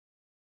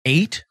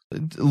 8,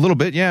 a little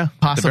bit, yeah.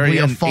 Possibly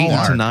a fall 8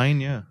 arc. to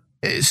 9, yeah.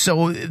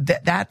 So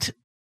that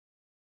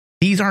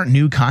these aren't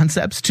new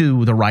concepts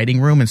to the writing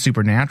room and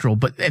Supernatural,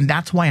 and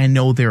that's why I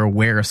know they're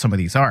aware of some of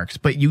these arcs.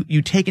 But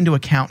you take into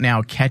account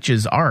now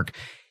Ketch's arc.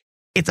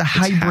 It's a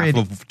hybrid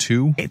half of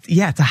 2.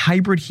 It's a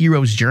hybrid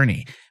hero's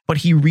journey. But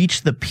he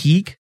reached the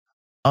peak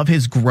of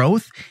his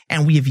growth,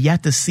 and we have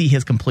yet to see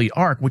his complete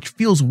arc, which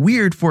feels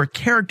weird for a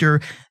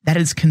character that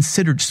is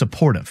considered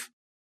supportive.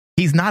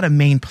 He's not a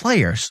main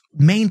player.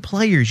 Main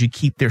players, you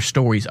keep their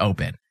stories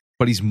open.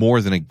 But he's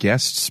more than a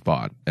guest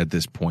spot at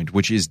this point,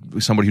 which is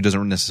somebody who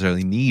doesn't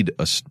necessarily need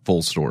a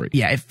full story.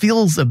 Yeah, it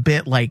feels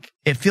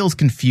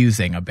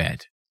confusing a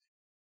bit.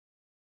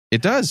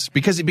 It does,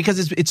 because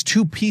it's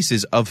 2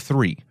 pieces of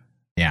 3.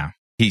 Yeah.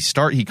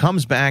 He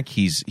comes back,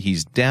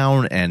 he's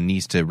down and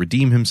needs to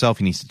redeem himself,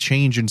 he needs to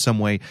change in some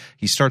way.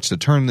 He starts to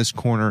turn this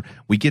corner.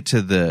 We get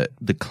to the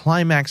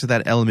climax of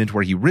that element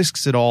where he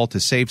risks it all to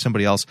save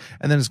somebody else,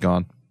 and then it's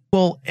gone.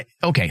 Well,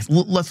 okay,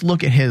 let's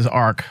look at his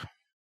arc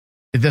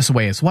this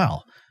way as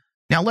well.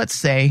 Now, let's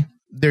say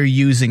they're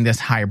using this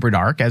hybrid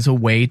arc as a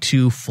way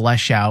to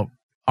flesh out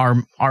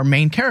our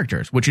main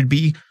characters, which would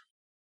be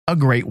a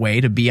great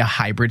way to be a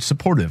hybrid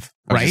supportive,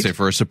 right? I was gonna say,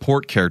 for a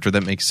support character,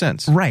 that makes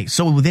sense. Right.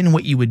 So then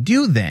what you would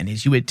do then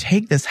is you would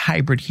take this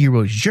hybrid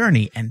hero's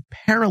journey and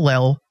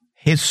parallel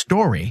his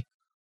story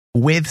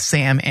with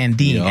Sam and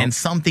Dean and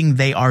something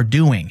they are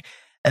doing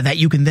that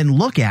you can then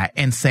look at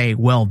and say,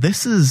 well,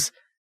 that's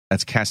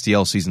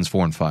Castiel seasons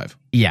 4 and 5.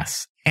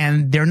 Yes.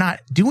 And they're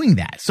not doing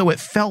that. So it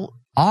felt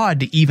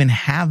odd to even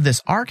have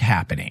this arc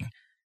happening.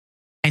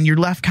 And you're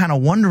left kind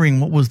of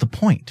wondering what was the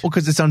point. Well,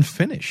 because it's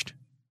unfinished.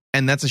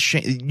 And that's a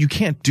shame. You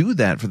can't do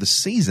that for the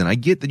season. I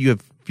get that you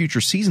have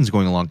future seasons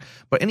going along,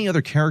 but any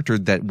other character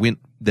that went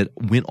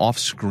off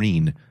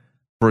screen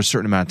for a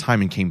certain amount of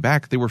time and came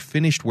back, they were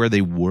finished where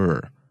they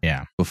were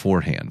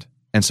beforehand.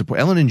 And so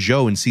Ellen and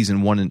Joe in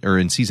season 1 or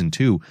in season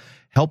 2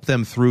 helped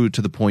them through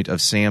to the point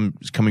of Sam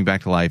coming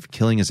back to life,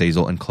 killing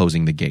Azazel, and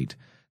closing the gate.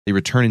 They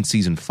return in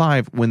season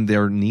 5 when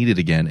they're needed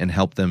again and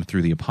help them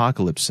through the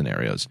apocalypse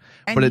scenarios.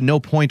 But at no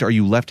point are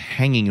you left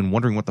hanging and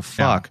wondering what the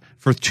fuck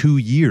for 2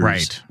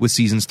 years with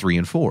seasons 3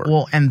 and 4.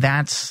 Well, and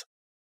that's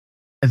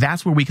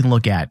where we can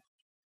look at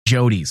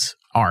Jodie's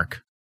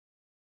arc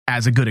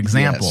as a good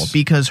example,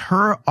 because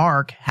her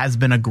arc has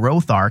been a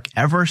growth arc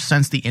ever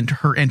since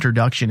her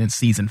introduction in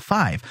season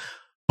 5,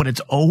 but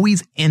it's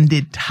always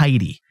ended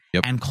tidy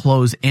and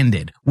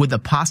close-ended with the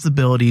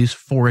possibilities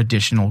for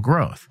additional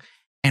growth.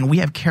 And we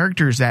have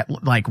characters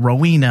that like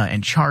Rowena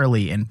and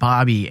Charlie and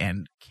Bobby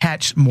and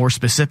Ketch more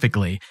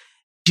specifically,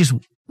 just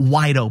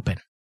wide open.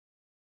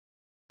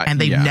 And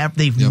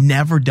they've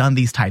never done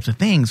these types of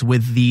things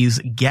with these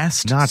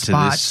guest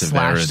spots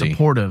 /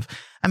 supportive.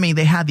 I mean,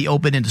 they had the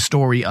open-ended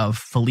story of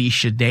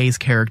Felicia Day's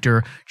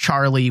character,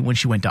 Charlie, when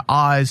she went to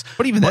Oz.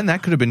 But even then,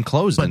 that could have been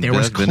closed. But there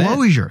was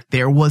closure.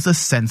 There was a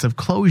sense of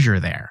closure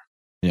there.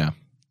 Yeah.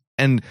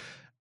 And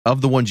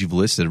of the ones you've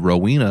listed,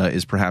 Rowena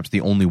is perhaps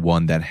the only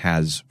one that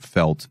has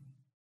felt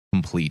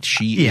complete.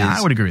 I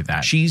would agree with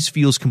that. She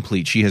feels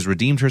complete. She has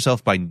redeemed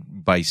herself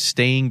by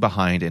staying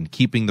behind and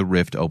keeping the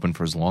rift open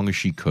for as long as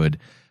she could,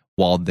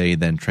 while they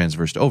then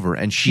transversed over.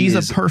 And she's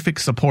a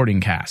perfect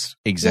supporting cast.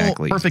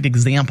 Exactly. Well, perfect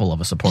example of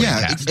a supporting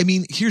cast. I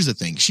mean, here's the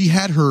thing. She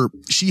had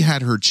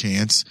her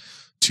chance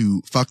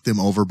to fuck them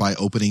over by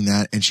opening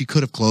that, and she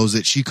could have closed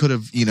it. She could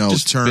have,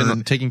 just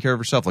been taking care of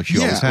herself like she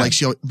always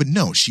had. But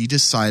no, she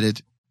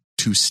decided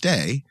to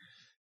stay,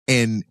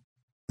 and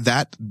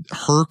that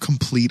her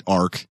complete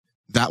arc,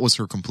 that was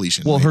her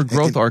completion. Well, her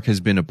growth arc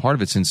has been a part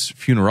of it since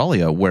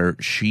Funeralia, where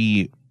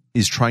she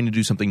is trying to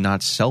do something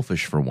not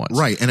selfish for once.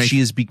 Right. And she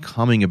is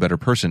becoming a better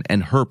person,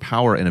 and her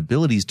power and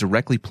abilities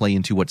directly play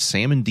into what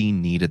Sam and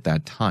Dean need at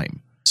that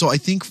time. So I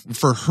think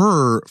for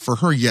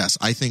her, yes,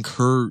 I think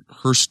her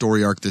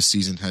story arc this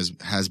season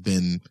has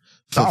been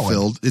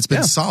fulfilled. It's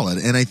been solid.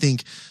 And I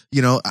think,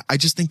 I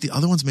just think the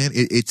other ones, man,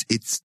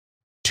 it's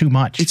too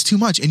much. It's too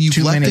much. And you've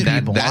left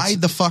it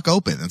wide the fuck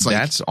open. It's like,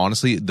 that's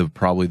honestly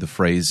probably the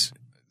phrase,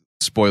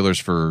 spoilers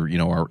for,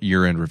 our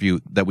year-end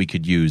review that we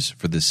could use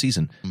for this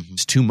season. Mm-hmm.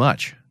 It's too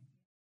much.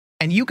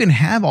 And you can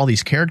have all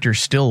these characters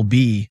still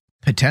be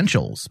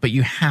potentials, but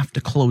you have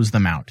to close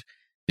them out.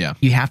 Yeah.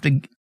 You have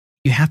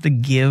to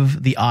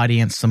give the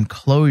audience some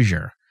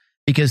closure,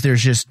 because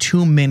there's just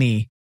too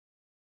many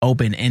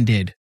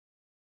open-ended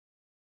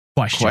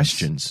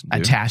questions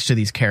attached to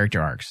these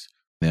character arcs.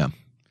 Yeah.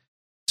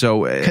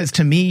 So, because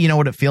to me, you know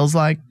what it feels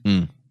like?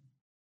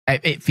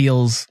 It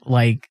feels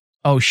like,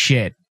 oh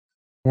shit,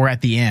 we're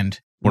at the end.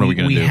 What are we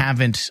going to do? We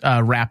haven't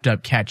wrapped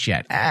up Ketch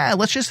yet.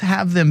 Let's just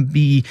have them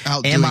be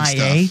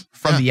MIA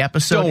from the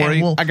episode. Don't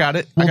worry. And I got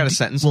it. I got a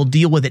sentence. We'll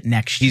deal with it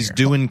next year. He's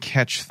doing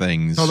Ketch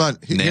things. Hold on.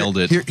 Nailed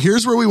it.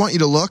 Here's where we want you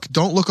to look.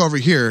 Don't look over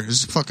here.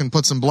 Just fucking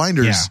put some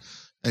blinders.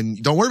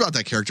 And don't worry about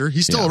that character.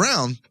 He's still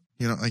around.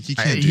 You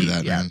can't do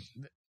that, man.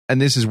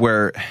 And this is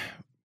where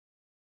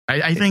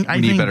I think we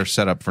need better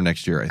setup for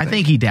next year. I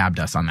think he dabbed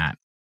us on that.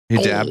 He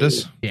dabbed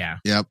us? Yeah.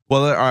 Yep.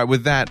 Well, all right.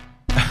 With that.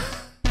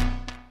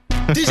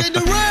 DJ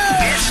Durant.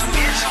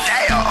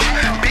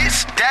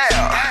 Bitch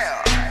down.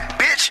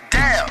 Bitch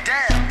down.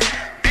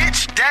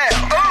 Bitch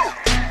down. Oh,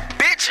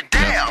 bitch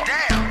down.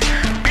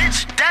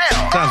 Bitch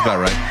down. Sounds about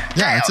right.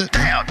 Yeah, that's it.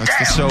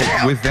 So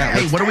with that,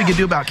 hey, what are we gonna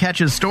do about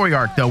Ketch's story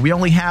arc though? We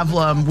only have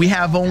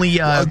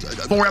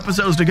 4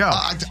 episodes to go.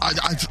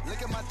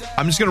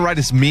 I'm just gonna write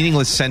this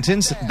meaningless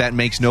sentence that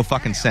makes no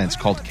fucking sense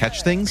called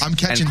Ketch Things. I'm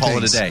catching and call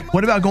things. it a day.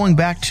 What about going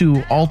back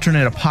to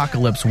alternate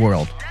apocalypse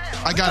world?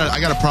 I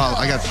got a problem.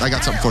 I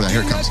got something for that.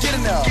 Here it comes. Get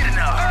in there.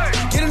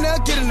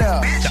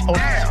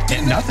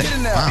 Nothing.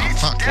 Wow,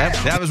 fuck.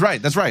 That was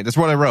right. That's right. That's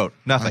what I wrote.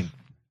 Nothing.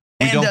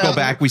 We don't go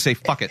back. We say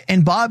fuck it.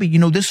 And Bobby,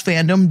 this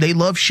fandom, they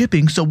love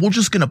shipping, so we're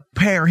just gonna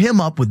pair him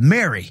up with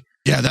Mary.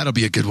 Yeah, that'll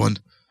be a good one.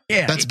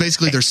 Yeah, that's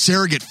basically their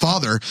surrogate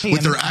father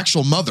with their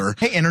actual mother.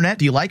 Hey, internet,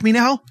 do you like me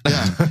now?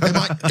 Yeah.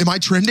 Am I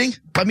trending?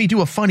 Let me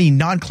do a funny,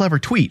 non-clever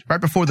tweet right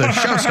before the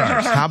show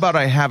starts. How about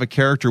I have a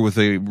character with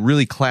a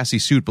really classy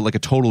suit, but like a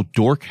total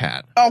dork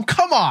hat? Oh,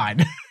 come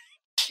on.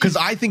 Because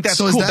I think that's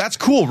cool. That's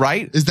cool,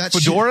 right? Is that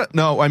fedora?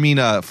 No, I mean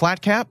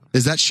flat cap.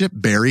 Is that ship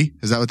Barry?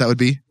 Is that what that would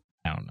be?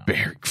 I don't know.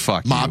 Barry,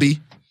 fuck Mobby.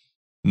 You.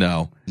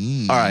 No.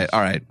 All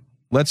right.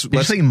 Let's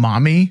say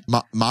mommy.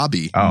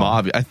 Mobby. Oh.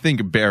 Mobby. I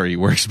think Barry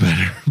works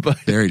better, but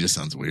Barry just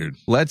sounds weird.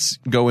 Let's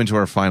go into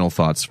our final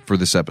thoughts for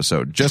this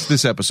episode. Just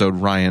this episode,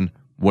 Ryan.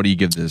 What do you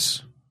give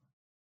this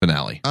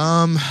finale?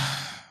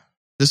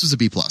 This was a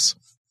B+.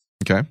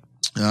 Okay.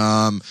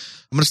 I'm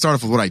going to start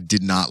off with what I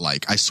did not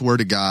like. I swear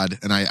to God,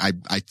 and I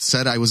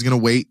said I was going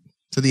to wait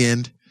to the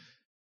end,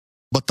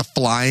 but the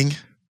flying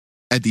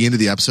at the end of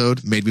the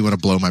episode made me want to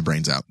blow my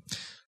brains out.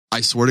 I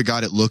swear to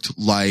God, it looked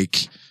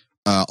like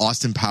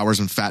Austin Powers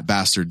when Fat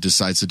Bastard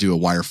decides to do a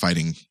wire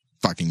fighting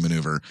fucking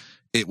maneuver.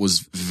 It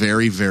was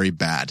very, very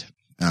bad.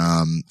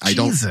 I'm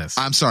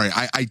sorry.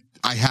 I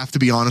have to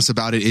be honest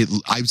about it.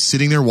 I'm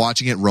sitting there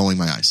watching it, rolling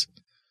my eyes.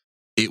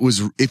 It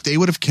was, if they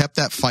would have kept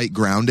that fight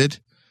grounded,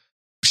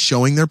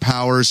 showing their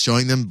powers,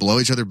 showing them blow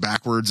each other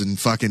backwards and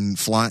fucking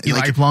fly. You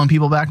like blowing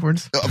people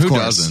backwards? Who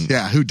doesn't?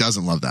 Yeah. Who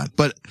doesn't love that?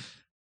 But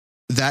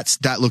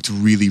that looked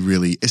really,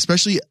 really,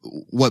 especially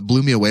what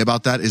blew me away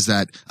about that is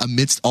that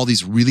amidst all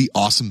these really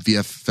awesome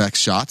VFX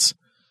shots,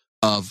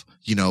 of,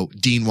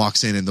 Dean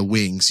walks in the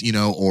wings,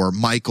 or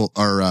Michael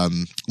or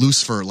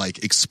Lucifer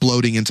like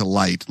exploding into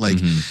light. Like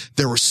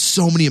there were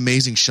so many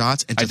amazing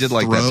shots. And I did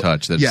like that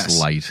touch. That's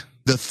light.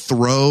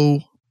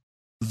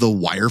 The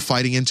wire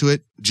fighting into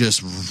it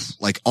just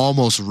like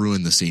almost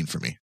ruined the scene for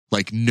me.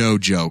 Like no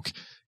joke.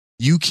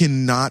 You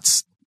cannot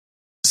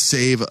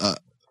save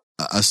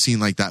a scene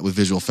like that with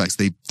visual effects.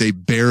 They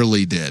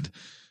barely did.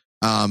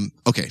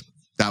 Okay.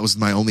 That was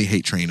my only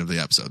hate train of the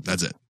episode.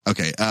 That's it.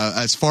 Okay.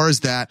 As far as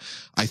that,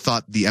 I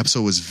thought the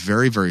episode was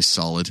very, very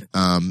solid.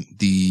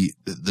 The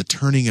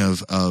turning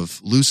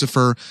of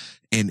Lucifer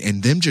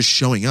and them just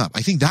showing up.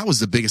 I think that was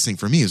the biggest thing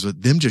for me, is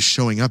with them just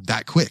showing up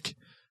that quick.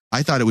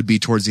 I thought it would be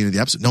towards the end of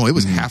the episode. No, it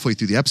was halfway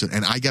through the episode.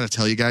 And I got to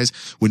tell you guys,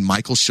 when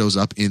Michael shows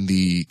up in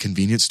the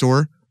convenience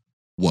store,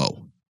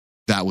 whoa,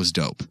 that was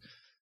dope.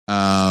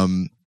 All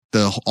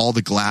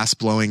the glass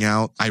blowing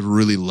out. I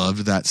really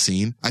loved that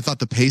scene. I thought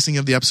the pacing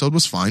of the episode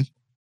was fine.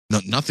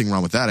 Nothing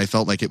wrong with that. I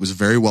felt like it was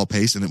very well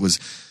paced, and it was,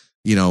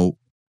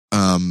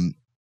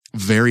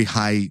 very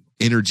high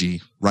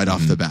energy right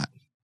off the bat.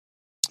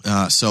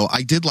 So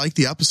I did like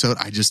the episode.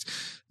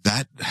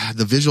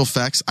 The visual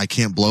effects, I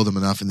can't blow them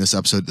enough in this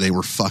episode. They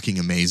were fucking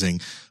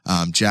amazing.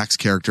 Jack's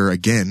character,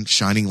 again,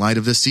 shining light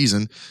of this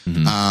season.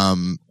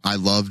 I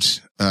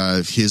loved,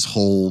 his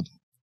whole,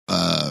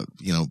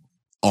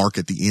 arc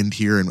at the end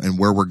here and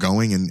where we're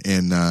going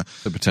and the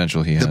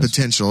potential he has. The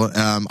potential.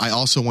 I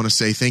also want to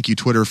say thank you,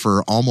 Twitter,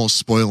 for almost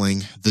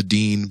spoiling the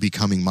Dean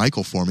becoming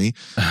Michael for me.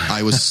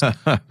 I was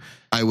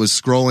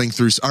scrolling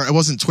through, or it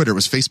wasn't Twitter, it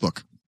was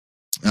Facebook.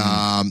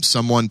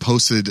 Someone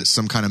posted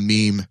some kind of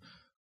meme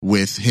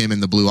with him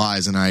and the blue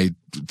eyes, and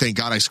thank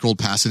God I scrolled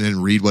past it and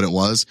didn't read what it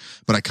was,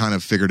 but I kind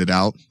of figured it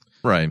out.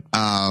 Right.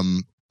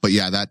 But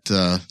yeah,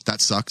 that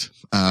sucked,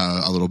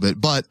 a little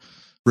bit, but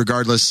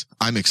regardless,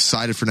 I'm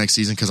excited for next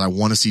season because I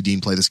want to see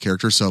Dean play this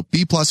character. So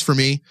B+ for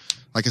me.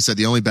 Like I said,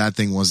 the only bad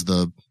thing was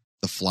the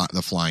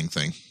flying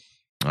thing.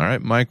 All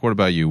right, Mike, what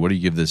about you? What do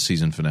you give this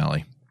season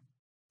finale?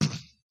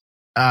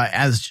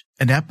 As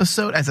an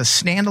episode, as a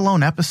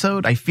standalone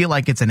episode, I feel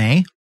like it's an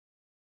A.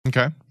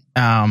 Okay.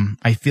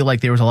 I feel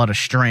like there was a lot of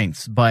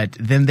strengths, but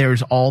then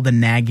there's all the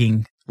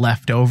nagging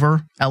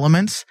leftover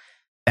elements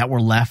that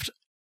were left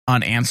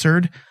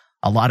unanswered.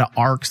 A lot of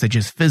arcs that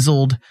just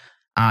fizzled.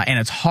 And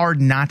it's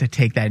hard not to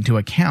take that into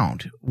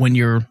account when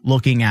you're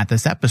looking at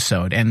this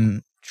episode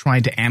and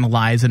trying to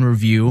analyze and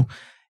review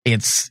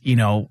its,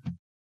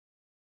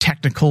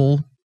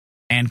 technical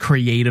and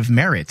creative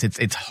merits.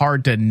 It's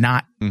hard to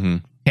not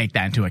take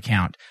that into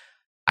account.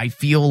 I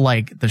feel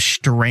like the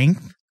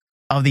strength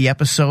of the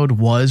episode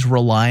was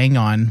relying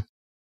on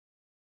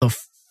the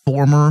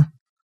former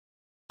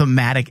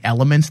thematic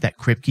elements that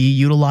Kripke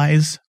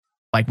utilized,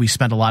 like we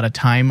spent a lot of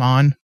time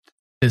on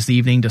this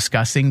evening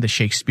discussing the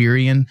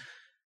Shakespearean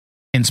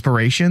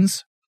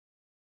inspirations.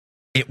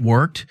 It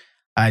worked.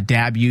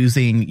 Dab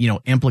using,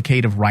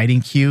 implicative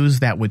writing cues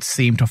that would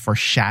seem to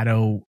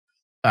foreshadow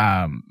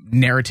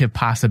narrative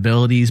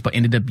possibilities, but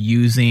ended up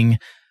being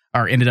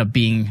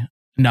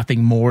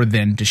nothing more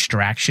than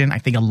distraction. I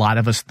think a lot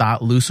of us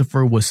thought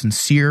Lucifer was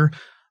sincere,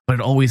 but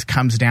it always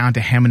comes down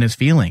to him and his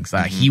feelings.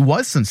 He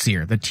was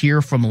sincere. The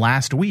tear from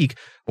last week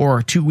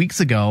or 2 weeks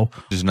ago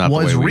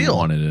was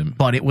real,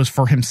 but it was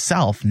for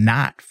himself,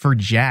 not for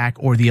Jack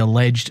or the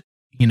alleged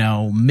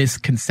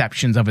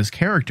misconceptions of his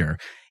character.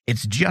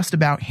 It's just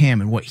about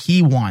him and what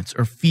he wants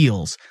or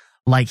feels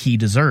like he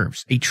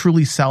deserves. A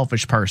truly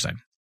selfish person.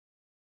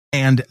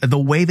 And the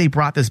way they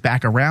brought this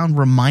back around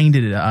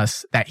reminded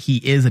us that he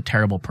is a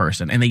terrible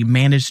person. And they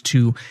managed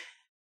to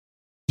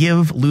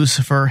give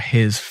Lucifer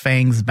his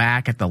fangs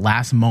back at the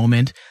last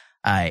moment.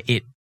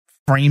 It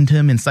framed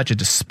him in such a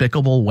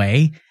despicable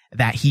way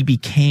that he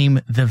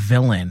became the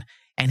villain.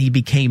 And he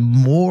became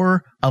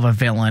more of a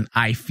villain,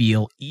 I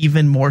feel,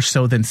 even more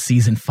so than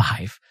season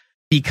 5,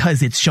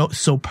 because it's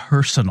so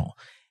personal.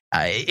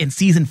 In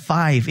season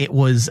 5, it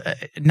was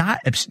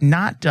there's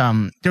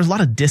a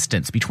lot of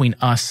distance between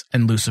us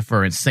and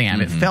Lucifer and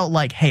Sam. It felt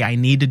like, hey, I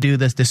need to do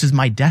this. This is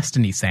my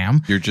destiny,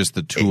 Sam. You're just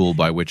the tool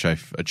by which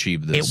I've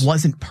achieved this. It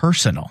wasn't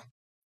personal.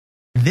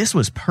 This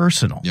was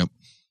personal. Yep.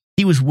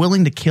 He was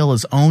willing to kill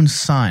his own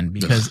son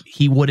because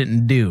he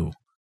wouldn't do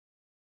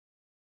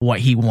what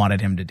he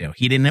wanted him to do.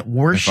 He didn't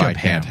worship him. If I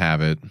can't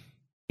have it,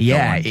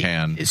 yeah, no one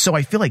can. So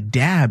I feel like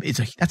Dab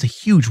that's a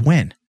huge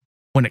win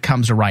when it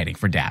comes to writing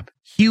for Dab.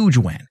 Huge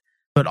win.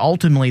 But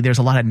ultimately, there's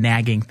a lot of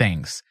nagging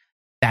things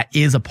that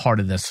is a part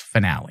of this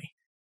finale.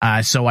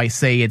 So I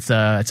say it's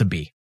a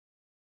B.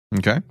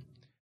 Okay.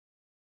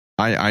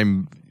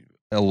 I'm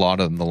a lot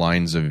of the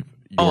lines of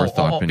your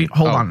thought.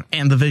 Hold on,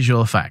 and the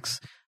visual effects.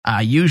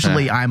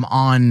 Usually, I'm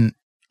on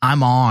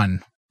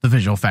the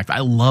visual effects. I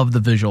love the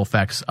visual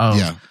effects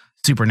of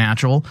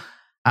Supernatural,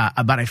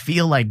 but I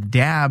feel like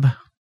Dab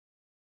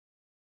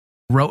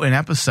wrote an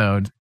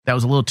episode that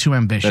was a little too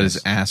ambitious. That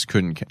his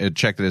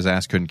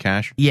ass couldn't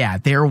cash. Yeah,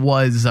 there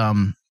was.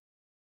 They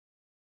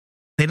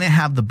didn't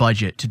have the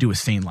budget to do a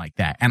scene like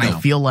that, and I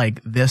feel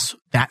like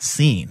that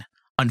scene,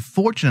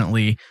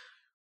 unfortunately,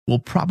 will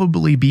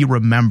probably be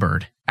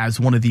remembered as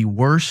one of the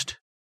worst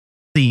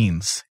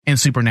scenes in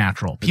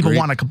Supernatural. People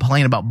want to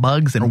complain about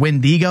bugs and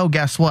Wendigo.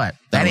 Guess what?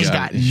 That ain't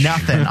got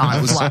nothing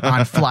on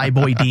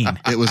Flyboy Dean.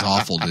 It was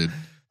awful, dude.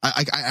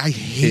 I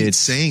hate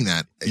saying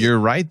that. You're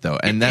right, though.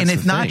 And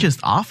it's not just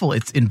awful.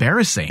 It's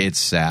embarrassing. It's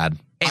sad.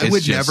 I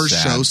would never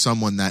show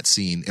someone that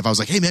scene. If I was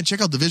like, hey, man,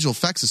 check out the visual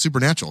effects of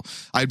Supernatural,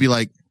 I'd be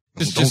like,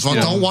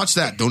 don't watch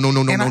that. No.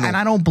 And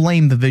I don't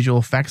blame the visual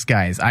effects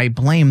guys. I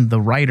blame the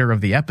writer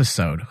of the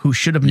episode who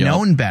should have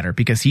known better,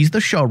 because he's the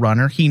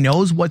showrunner. He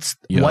knows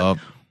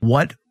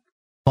what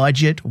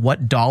budget,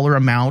 what dollar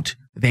amount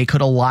they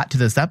could allot to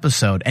this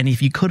episode. And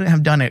if you couldn't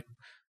have done it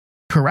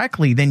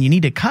correctly, then you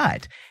need to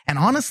cut. And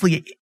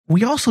honestly,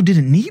 we also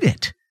didn't need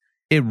it.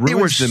 It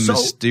ruins the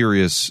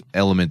mysterious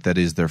element that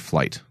is their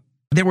flight.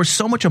 There was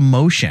so much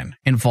emotion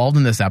involved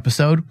in this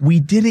episode. We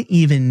didn't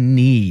even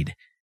need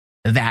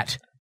that.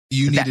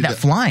 That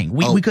flying.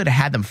 We could have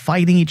had them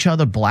fighting each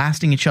other,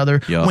 blasting each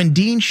other. Yep. When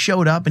Dean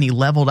showed up and he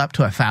leveled up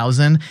to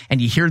 1,000 and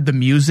you heard the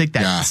music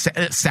that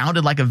it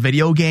sounded like a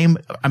video game,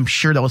 I'm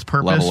sure that was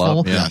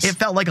purposeful. Yes. It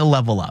felt like a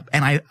level up.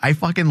 And I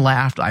fucking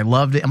laughed. I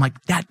loved it. I'm like,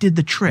 that did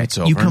the trick.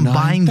 You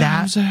combine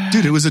 9,000. that.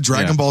 Dude, it was a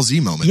Dragon Ball Z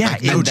moment. Yeah,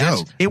 like, no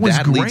joke. It was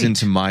that great. leads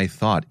into my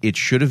thought. It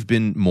should have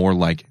been more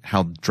like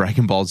how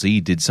Dragon Ball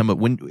Z did some of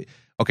when.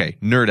 Okay,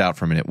 nerd out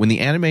for a minute. When the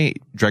anime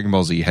Dragon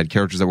Ball Z had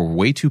characters that were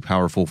way too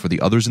powerful for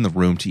the others in the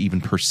room to even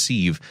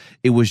perceive,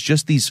 it was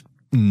just these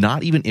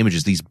not even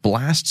images, these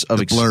blasts of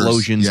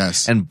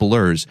explosions and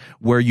blurs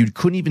where you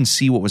couldn't even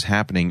see what was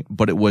happening,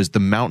 but it was the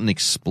mountain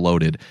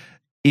exploded.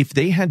 If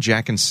they had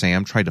Jack and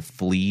Sam try to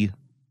flee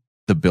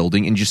the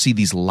building and just see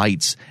these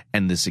lights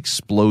and this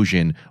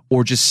explosion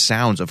or just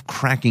sounds of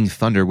cracking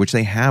thunder, which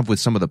they have with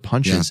some of the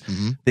punches,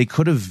 they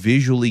could have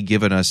visually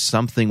given us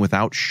something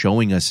without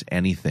showing us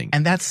anything.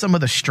 And that's some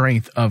of the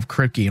strength of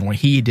Kripke and what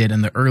he did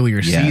in the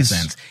earlier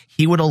seasons.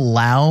 He would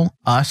allow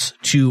us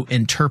to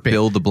interpret.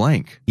 Fill the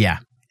blank. Yeah.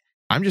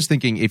 I'm just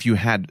thinking if you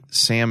had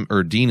Sam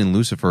or Dean and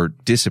Lucifer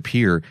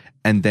disappear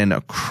and then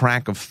a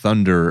crack of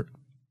thunder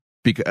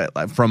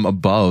from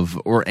above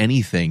or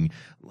anything,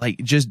 like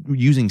just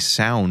using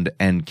sound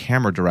and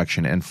camera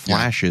direction and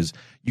flashes,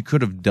 you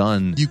could have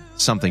done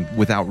something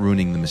without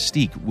ruining the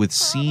mystique. With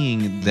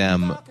seeing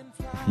them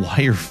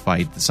wire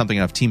fight something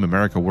out of Team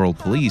America World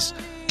Police,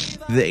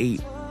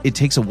 it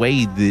takes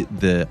away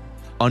the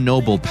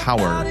unknowable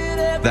power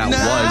that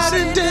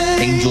was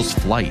Angel's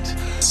flight.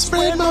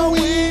 Spread my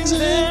wings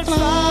and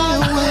fly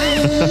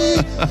away.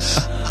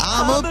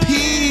 I'ma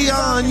pee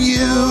on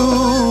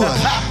you.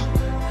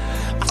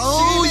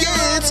 Oh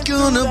yeah, it's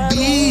gonna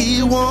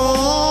be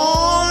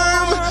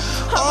warm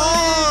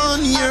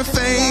on your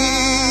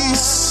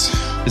face.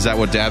 Is that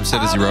what Dab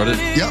said as he wrote it?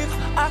 Yep.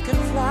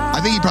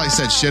 I think he probably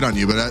said shit on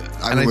you, but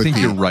I think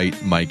you're right,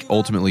 Mike.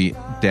 Ultimately,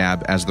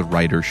 Dab, as the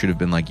writer, should have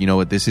been like, you know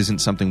what, this isn't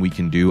something we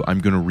can do. I'm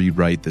going to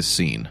rewrite this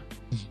scene.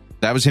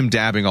 That was him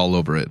dabbing all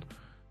over it.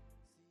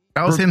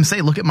 That was him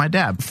say, look at my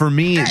dab. For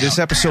me, this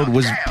episode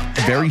was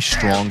very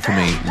strong from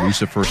a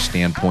Lucifer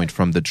standpoint,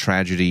 from the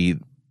tragedy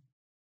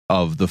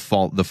of the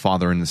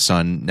father and the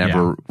son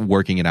never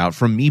working it out.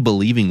 From me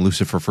believing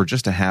Lucifer for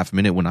just a half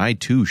minute when I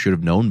too should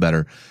have known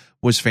better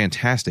was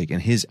fantastic.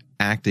 And his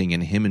acting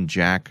and him and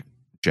Jack's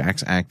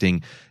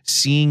acting,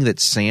 seeing that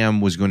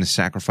Sam was going to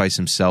sacrifice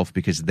himself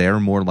because they're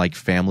more like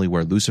family,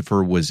 where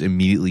Lucifer was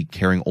immediately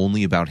caring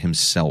only about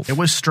himself. It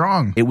was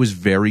strong. It was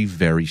very,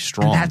 very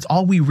strong. And that's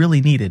all we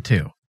really needed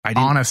too.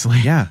 Honestly.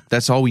 Yeah,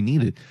 that's all we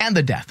needed. And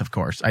the death, of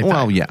course.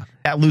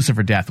 That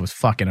Lucifer death was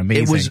fucking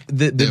amazing. It was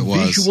the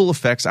visual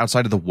effects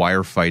outside of the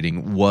wire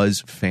fighting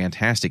was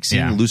fantastic.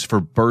 Seeing Lucifer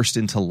burst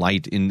into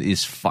light in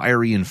this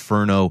fiery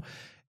inferno,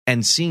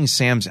 and seeing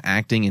Sam's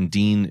acting and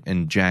Dean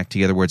and Jack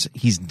together where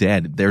he's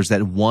dead. There's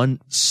that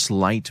one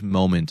slight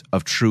moment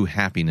of true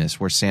happiness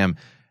where Sam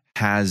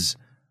has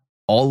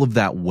all of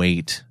that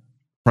weight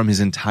from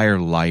his entire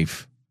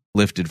life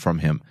lifted from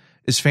him.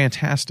 Is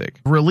fantastic.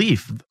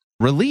 Relief.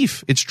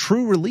 It's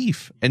true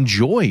relief and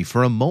joy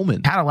for a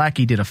moment.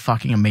 Padalecki did a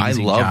fucking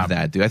amazing job. I love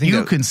that, dude. I think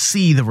you can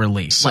see the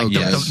relief, so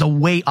the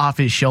weight off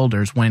his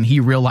shoulders when he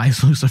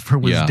realized Lucifer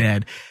was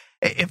dead.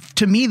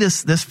 To me,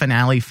 this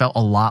finale felt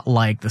a lot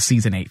like the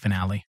season 8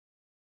 finale.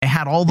 It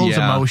had all those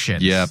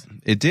emotions. Yeah,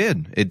 it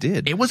did.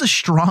 It was a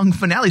strong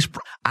finale.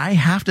 I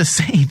have to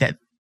say that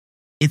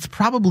it's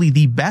probably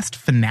the best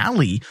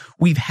finale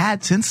we've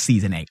had since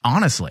season 8,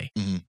 honestly.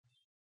 Mm-hmm.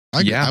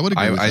 I would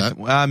agree with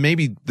that.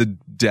 Maybe the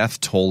death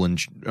toll and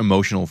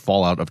emotional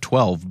fallout of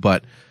 12,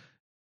 but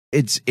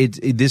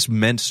this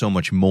meant so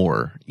much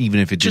more, even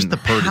if it just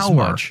didn't hurt as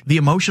much. The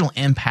emotional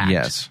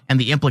impact, and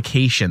the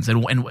implications,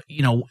 and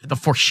the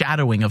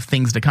foreshadowing of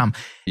things to come.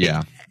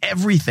 Yeah,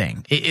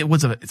 everything.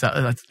 It's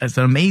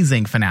an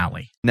amazing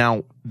finale.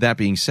 Now, that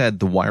being said,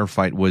 the wire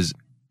fight was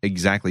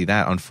exactly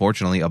that.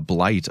 Unfortunately, a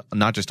blight,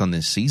 not just on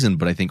this season,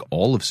 but I think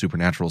all of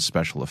Supernatural's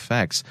special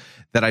effects,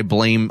 that I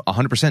blame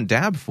 100%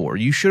 Dab for.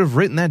 You should have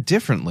written that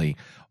differently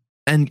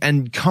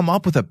and come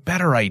up with a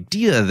better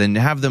idea than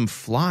have them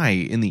fly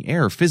in the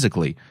air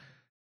physically.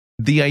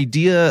 The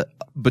idea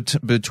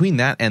between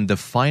that and the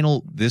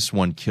final, this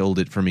one killed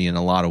it for me in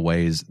a lot of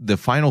ways. The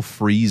final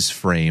freeze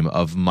frame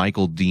of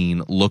Michael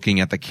Dean looking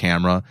at the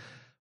camera.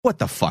 What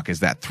the fuck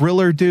is that?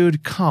 Thriller,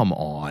 dude? Come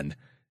on.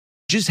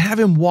 Just have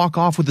him walk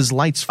off with his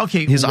lights,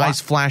 his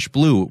eyes flash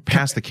blue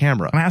past the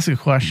camera. I'm asking a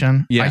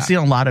question. Yeah. I see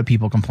a lot of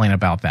people complain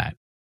about that.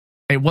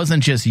 It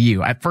wasn't just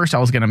you. At first, I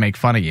was going to make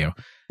fun of you.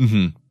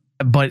 Mm-hmm.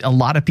 But a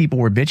lot of people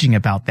were bitching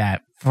about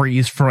that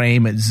freeze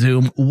frame and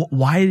zoom.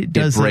 Why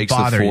does it breaks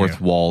bother the fourth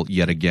you? wall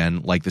yet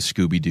again, like the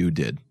Scooby-Doo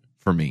did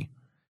for me.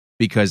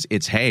 Because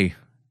it's, hey,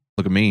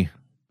 look at me.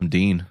 I'm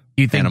Dean.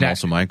 And I'm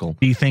also Michael.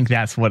 Do you think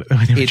that's what...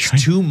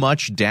 It's too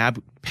much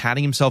Dab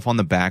patting himself on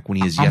the back when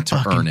he has yet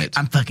to earn it.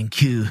 I'm fucking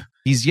cool.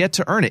 He's yet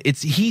to earn it.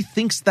 He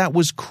thinks that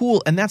was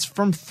cool, and that's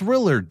from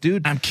Thriller,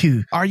 dude. I'm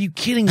cool. Are you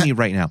kidding me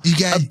right now?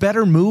 A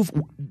better move?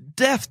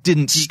 Death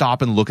didn't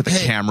stop and look at the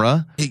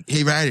camera.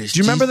 Hey, writers. Do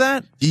you remember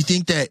that? Do you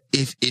think that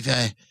if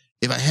I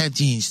have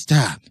Dean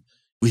stop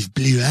with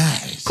blue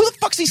eyes... Who the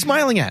fuck's he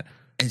smiling at?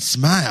 And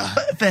smile,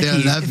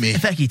 they'll love me.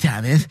 Fuck you,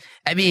 Thomas.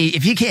 I mean,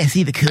 if you can't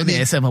see the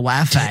coolness of a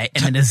Wi-Fi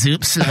and then a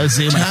slow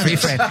zoom and free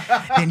frame,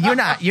 then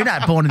you're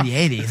not born in the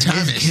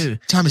 80s.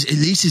 Thomas, at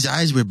least his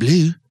eyes were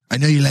blue. I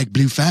know you like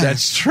blue fire.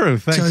 That's true.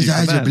 Thank you. So his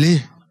eyes were blue.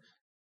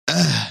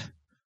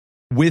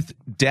 With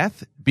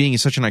Death being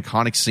such an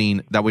iconic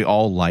scene that we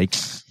all like,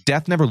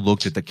 Death never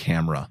looked at the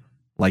camera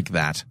like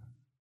that.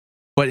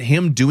 But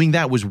him doing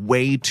that was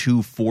way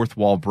too fourth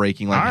wall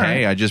breaking. Like, All right.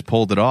 hey, I just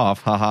pulled it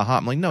off. Ha ha ha.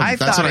 I'm like, no.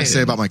 That's what I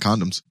say about my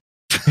condoms.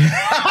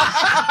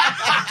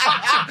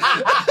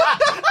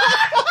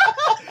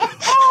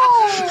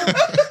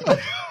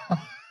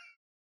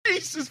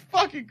 Jesus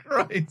fucking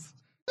Christ.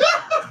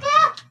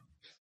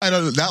 I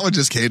don't know. That one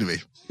just came to me.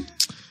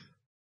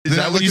 Is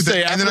that what you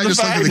say And then I after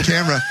just the look at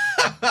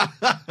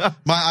the camera.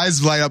 My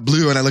eyes light up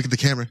blue and I look at the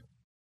camera.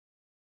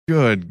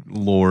 Good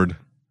Lord.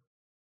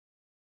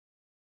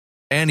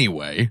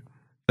 Anyway,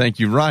 thank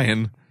you,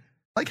 Ryan.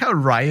 Like how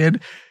Ryan,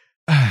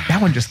 that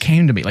one just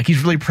came to me. Like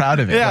he's really proud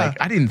of it. Yeah. Like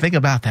I didn't think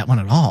about that one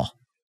at all.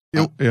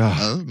 Yeah.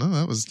 No,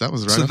 that was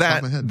right So off the top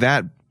of my head.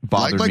 that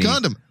bothered Like me. my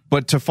condom.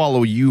 But to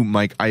follow you,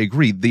 Mike, I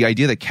agree. The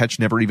idea that Ketch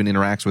never even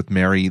interacts with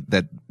Mary,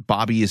 that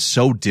Bobby is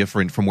so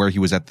different from where he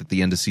was at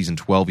the end of season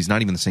 12. He's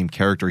not even the same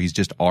character. He's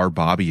just our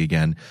Bobby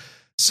again.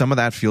 Some of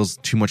that feels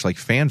too much like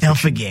fan fiction.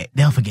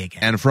 They'll forget.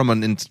 And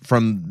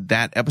from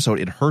that episode,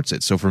 it hurts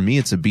it. So for me,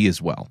 it's a B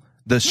as well.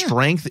 The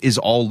strength is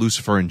all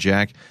Lucifer and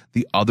Jack.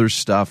 The other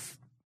stuff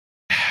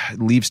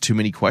leaves too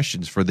many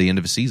questions for the end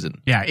of a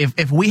season. Yeah,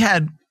 if we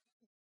had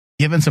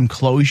given some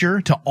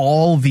closure to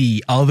all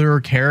the other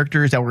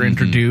characters that were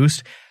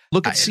introduced,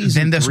 look at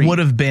season then this 3. would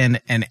have been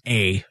an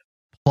A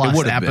plus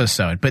would have been.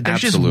 episode. But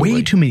there's Absolutely. just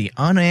way too many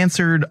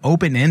unanswered,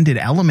 open-ended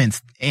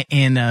elements,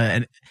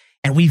 and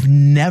we've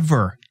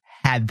never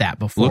had that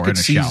before. Look in at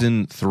a show.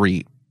 season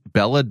 3.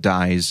 Bella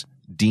dies,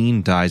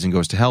 Dean dies and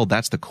goes to hell.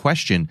 That's the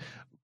question.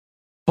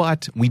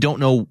 But we don't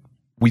know.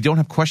 We don't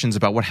have questions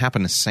about what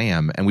happened to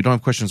Sam, and we don't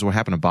have questions what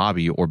happened to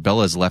Bobby, or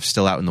Bella's left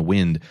still out in the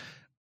wind.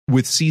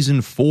 With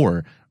season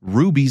 4,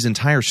 Ruby's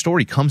entire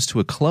story comes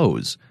to a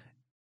close,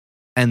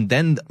 and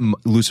then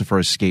Lucifer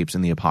escapes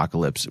in the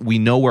apocalypse. We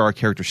know where our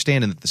characters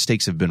stand and that the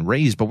stakes have been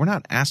raised, but we're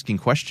not asking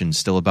questions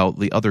still about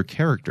the other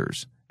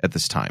characters at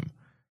this time.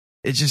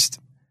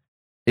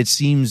 It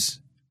seems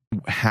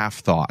half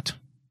thought.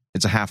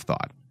 It's a half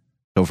thought.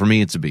 So for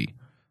me, it's a B.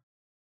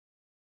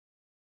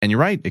 And you're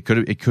right. It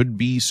could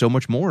be so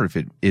much more if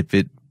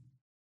it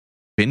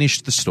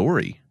finished the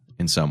story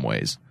in some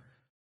ways.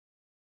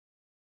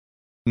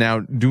 Now,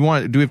 do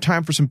we have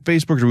time for some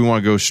Facebook, or do we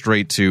want to go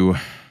straight to?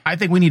 I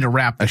think we need to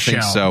wrap the show.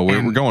 I think so.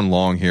 We're going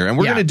long here, and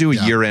we're Yeah. going to do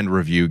a year-end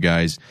review,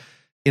 guys.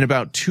 In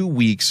about 2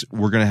 weeks,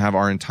 we're going to have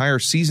our entire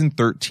season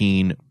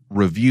 13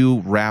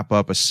 review, wrap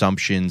up,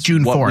 assumptions,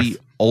 June what 4th. we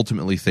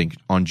ultimately think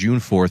on June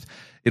 4th.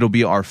 It'll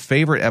be our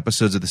favorite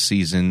episodes of the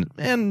season,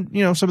 and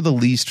some of the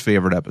least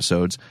favorite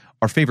episodes.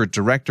 Our favorite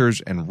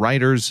directors and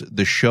writers,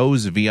 the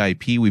show's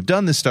VIP. We've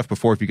done this stuff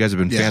before. If you guys have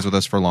been fans with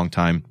us for a long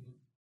time,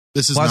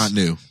 this is Plus, not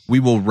new.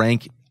 We will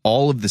rank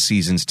all of the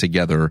seasons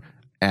together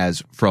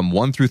as from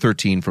 1 through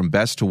 13, from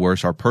best to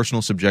worst, our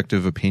personal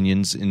subjective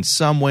opinions. In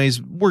some ways,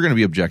 we're going to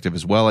be objective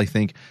as well, I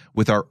think,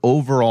 with our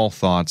overall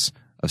thoughts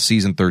of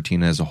season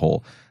 13 as a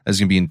whole. That's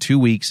going to be in 2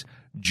 weeks,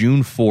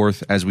 June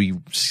 4th, as we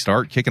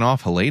start kicking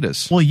off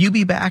Hiatus. Will you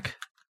be back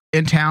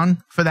in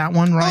town for that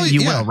one, Ryan?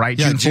 You will, right?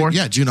 Yeah, June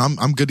 4th? June.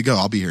 I'm good to go.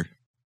 I'll be here.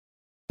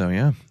 So,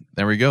 yeah,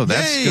 there we go.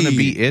 That's going to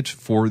be it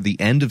for the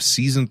end of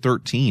season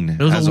 13. It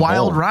was as a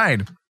wild whole.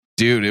 ride.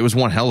 Dude, it was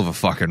one hell of a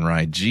fucking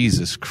ride.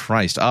 Jesus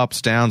Christ.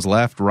 Ups, downs,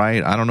 left,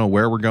 right. I don't know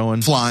where we're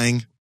going.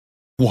 Flying.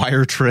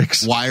 Wire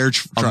tricks.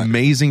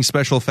 Amazing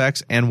special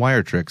effects and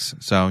wire tricks.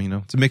 So,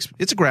 it's a mix.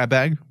 It's a grab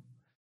bag.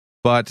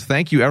 But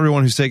thank you,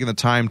 everyone who's taken the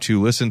time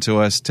to listen to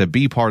us, to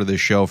be part of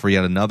this show for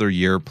yet another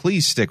year.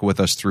 Please stick with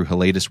us through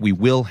Hiatus. We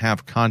will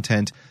have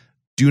content.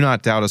 Do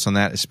not doubt us on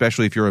that,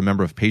 especially if you're a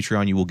member of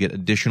Patreon. You will get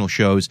additional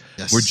shows.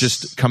 Yes. We're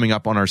just coming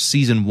up on our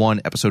season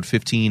 1, episode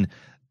 15.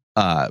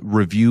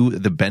 review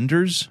The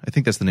Benders. I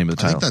think that's the name of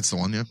the title. I think that's the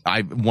one,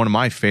 yeah. One of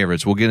my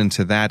favorites. We'll get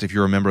into that if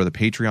you're a member of the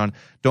Patreon.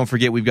 Don't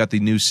forget, we've got the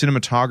new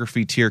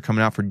cinematography tier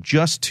coming out for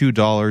just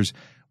 $2.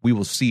 We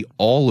will see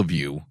all of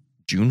you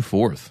June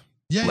 4th.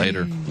 Yay.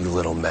 Later. You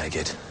little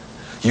maggot.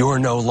 You are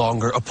no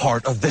longer a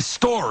part of this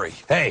story.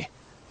 Hey,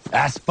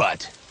 ass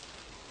butt.